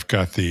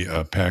got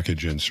the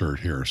package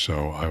insert here,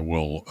 so I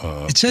will.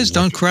 It says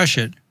don't crush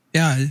it.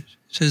 Yeah, it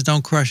says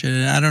don't crush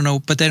it. I don't know,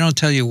 but they don't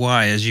tell you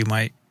why, as you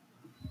might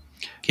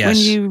guess.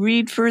 When you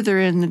read further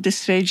in the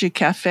Dysphagia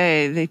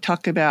Cafe, they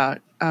talk about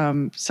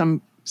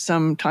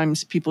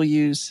sometimes people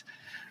use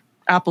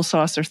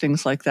applesauce or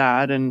things like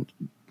that, and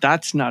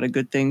that's not a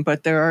good thing.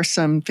 But there are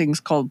some things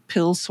called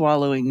pill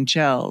swallowing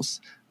gels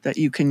that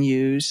you can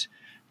use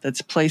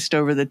that's placed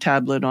over the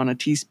tablet on a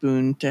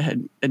teaspoon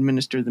to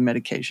administer the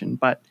medication.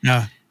 But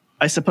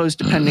I suppose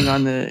depending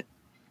on the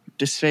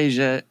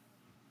dysphagia,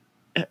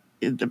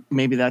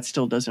 maybe that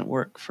still doesn't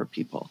work for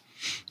people.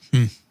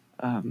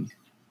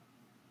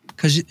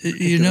 Because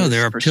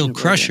there are pill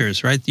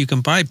crushers, right? You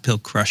can buy pill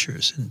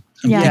crushers, and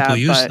some people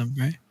use them,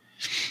 right?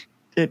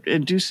 It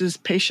reduces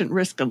patient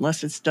risk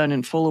unless it's done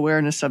in full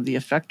awareness of the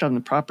effect on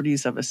the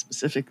properties of a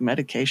specific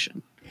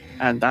medication.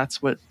 And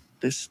that's what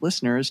this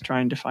listener is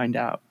trying to find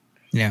out.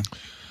 Yeah.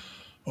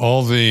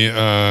 All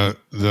the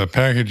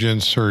package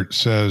insert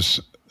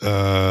says,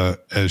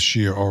 as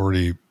she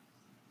already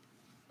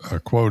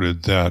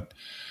quoted, that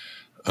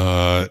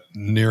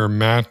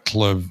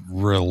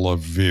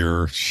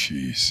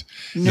nirmatrelvir,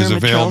 is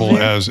available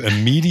as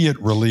immediate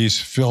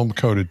release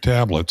film-coated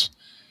tablets,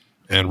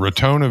 and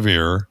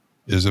ritonavir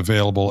is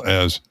available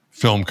as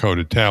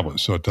film-coated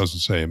tablets. So it doesn't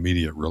say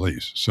immediate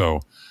release.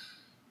 So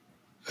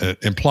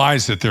it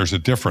implies that there's a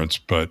difference,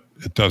 but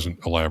it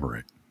doesn't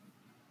elaborate.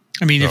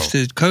 I mean, if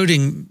the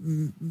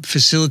coating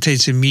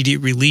facilitates immediate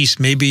release,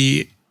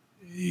 maybe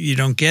you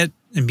don't get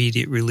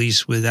immediate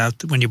release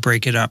when you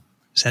break it up.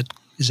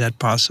 Is that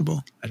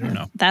possible? I don't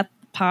know. That's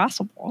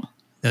possible.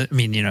 I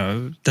mean,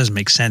 it doesn't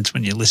make sense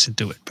when you listen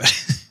to it, but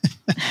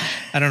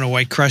I don't know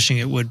why crushing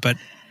it would. But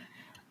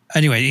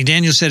anyway,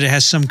 Daniel said it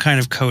has some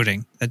kind of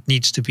coating that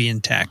needs to be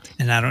intact,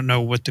 and I don't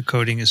know what the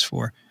coating is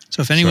for.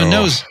 So if anyone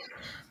knows,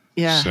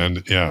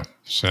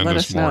 send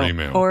us more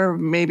email. Or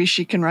maybe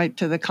she can write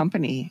to the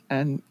company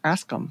and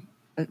ask them.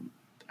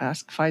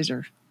 Ask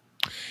Pfizer.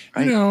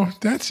 Right?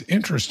 That's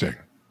interesting.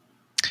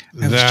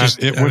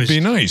 It would be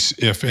nice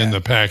if in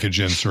the package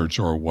inserts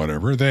or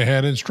whatever they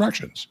had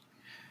instructions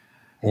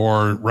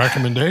or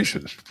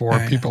recommendations for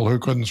people who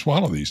couldn't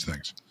swallow these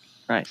things.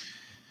 Right.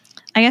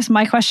 I guess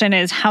my question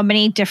is, how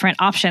many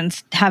different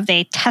options have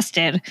they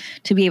tested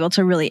to be able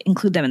to really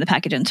include them in the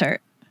package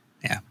insert?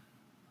 Yeah.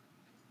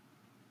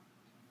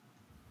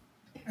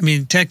 I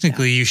mean,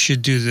 technically, you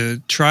should do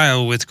the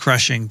trial with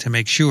crushing to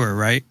make sure,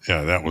 right?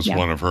 Yeah, that was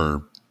one of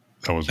her.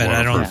 That was one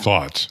of her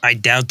thoughts. I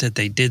doubt that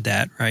they did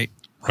that, right?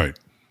 Right.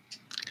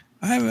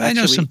 I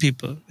know some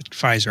people at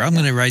Pfizer. I'm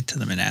going to write to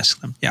them and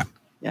ask them. Yeah.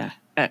 Yeah.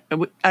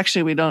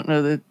 Actually, we don't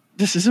know that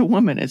this is a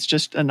woman. It's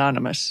just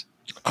anonymous.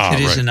 It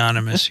is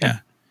anonymous. Yeah.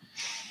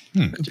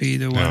 Could be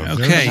either one.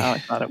 Okay. I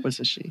thought it was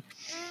a she.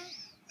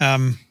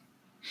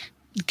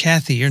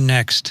 Kathy, you're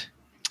next.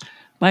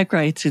 Mike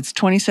writes, it's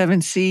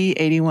 27°C,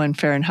 81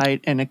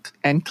 Fahrenheit,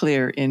 and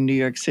clear in New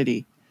York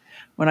City.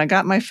 When I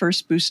got my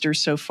first booster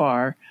so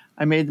far,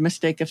 I made the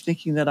mistake of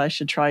thinking that I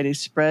should try to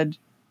spread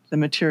the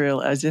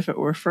material as if it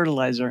were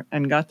fertilizer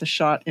and got the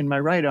shot in my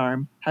right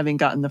arm, having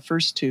gotten the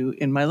first two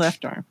in my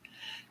left arm.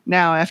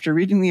 Now, after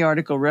reading the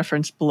article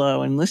referenced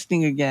below and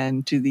listening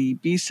again to the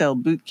B-cell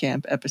boot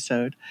camp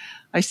episode,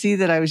 I see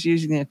that I was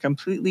using a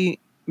completely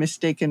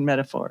mistaken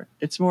metaphor.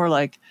 It's more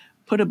like,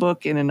 put a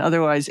book in an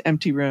otherwise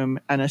empty room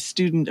and a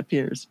student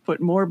appears. Put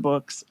more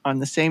books on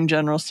the same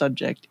general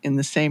subject in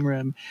the same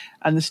room,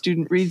 and the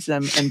student reads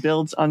them and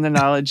builds on the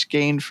knowledge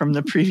gained from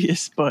the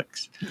previous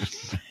books.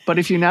 But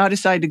if you now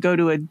decide to go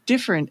to a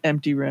different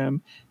empty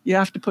room, you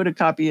have to put a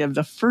copy of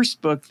the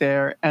first book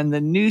there, and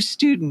the new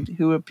student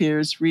who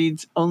appears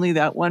reads only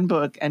that one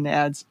book and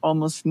adds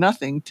almost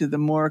nothing to the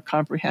more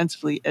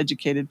comprehensively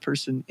educated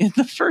person in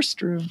the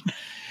first room.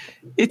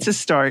 It's a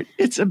start.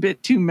 It's a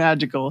bit too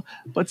magical,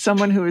 but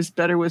someone who is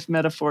better with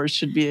metaphors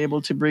should be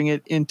able to bring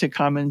it into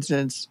common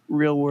sense,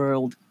 real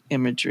world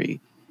imagery.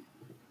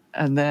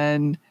 And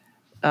then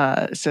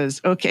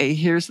says, okay,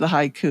 here's the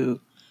haiku.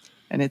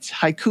 And it's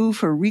haiku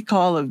for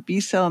recall of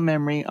B-cell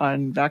memory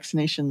on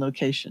vaccination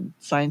location,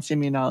 science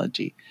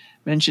immunology,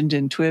 mentioned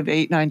in TWiV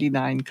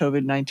 899,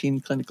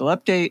 COVID-19 clinical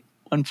update,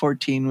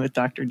 114 with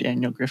Dr.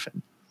 Daniel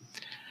Griffin.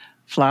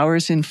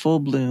 Flowers in full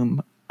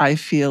bloom. I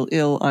feel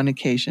ill on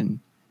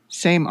occasion.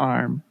 Same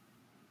arm.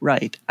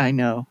 Right, I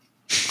know.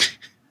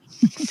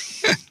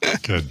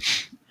 Good.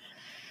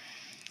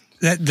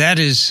 That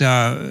is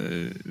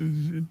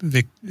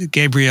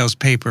Gabrielle's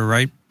paper,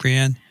 right,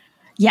 Brianne?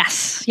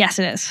 Yes, it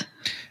is.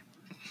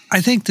 I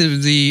think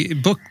the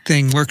book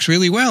thing works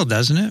really well,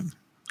 doesn't it?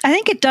 I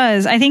think it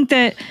does. I think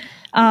that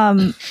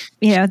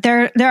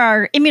there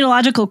are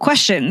immunological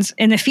questions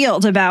in the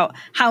field about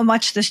how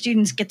much the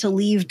students get to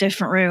leave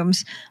different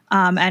rooms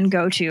and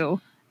go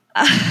to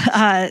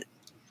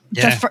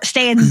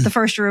stay in the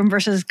first room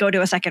versus go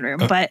to a second room.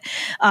 But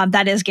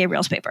that is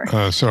Gabriel's paper.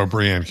 So,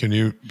 Brianne, can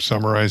you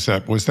summarize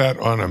that? Was that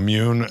on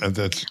immune?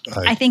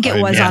 I think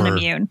it was on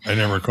immune. I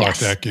never caught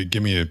that.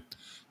 Give me the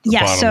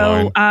yeah, bottom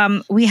so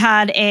line. We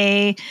had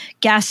a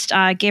guest,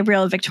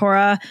 Gabriel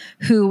Victoria,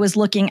 who was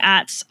looking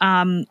at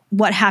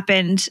what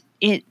happened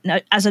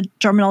as a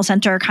germinal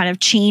center kind of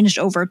changed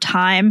over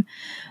time,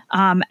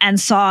 and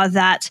saw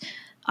that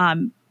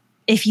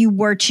if you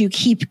were to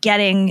keep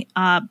getting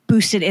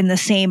boosted in the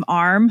same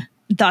arm,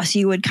 thus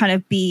you would kind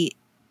of be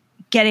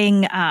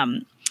getting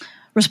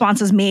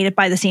responses made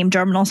by the same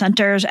germinal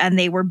centers, and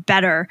they were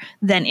better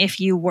than if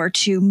you were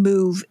to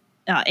move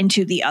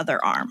into the other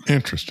arm.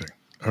 Interesting.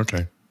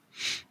 Okay.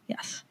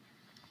 Yes.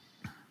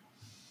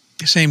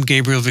 Same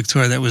Gabriel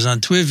Victoria that was on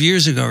TWiV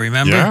years ago,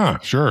 remember? Yeah,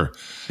 sure.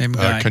 Same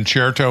guy.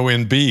 Concerto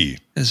in B.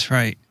 That's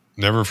right.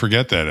 Never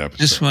forget that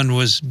episode. This one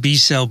was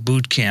B-cell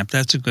boot camp.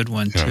 That's a good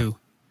one, too.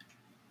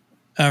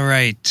 All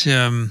right.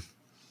 Brianne,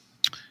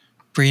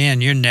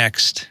 you're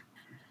next.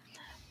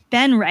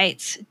 Ben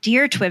writes,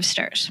 Dear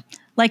TWiVsters,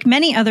 like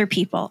many other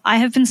people, I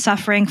have been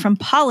suffering from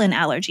pollen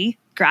allergy,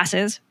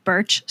 grasses,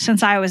 birch,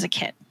 since I was a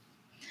kid.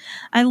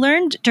 I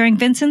learned during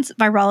Vincent's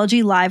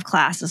Virology live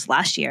classes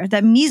last year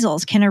that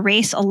measles can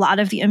erase a lot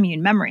of the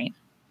immune memory.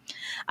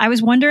 I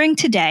was wondering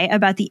today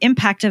about the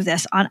impact of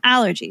this on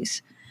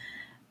allergies.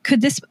 Could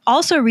this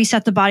also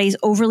reset the body's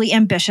overly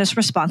ambitious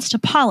response to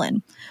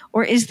pollen,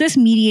 or is this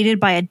mediated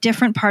by a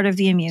different part of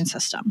the immune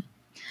system?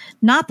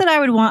 Not that I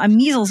would want a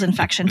measles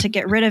infection to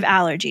get rid of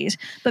allergies,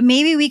 but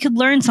maybe we could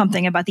learn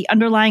something about the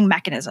underlying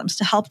mechanisms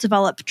to help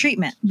develop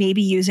treatment,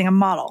 maybe using a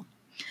model.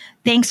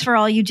 Thanks for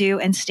all you do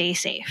and stay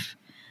safe.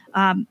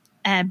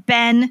 And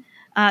Ben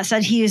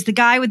said he is the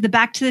guy with the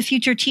Back to the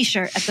Future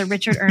t-shirt at the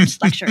Richard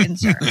Ernst lecture in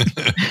Zurich.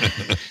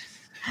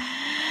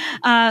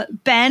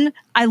 Ben,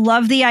 I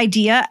love the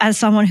idea as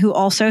someone who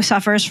also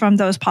suffers from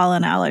those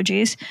pollen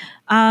allergies.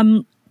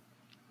 I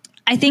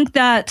think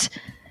that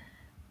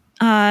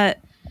I'm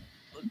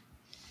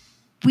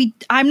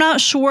not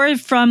sure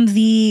from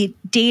the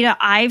data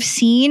I've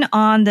seen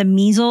on the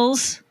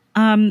measles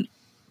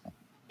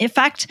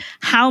effect,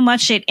 how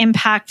much it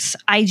impacts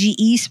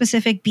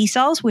IgE-specific B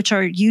cells, which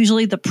are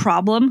usually the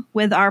problem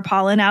with our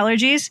pollen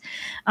allergies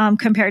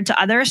compared to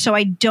others. So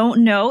I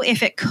don't know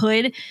if it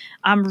could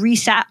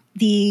reset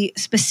the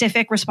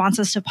specific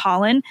responses to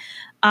pollen.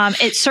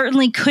 It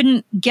certainly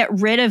couldn't get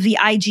rid of the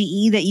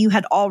IgE that you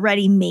had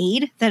already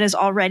made that is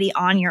already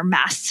on your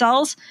mast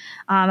cells.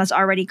 That's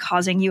already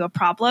causing you a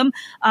problem.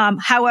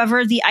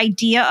 However, the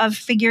idea of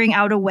figuring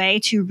out a way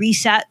to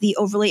reset the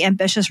overly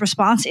ambitious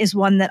response is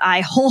one that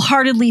I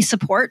wholeheartedly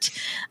support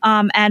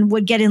and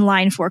would get in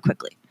line for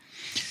quickly.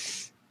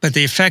 But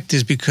the effect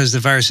is because the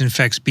virus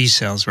infects B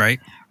cells,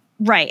 right?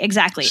 Right,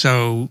 exactly.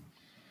 So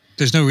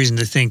there's no reason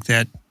to think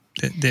that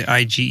the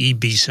IgE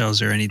B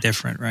cells are any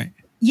different, right?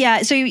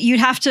 Yeah, so you'd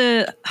have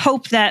to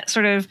hope that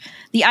sort of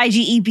the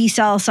IgE B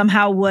cell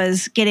somehow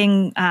was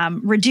getting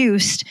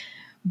reduced,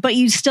 but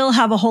you'd still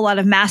have a whole lot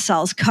of mast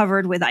cells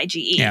covered with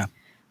IgE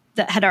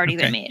that had already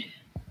been made.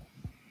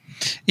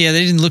 Yeah,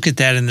 they didn't look at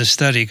that in the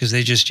study because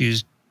they just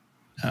used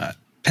viral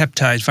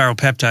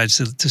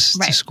peptides to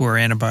score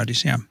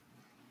antibodies. Yeah.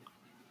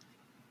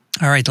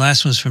 All right, the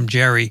last one's from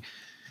Jerry,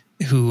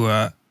 who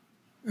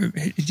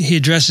he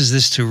addresses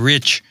this to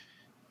Rich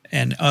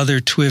and other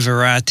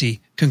TWiVerati.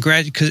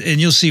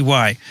 And you'll see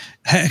why.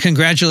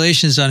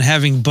 Congratulations on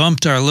having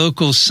bumped our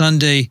local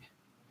Sunday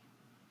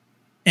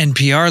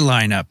NPR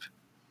lineup.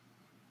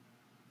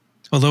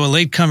 Although a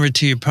latecomer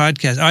to your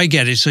podcast, I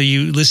get it. So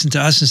you listen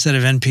to us instead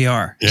of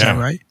NPR. Is that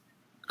right?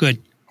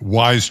 Good.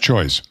 Wise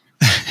choice.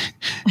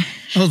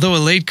 Although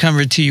a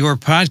latecomer to your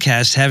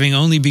podcast, having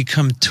only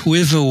become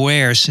TWiV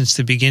aware since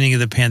the beginning of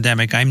the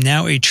pandemic, I'm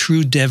now a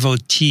true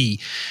devotee.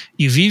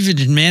 You've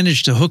even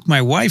managed to hook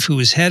my wife, who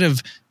is head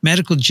of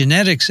medical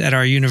genetics at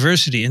our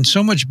university, in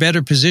so much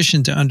better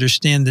position to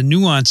understand the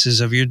nuances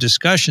of your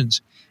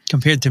discussions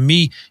compared to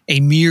me,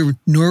 a mere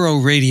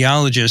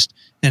neuroradiologist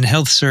and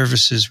health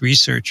services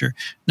researcher.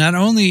 Not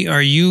only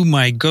are you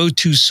my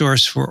go-to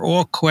source for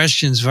all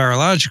questions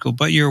virological,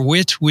 but your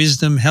wit,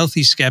 wisdom,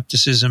 healthy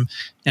skepticism,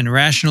 and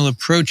rational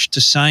approach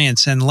to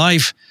science and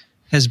life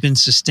has been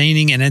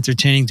sustaining and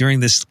entertaining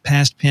during this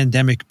past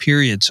pandemic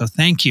period. So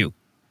thank you.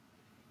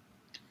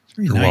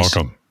 You're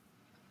welcome.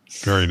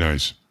 Very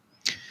nice.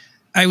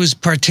 I was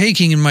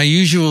partaking in my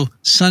usual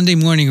Sunday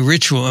morning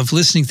ritual of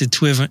listening to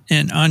TWiV,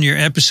 and on your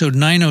episode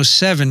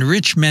 907,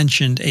 Rich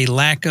mentioned a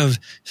lack of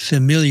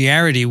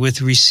familiarity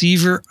with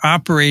receiver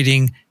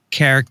operating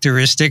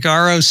characteristic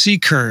ROC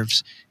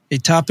curves, a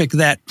topic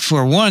that,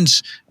 for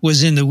once,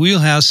 was in the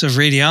wheelhouse of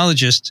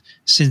radiologists,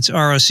 since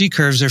ROC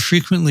curves are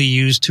frequently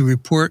used to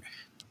report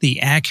the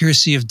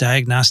accuracy of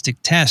diagnostic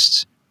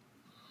tests.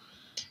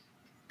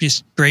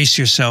 Just brace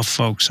yourself,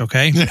 folks,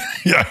 okay?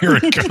 Yeah, here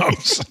it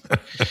comes.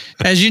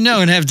 As you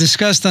know and have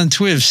discussed on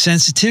TWiV,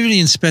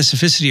 sensitivity and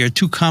specificity are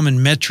two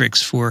common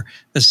metrics for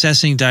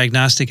assessing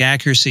diagnostic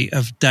accuracy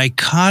of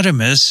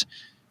dichotomous,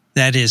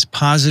 that is,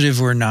 positive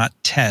or not,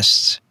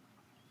 tests.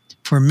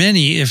 For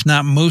many, if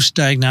not most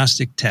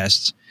diagnostic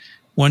tests,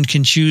 one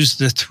can choose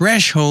the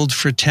threshold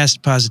for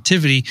test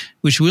positivity,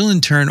 which will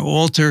in turn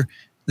alter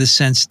the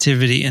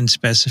sensitivity and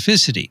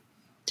specificity.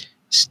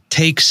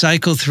 Take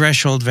cycle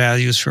threshold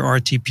values for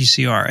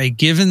RT-PCR. A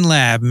given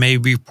lab may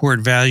report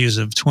values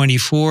of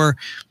 24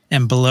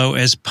 and below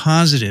as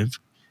positive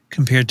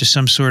compared to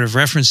some sort of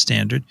reference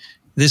standard.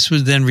 This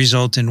would then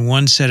result in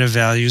one set of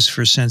values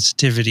for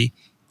sensitivity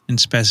and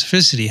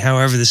specificity.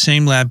 However, the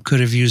same lab could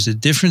have used a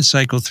different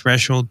cycle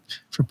threshold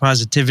for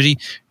positivity,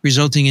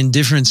 resulting in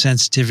different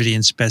sensitivity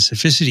and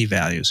specificity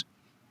values.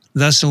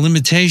 Thus, a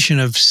limitation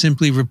of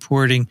simply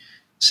reporting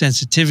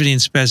sensitivity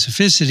and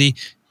specificity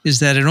is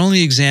that it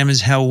only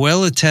examines how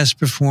well a test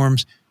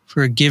performs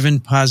for a given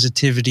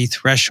positivity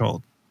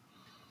threshold.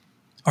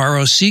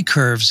 ROC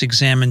curves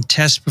examine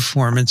test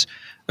performance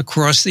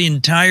across the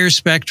entire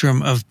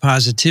spectrum of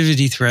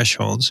positivity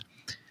thresholds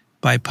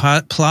by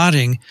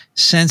plotting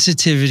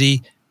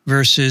sensitivity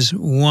versus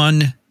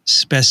one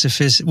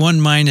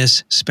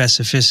minus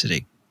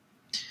specificity.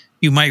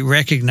 You might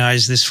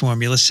recognize this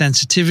formula,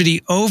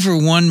 sensitivity over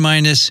 1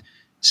 minus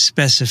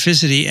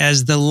specificity,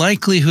 as the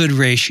likelihood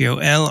ratio,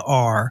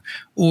 LR,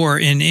 or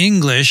in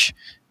English,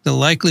 the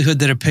likelihood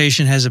that a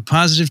patient has a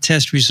positive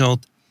test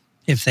result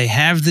if they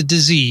have the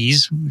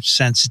disease,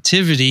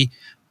 sensitivity,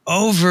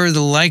 over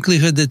the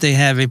likelihood that they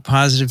have a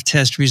positive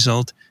test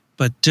result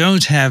but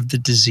don't have the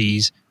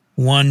disease,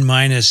 1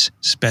 minus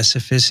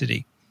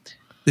specificity.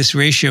 This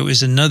ratio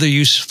is another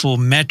useful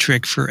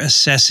metric for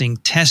assessing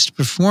test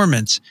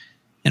performance,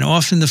 and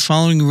often the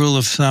following rule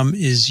of thumb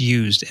is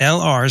used.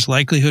 LRs,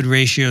 likelihood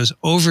ratios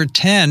over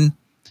 10,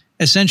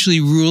 essentially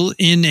rule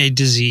in a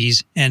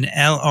disease, and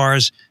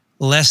LRs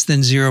less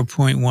than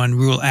 0.1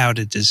 rule out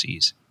a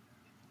disease.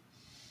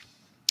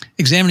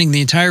 Examining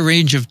the entire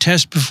range of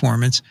test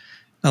performance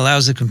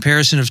allows the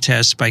comparison of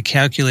tests by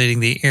calculating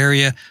the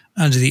area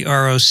under the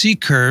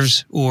ROC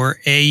curves, or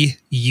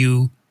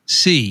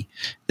AUC.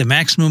 The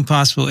maximum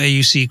possible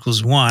AUC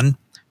equals 1,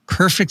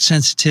 perfect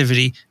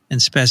sensitivity and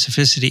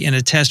specificity, and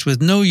a test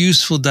with no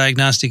useful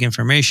diagnostic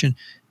information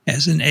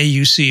has an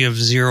AUC of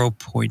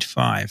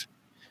 0.5.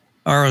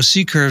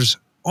 ROC curves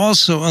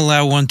also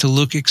allow one to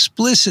look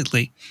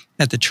explicitly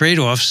at the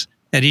trade-offs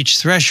at each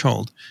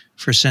threshold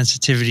for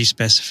sensitivity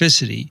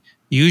specificity.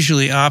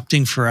 Usually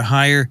opting for a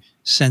higher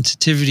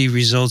sensitivity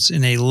results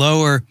in a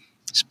lower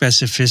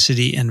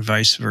specificity and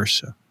vice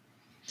versa.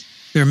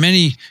 There are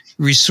many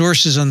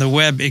resources on the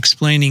web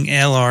explaining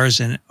LRs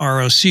and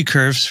ROC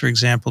curves, for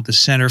example, the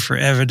Center for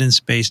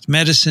Evidence-Based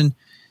Medicine,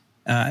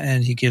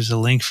 and he gives a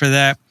link for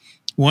that.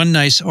 One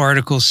nice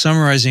article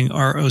summarizing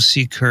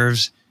ROC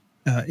curves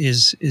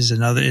is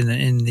another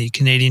in the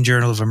Canadian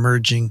Journal of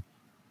Emergency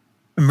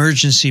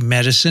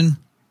Medicine.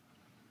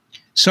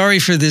 Sorry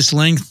for this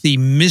lengthy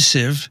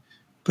missive,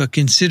 but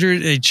consider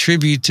it a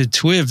tribute to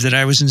TWiV that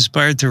I was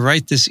inspired to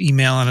write this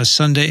email on a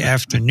Sunday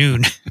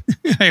afternoon.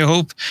 I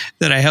hope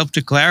that I helped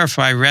to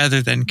clarify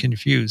rather than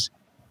confuse.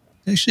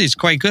 Actually, it's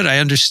quite good. I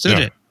understood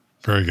it.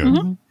 Very good.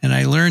 Mm-hmm. And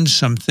I learned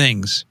some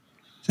things.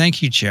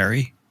 Thank you,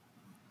 Jerry.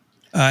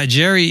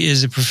 Jerry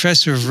is a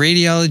professor of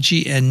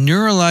radiology and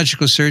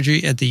neurological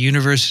surgery at the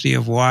University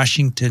of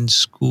Washington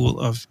School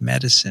of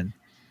Medicine.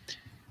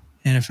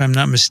 And if I'm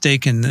not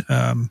mistaken,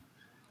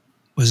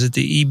 was it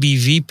the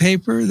EBV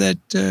paper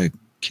that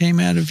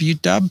came out of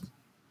UW?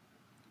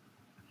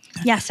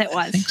 Yes, it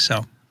was. I think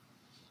so.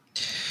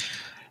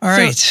 All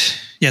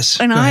right. Yes.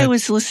 And I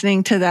was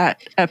listening to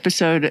that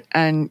episode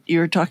and you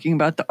were talking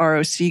about the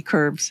ROC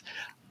curves.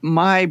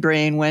 My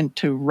brain went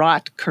to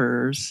ROT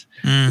curves,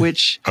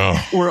 which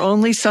were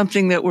only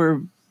something that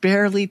were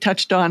barely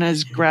touched on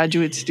as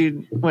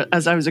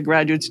as I was a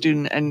graduate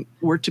student, and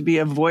were to be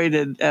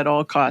avoided at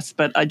all costs.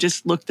 But I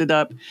just looked it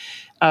up.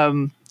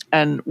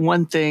 And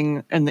one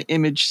thing in the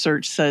image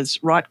search says,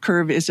 ROT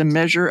curve is a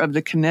measure of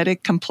the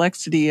kinetic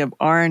complexity of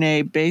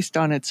RNA based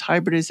on its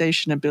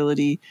hybridization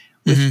ability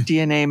with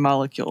DNA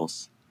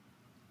molecules.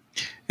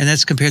 And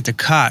that's compared to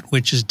COT,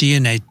 which is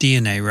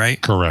DNA,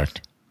 right?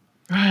 Correct.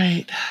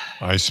 Right.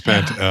 I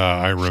spent,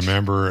 I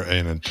remember,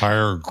 an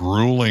entire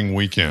grueling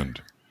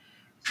weekend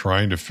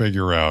trying to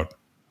figure out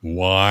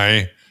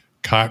why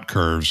COT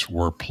curves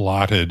were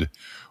plotted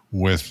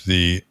with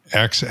the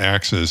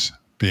x-axis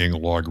being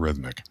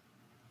logarithmic.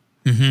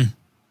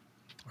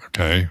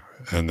 Okay.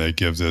 And they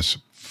give this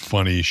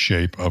funny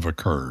shape of a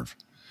curve.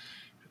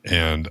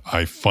 And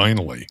I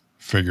finally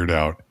figured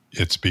out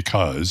it's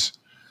because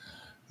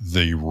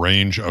the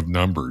range of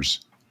numbers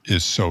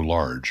is so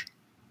large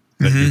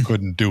that you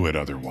couldn't do it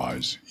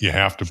otherwise. You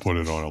have to put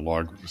it on a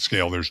log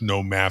scale. There's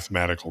no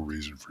mathematical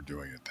reason for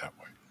doing it that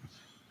way.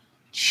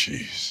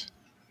 Jeez.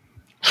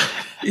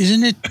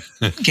 Isn't it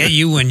get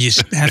you when you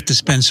have to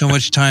spend so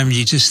much time,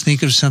 you just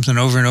think of something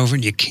over and over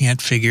and you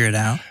can't figure it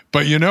out?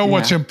 But you know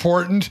what's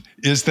important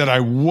is that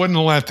I wouldn't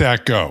let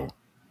that go.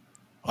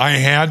 I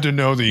had to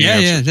know the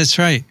answer. Yeah, that's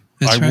right.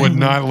 I would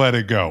not let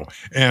it go.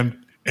 And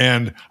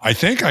I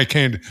think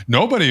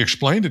nobody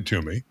explained it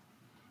to me.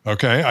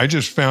 Okay. I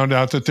just found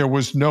out that there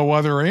was no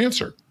other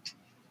answer.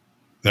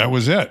 That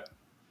was it.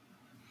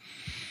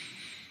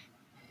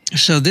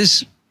 So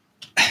this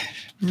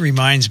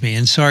reminds me,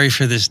 and sorry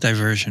for this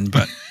diversion,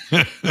 but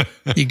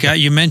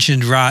you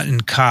mentioned rot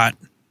and cot.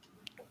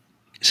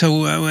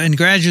 So in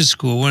graduate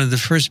school, one of the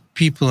first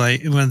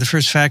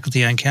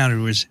faculty I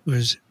encountered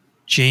was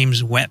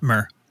James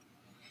Wetmer,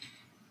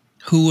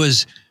 who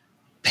was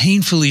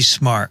painfully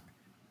smart.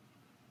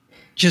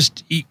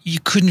 Just you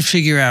couldn't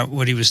figure out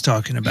what he was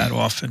talking about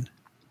often.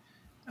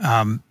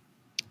 And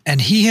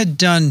he had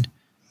done,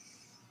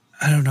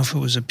 I don't know if it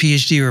was a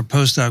PhD or a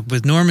postdoc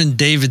with Norman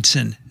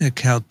Davidson at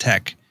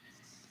Caltech.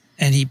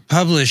 And he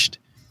published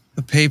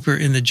a paper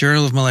in the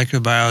Journal of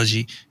Molecular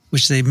Biology,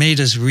 which they made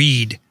us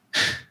read.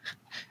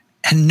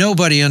 And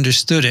nobody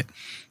understood it.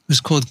 It was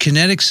called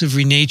Kinetics of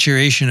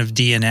Renaturation of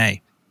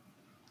DNA.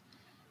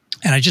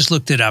 And I just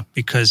looked it up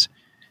because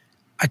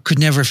I could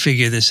never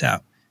figure this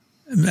out.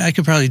 I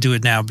could probably do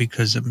it now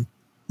because I'm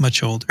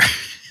much older.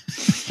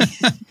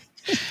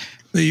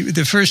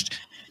 The first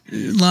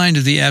line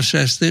of the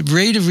abstract, the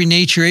rate of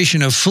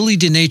renaturation of fully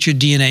denatured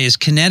DNA is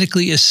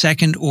kinetically a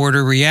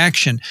second-order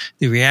reaction.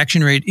 The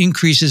reaction rate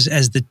increases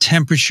as the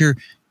temperature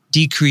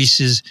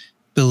decreases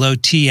below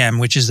Tm,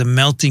 which is the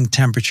melting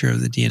temperature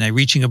of the DNA,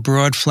 reaching a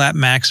broad flat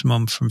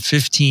maximum from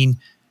 15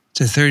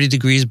 to 30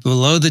 degrees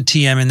below the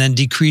Tm and then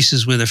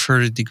decreases with a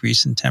further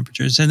decrease in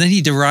temperatures. And then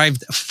he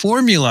derived a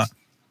formula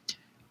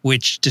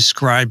which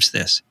describes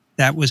this.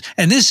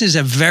 And this is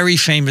a very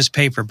famous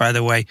paper, by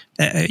the way.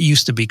 It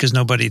used to be because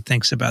nobody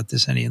thinks about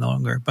this any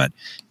longer. But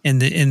in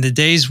the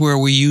days where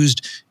we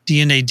used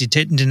DNA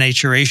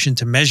denaturation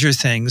to measure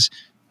things,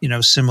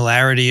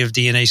 similarity of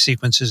DNA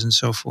sequences and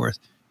so forth,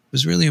 it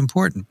was really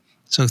important.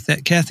 So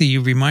Kathy,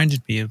 you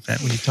reminded me of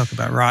that when you talk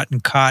about rot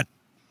and cot,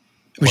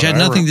 which had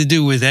nothing to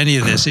do with any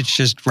of this. It's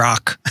just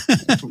rock.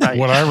 Right.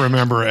 What I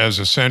remember as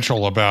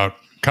essential about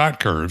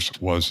cot curves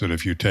was that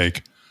if you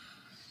take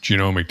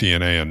genomic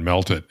DNA and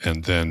melt it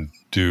and then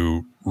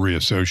do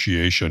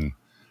reassociation,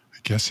 I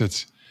guess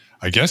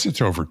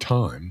it's over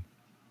time.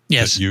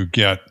 Yes. You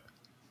get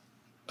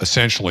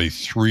essentially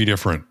three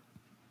different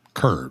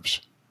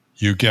curves.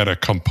 You get a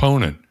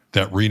component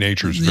that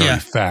renatures very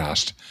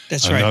fast.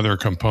 That's another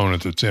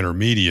component that's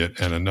intermediate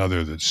and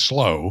another that's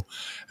slow.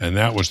 And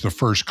that was the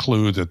first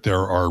clue that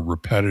there are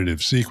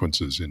repetitive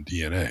sequences in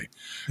DNA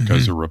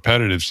because the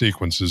repetitive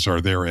sequences are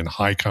there in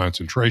high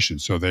concentration.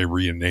 So they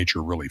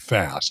renature really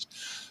fast.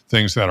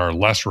 Things that are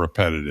less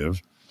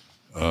repetitive,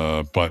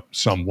 but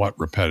somewhat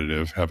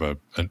repetitive, have an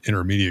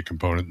intermediate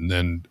component, and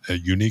then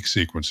unique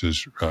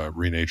sequences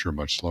renature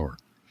much slower.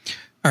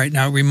 All right,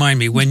 now remind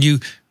me, when you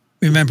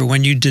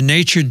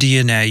denature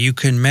DNA, you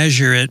can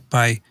measure it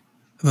by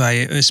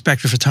a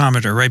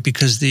spectrophotometer, right?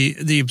 Because the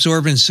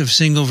absorbance of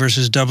single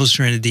versus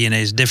double-stranded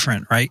DNA is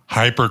different, right?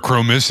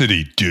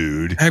 Hyperchromicity,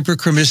 dude.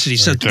 Hyperchromicity.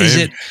 So is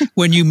it,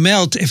 when you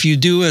melt, if you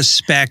do a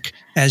spec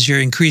as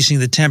you're increasing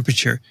the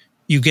temperature,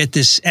 you get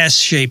this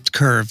S-shaped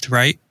curve,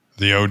 right?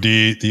 The OD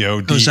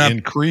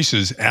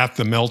increases at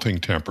the melting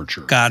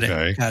temperature. Got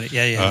it. Got it.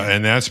 Yeah.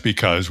 And that's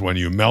because when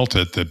you melt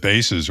it, the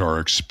bases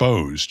are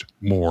exposed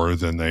more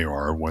than they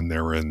are when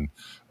they're in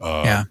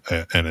an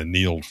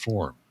annealed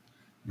form.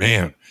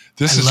 Man,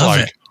 this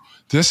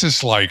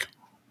is like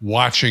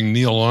watching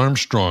Neil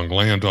Armstrong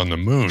land on the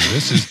moon.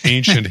 This is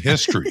ancient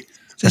history.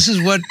 This is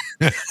what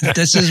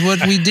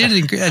we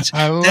did.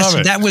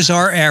 That was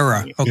our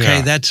era.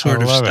 Okay, that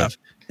sort of stuff.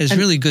 It's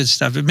really good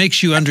stuff. It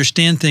makes you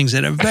understand things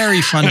at a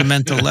very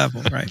fundamental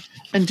level, right?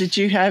 And did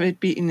you have it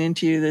beaten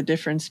into you, the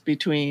difference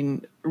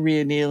between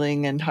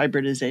reannealing and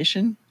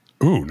hybridization?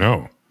 Ooh,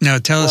 no. No,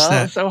 tell us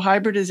that. So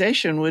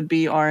hybridization would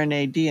be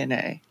RNA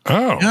DNA.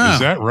 Oh, is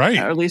that right?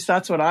 Or at least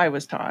that's what I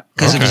was taught.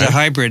 Because it was a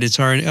hybrid. It's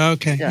already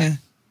okay. Yeah.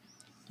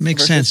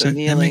 Makes sense.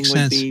 Annealing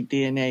would be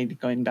DNA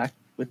going back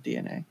with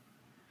DNA.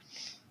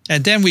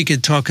 And then we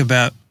could talk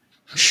about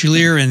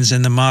Schlerens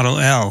and the Model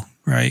L,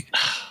 right?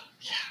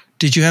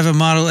 Did you have a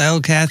Model L,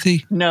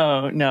 Kathy?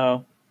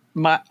 No.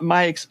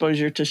 My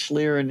exposure to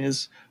Schleren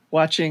is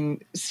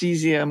watching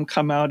cesium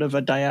come out of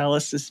a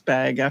dialysis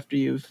bag after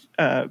you're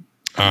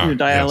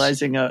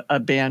dialyzing a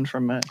band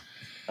from a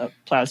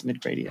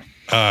plasmid gradient.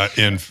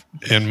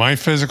 In my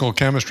physical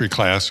chemistry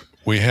class,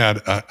 we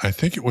had, I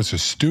think it was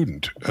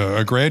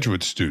a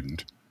graduate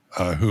student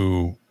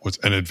who was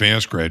an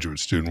advanced graduate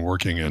student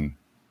working in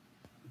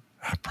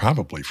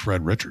probably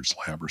Fred Richards'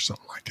 lab or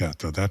something like that,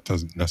 though that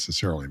doesn't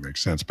necessarily make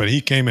sense. But he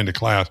came into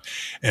class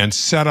and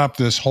set up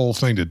this whole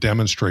thing to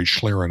demonstrate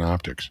Schleren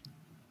optics,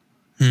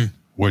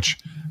 which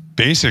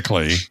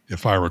basically,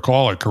 if I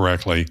recall it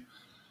correctly,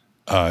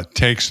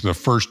 takes the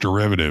first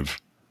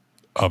derivative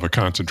of a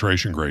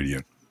concentration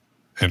gradient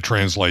and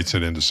translates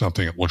it into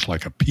something that looks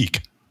like a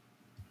peak.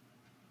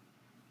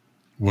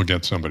 We'll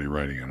get somebody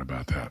writing in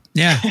about that.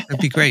 Yeah,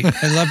 that'd be great.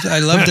 I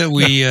love that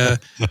we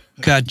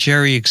got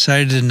Jerry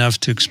excited enough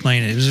to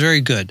explain it. It was very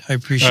good. I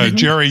appreciate it.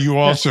 Jerry, you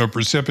also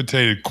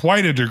precipitated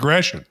quite a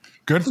digression.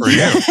 Good for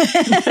you.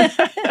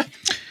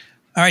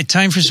 All right,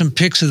 time for some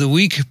picks of the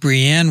week.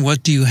 Brianne,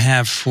 what do you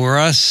have for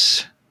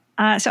us?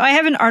 So I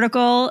have an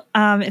article.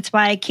 It's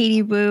by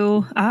Katie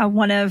Wu,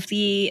 one of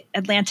the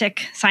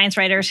Atlantic science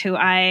writers who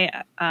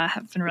I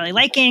have been really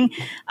liking.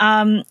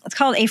 It's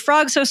called "A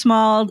Frog So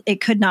Small It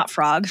Could Not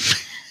Frog."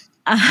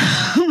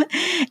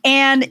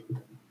 And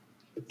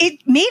it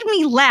made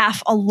me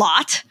laugh a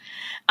lot.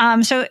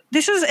 So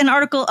this is an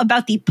article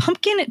about the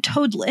pumpkin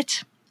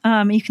toadlet.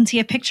 You can see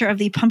a picture of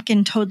the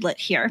pumpkin toadlet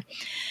here.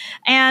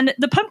 And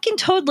the pumpkin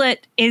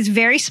toadlet is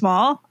very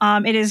small.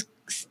 It is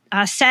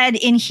said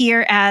in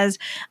here as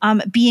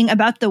being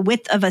about the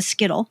width of a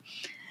Skittle.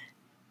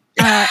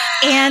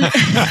 And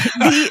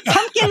the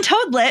pumpkin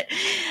toadlet,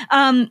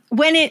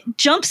 when it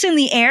jumps in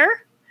the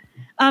air,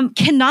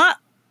 cannot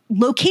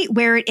locate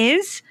where it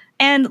is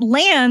and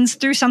lands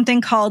through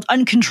something called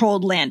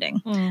uncontrolled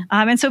landing.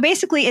 And so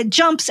basically it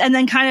jumps and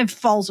then kind of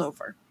falls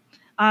over.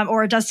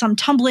 Or does some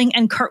tumbling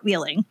and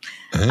cartwheeling.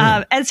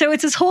 And so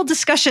it's this whole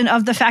discussion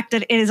of the fact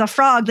that it is a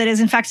frog that is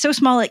in fact so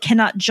small it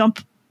cannot jump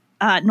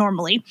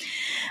normally.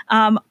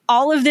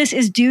 All of this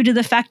is due to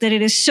the fact that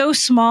it is so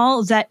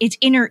small that its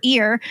inner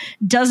ear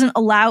doesn't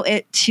allow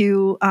it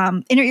to,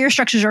 inner ear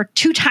structures are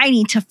too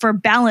tiny for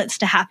balance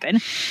to happen.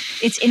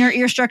 Its inner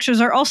ear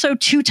structures are also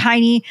too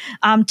tiny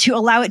to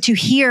allow it to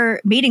hear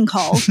mating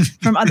calls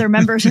from other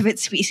members of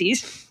its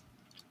species.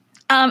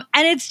 And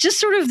it's just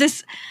sort of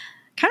this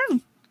kind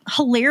of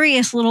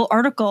hilarious little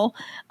article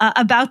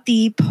about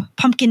the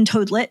pumpkin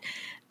toadlet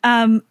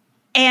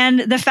and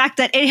the fact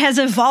that it has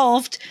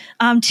evolved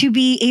to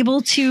be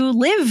able to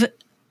live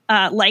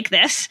like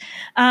this.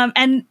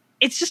 And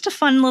it's just a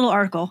fun little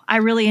article. I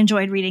really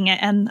enjoyed reading it,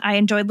 and I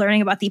enjoyed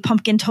learning about the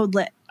pumpkin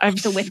toadlet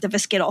of the width of a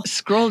Skittle.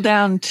 Scroll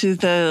down to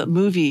the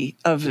movie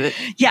of it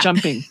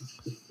jumping.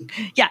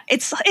 Yeah,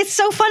 it's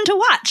so fun to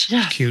watch.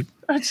 Yeah. Cute.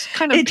 It's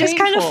kind of It just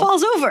kind of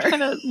falls over.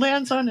 Kind of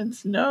lands on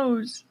its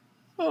nose.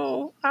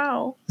 Oh,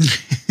 ow.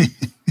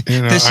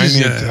 You know,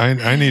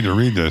 I need to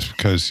read this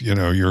because, you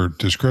know, your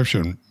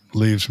description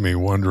leaves me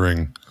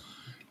wondering,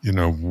 you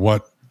know,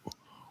 what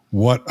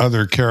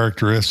other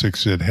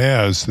characteristics it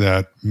has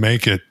that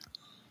make it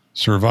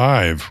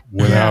survive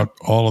without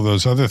all of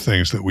those other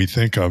things that we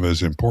think of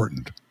as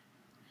important.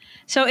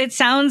 So it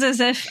sounds as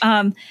if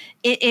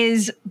it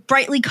is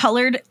brightly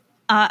colored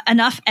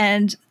enough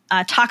and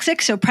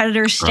toxic, so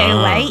predators stay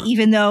away,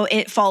 even though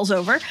it falls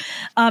over.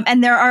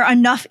 And there are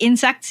enough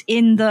insects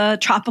in the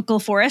tropical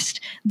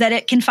forest that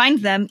it can find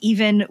them,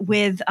 even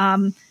with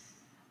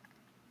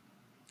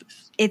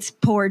its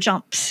poor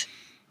jumps.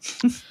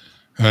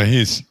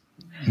 He's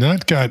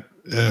not got.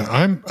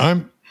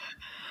 I'm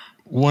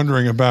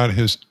wondering about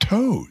his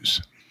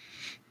toes.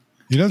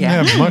 He doesn't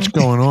have much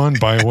going on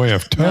by way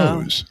of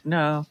toes.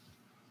 No.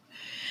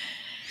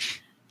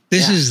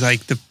 This is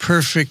like the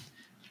perfect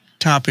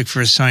topic for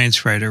a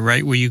science writer,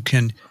 right? Where you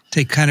can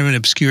take kind of an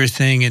obscure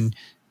thing and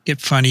get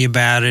funny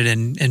about it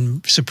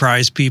and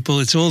surprise people.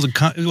 It's all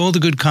the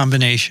good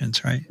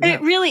combinations, right?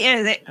 It really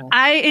is.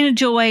 I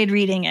enjoyed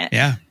reading it.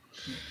 Yeah.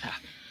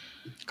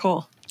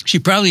 Cool. She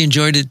probably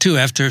enjoyed it too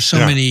after so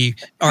many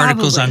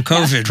articles on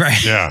COVID,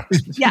 right? Yeah,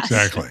 Yes.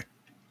 exactly.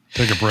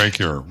 Take a break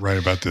here, right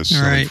about this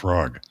silly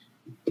frog.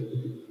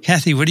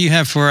 Kathy, what do you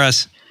have for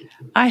us?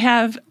 I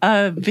have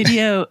a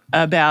video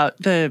about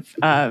the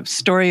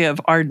story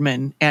of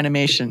Aardman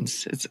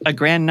animations. It's a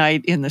grand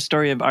night in the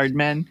story of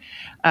Aardman.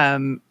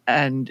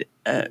 And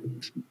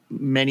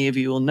many of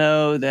you will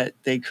know that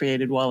they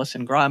created Wallace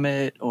and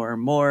Gromit or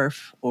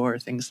Morph or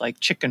things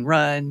like Chicken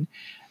Run.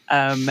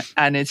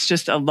 And it's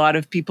just a lot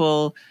of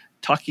people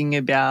talking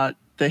about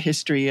the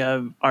history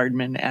of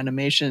Aardman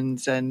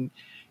animations and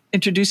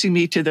introducing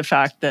me to the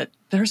fact that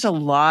there's a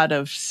lot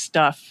of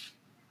stuff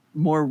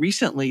more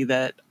recently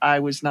that I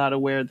was not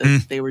aware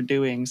that they were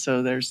doing.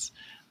 So there's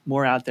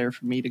more out there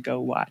for me to go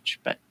watch,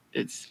 but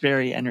it's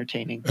very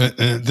entertaining.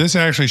 This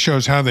actually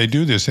shows how they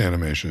do this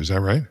animation. Is that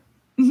right?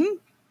 Mm-hmm.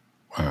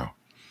 Wow.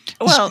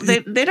 Well,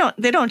 they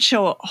don't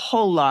show a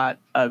whole lot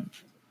of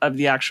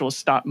the actual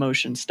stop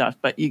motion stuff,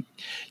 but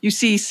you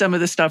see some of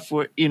the stuff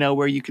where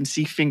you can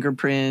see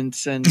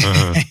fingerprints and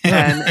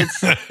and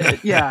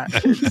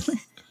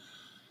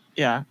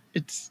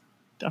it's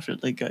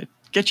definitely good.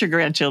 Get your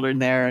grandchildren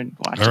there and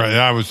watch it. All right,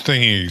 I was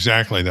thinking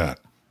exactly that.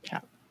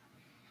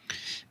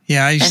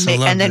 Yeah, I used to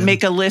love and then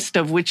make a list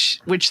of which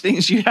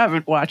things you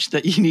haven't watched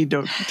that you need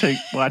to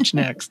watch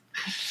next.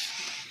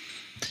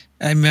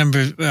 I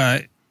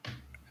remember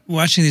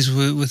watching these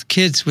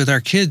with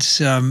our kids.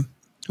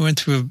 We went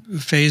through a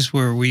phase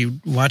where we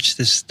watched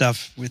this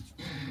stuff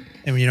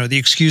and the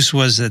excuse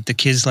was that the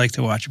kids like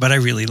to watch, but I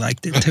really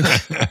liked it too.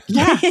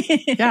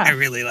 Yeah. I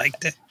really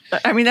liked it.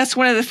 I mean, that's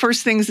one of the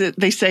first things that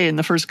they say in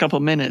the first couple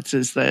minutes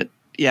is that,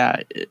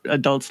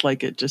 adults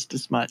like it just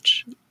as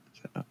much.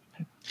 So.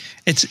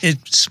 It's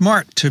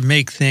smart to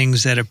make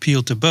things that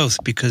appeal to both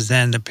because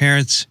then the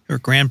parents or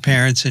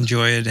grandparents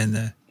enjoy it and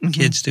the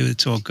kids do.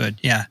 It's all good.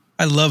 Yeah.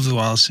 I love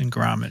Wallace and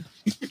Gromit.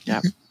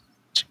 Yeah.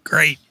 It's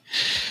great.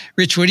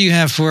 Rich, what do you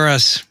have for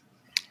us?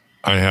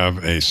 I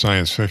have a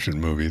science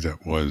fiction movie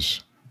that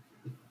was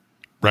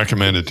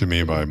recommended to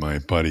me by my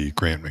buddy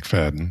Grant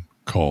McFadden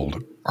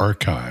called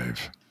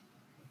Archive.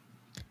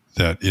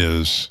 That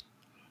is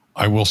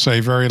I will say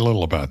very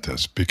little about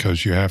this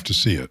because you have to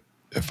see it.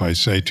 If I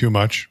say too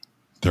much,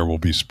 there will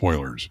be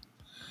spoilers.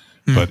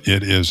 But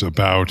it is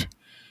about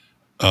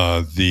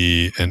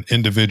an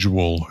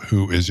individual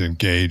who is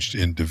engaged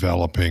in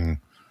developing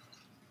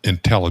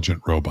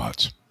intelligent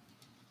robots.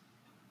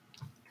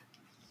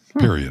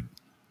 Period.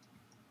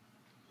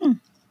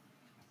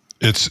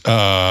 It's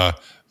I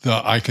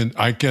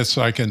guess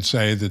I can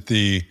say that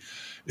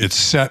it's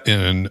set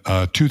in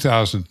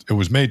 2000. It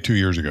was made 2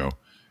 years ago.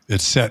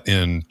 It's set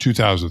in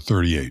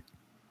 2038.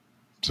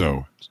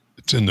 So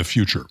it's in the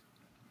future.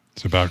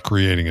 It's about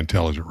creating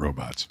intelligent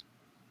robots.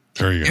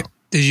 There you go.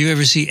 Did you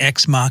ever see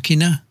Ex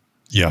Machina?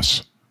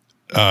 Yes.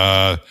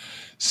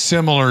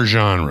 Similar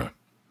genre.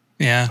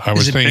 Yeah. I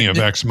was thinking of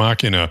Ex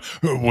Machina,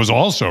 who was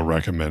also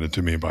recommended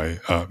to me by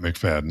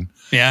McFadden.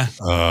 Yeah.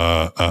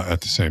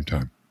 At the same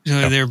time.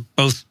 So they're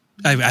both,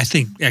 I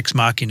think Ex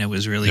Machina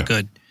was really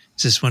good.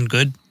 Is this one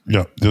good?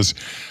 Yeah. This,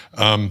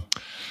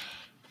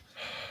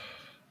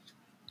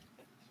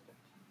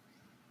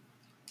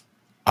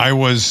 I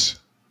was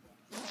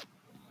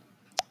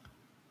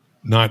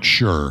not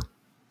sure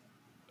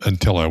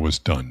until I was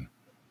done.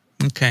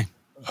 Okay.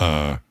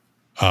 I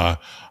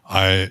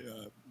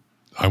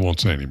won't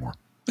say anymore.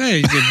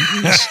 Hey,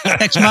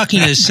 Ex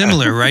Machina is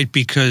similar, right?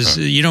 Because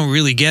you don't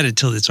really get it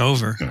till it's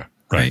over. Yeah,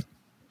 right.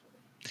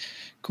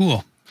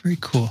 Cool. Very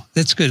cool.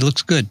 That's good. It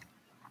looks good.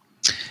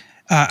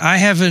 I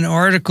have an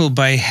article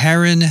by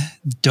Haran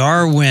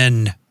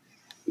Darwin.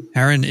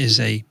 Haran is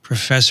a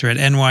professor at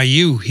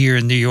NYU here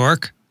in New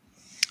York.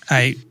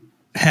 I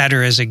had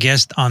her as a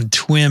guest on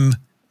TWiV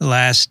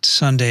last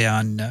Sunday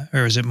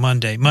or is it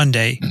Monday?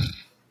 Monday.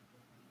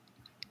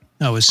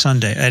 No, it was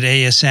Sunday at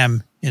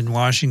ASM in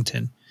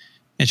Washington.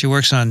 And she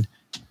works on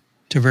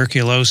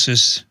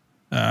tuberculosis.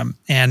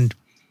 And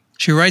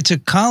she writes a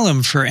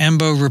column for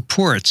EMBO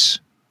Reports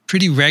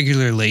pretty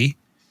regularly.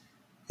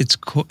 It's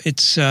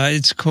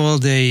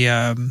called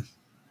a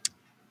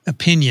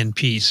opinion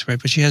piece, right?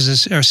 But she has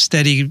a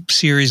steady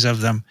series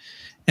of them.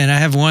 And I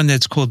have one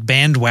that's called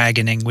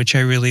Bandwagoning, which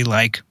I really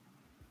like.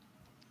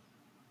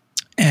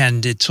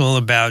 And it's all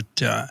about,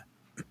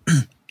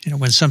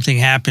 when something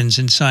happens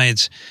in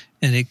science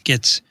and it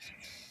gets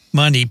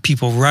money,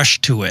 people rush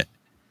to it.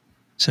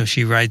 So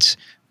she writes,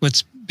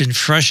 what's been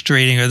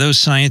frustrating are those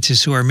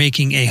scientists who are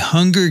making a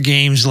Hunger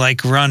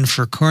Games-like run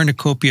for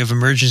cornucopia of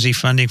emergency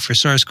funding for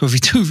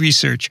SARS-CoV-2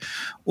 research,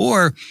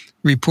 or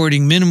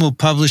reporting minimal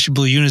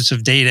publishable units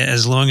of data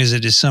as long as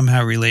it is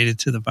somehow related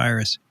to the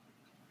virus.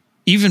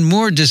 Even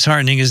more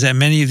disheartening is that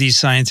many of these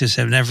scientists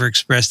have never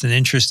expressed an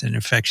interest in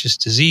infectious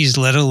disease,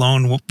 let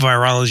alone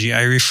virology.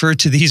 I refer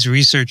to these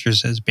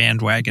researchers as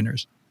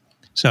bandwagoners.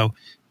 So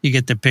you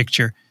get the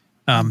picture.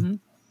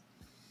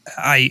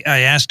 I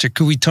asked her,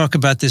 could we talk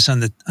about this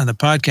on the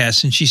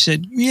podcast? And she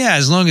said, yeah,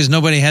 as long as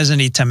nobody has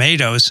any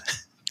tomatoes.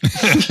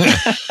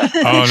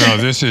 Oh no,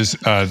 this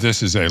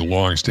is a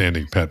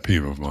long-standing pet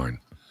peeve of mine,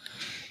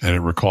 and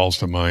it recalls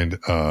to mind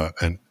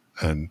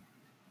an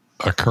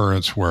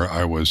occurrence where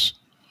I was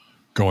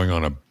going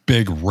on a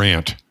big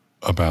rant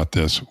about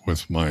this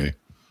with my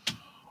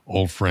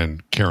old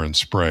friend Karen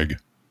Sprague.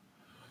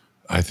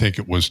 I think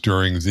it was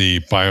during the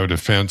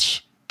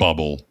biodefense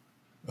bubble,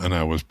 and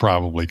I was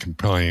probably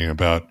complaining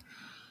about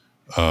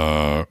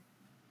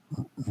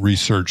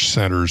research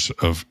centers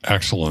of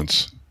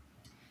excellence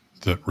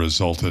that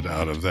resulted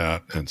out of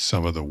that and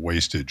some of the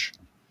wastage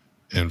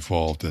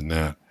involved in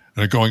that.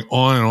 And going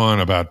on and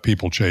on about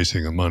people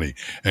chasing the money.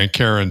 And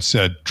Karen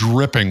said,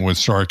 dripping with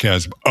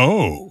sarcasm,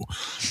 oh,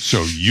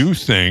 so you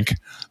think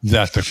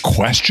that the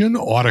question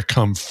ought to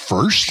come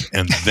first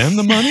and then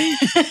the money?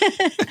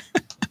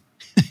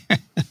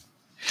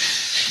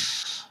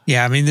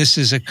 Yeah, I mean, this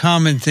is a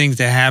common thing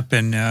to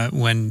happen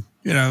when,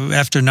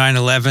 after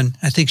 9/11.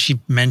 I think she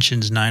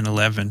mentions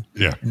 9/11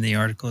 in the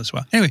article as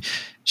well. Anyway,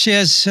 she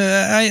has,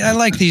 I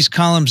like these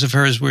columns of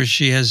hers where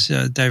she has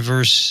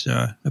diverse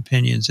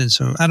opinions. And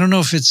so I don't know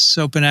if it's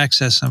open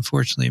access,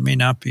 unfortunately. It may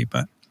not be,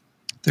 but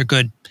they're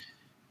good.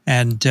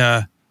 And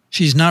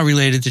she's not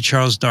related to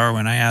Charles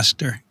Darwin. I asked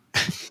her.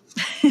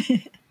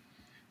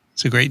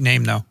 It's a great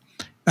name, though.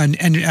 And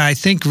I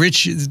think,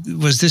 Rich,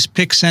 was this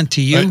pic sent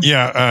to you?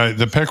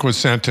 The pic was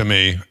sent to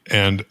me,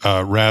 and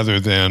rather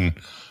than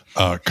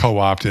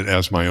co-opt it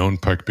as my own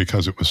pic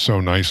because it was so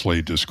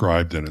nicely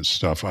described in its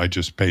stuff, I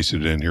just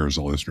pasted it in here as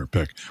a listener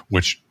pic,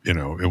 which,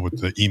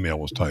 the email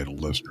was titled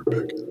listener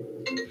pic.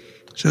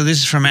 So this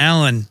is from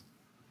Alan,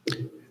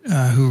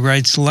 who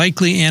writes,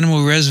 likely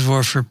animal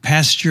reservoir for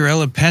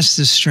Pasteurella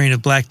pestis strain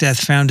of Black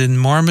Death found in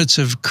marmots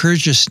of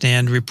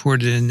Kyrgyzstan,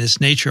 reported in this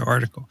Nature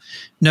article.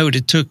 Note,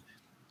 it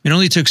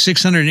only took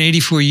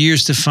 684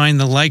 years to find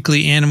the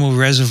likely animal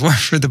reservoir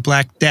for the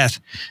Black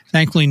Death.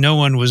 Thankfully, no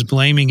one was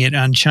blaming it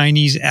on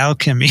Chinese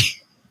alchemy.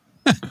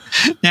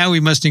 Now we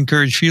must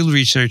encourage field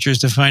researchers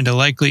to find a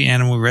likely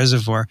animal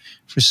reservoir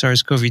for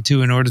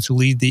SARS-CoV-2 in order to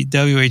lead the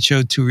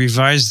WHO to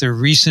revise their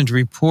recent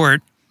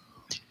report,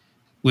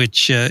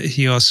 which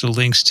he also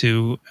links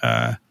to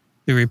the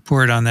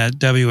report on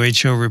that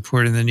WHO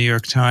report in the New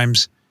York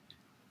Times,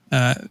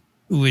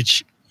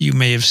 which you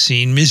may have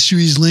seen.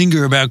 Mysteries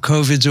linger about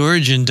COVID's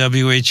origin,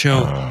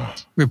 WHO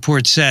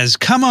report says.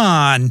 Come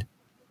on.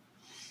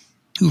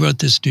 Who wrote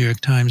this New York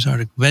Times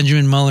article?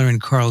 Benjamin Muller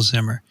and Carl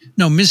Zimmer.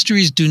 No,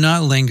 mysteries do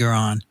not linger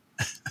on.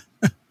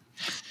 I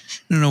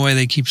don't know why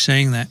they keep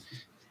saying that.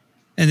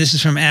 And this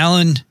is from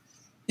Alan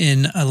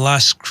in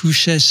Las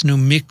Cruces, New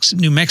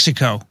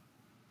Mexico.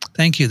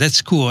 Thank you.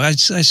 That's cool. I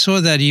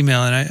saw that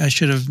email, and I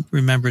should have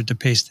remembered to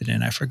paste it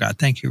in. I forgot.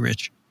 Thank you,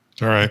 Rich.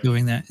 All right.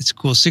 Doing that. It's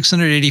cool.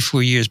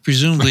 684 years.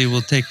 Presumably, it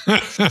will take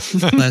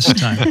less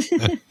time.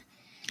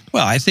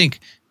 Well, I think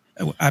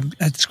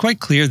it's quite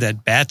clear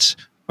that bats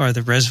are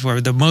the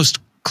reservoir. The most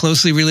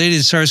closely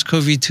related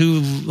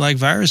SARS-CoV-2 like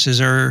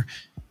viruses are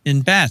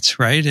in bats,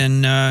 right?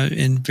 And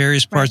in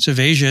various parts of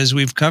Asia, as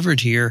we've covered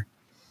here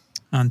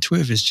on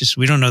TWiV. It's just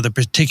we don't know the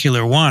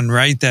particular one,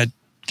 right, that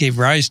gave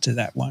rise to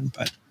that one.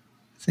 But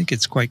I think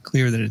it's quite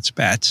clear that it's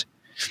bats.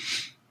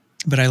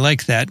 But I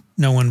like that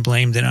no one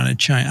blamed it on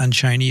on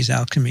Chinese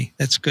alchemy.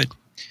 That's good.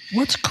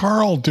 What's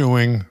Carl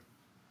doing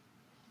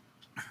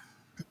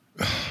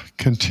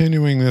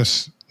continuing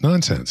this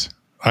nonsense?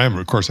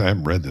 Of course, I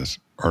haven't read this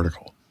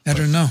article. I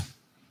don't know.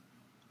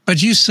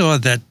 But you saw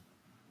that,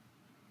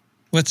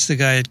 what's the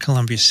guy at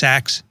Columbia?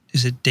 Sachs?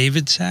 Is it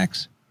David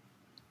Sachs?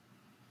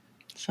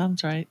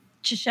 Sounds right.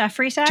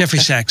 Jeffrey Sachs? Jeffrey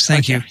Sachs,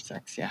 thank you. Jeffrey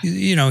Sachs, yeah.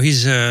 You know,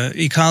 he's an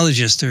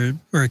ecologist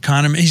or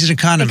economist. He's an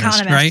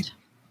economist, right?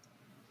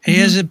 He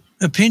has an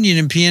opinion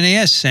in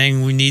PNAS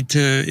saying we need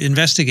to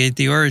investigate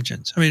the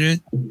origins. I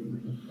mean,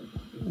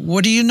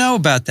 what do you know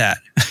about that?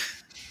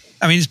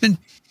 I mean, it's been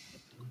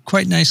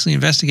quite nicely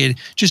investigated.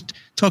 Just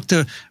talk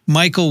to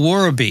Michael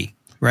Warraby,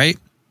 right?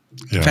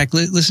 Yeah. In fact,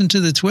 listen to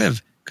the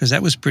TWiV, because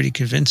that was pretty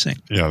convincing.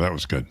 Yeah, that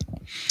was good.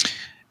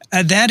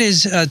 That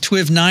is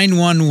TWiV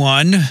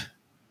 911.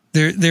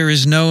 There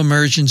is no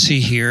emergency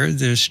here.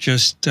 There's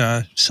just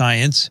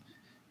science.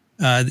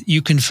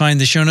 You can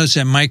find the show notes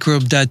at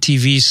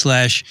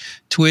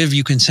microbe.tv/TWiV.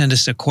 You can send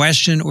us a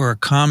question or a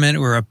comment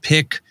or a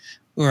pic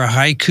or a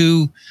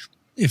haiku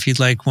if you'd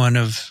like one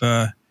of,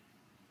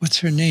 what's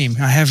her name?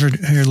 I have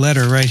her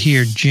letter right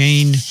here,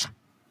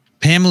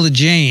 Pamela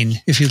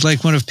Jane. If you'd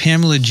like one of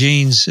Pamela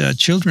Jane's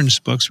children's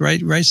books,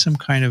 write some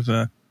kind of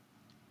a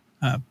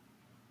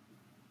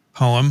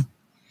poem.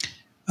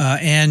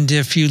 And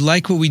if you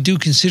like what we do,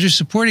 consider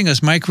supporting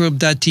us,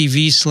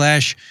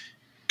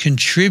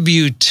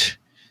 microbe.tv/contribute.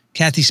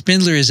 Kathy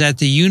Spindler is at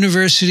the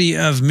University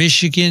of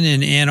Michigan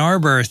in Ann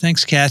Arbor.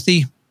 Thanks,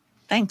 Kathy.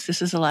 Thanks.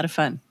 This is a lot of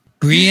fun.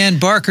 Brianne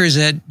Barker is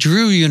at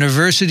Drew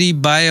University,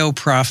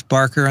 BioProf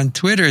Barker on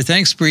Twitter.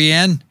 Thanks,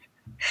 Brianne.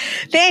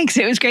 Thanks.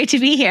 It was great to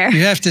be here.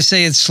 You have to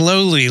say it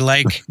slowly,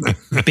 like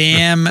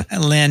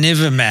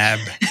bamlanivimab.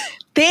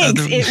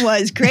 Thanks. It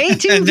was great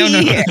to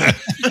be here.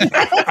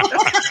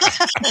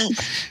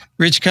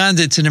 Rich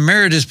Condit's an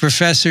emeritus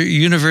professor,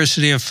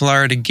 University of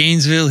Florida,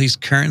 Gainesville. He's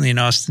currently in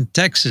Austin,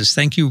 Texas.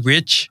 Thank you,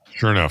 Rich.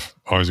 Sure enough.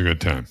 Always a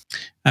good time.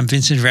 I'm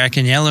Vincent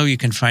Racaniello. You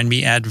can find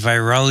me at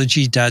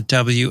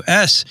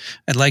virology.ws.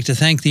 I'd like to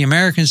thank the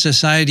American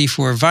Society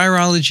for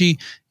Virology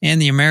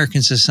and the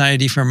American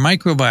Society for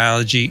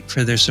Microbiology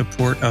for their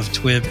support of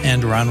TWiV,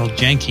 and Ronald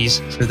Jenkins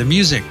for the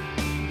music.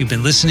 You've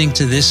been listening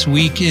to This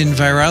Week in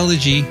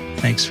Virology.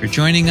 Thanks for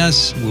joining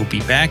us. We'll be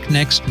back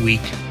next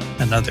week.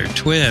 Another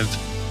TWiV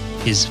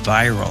is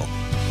viral.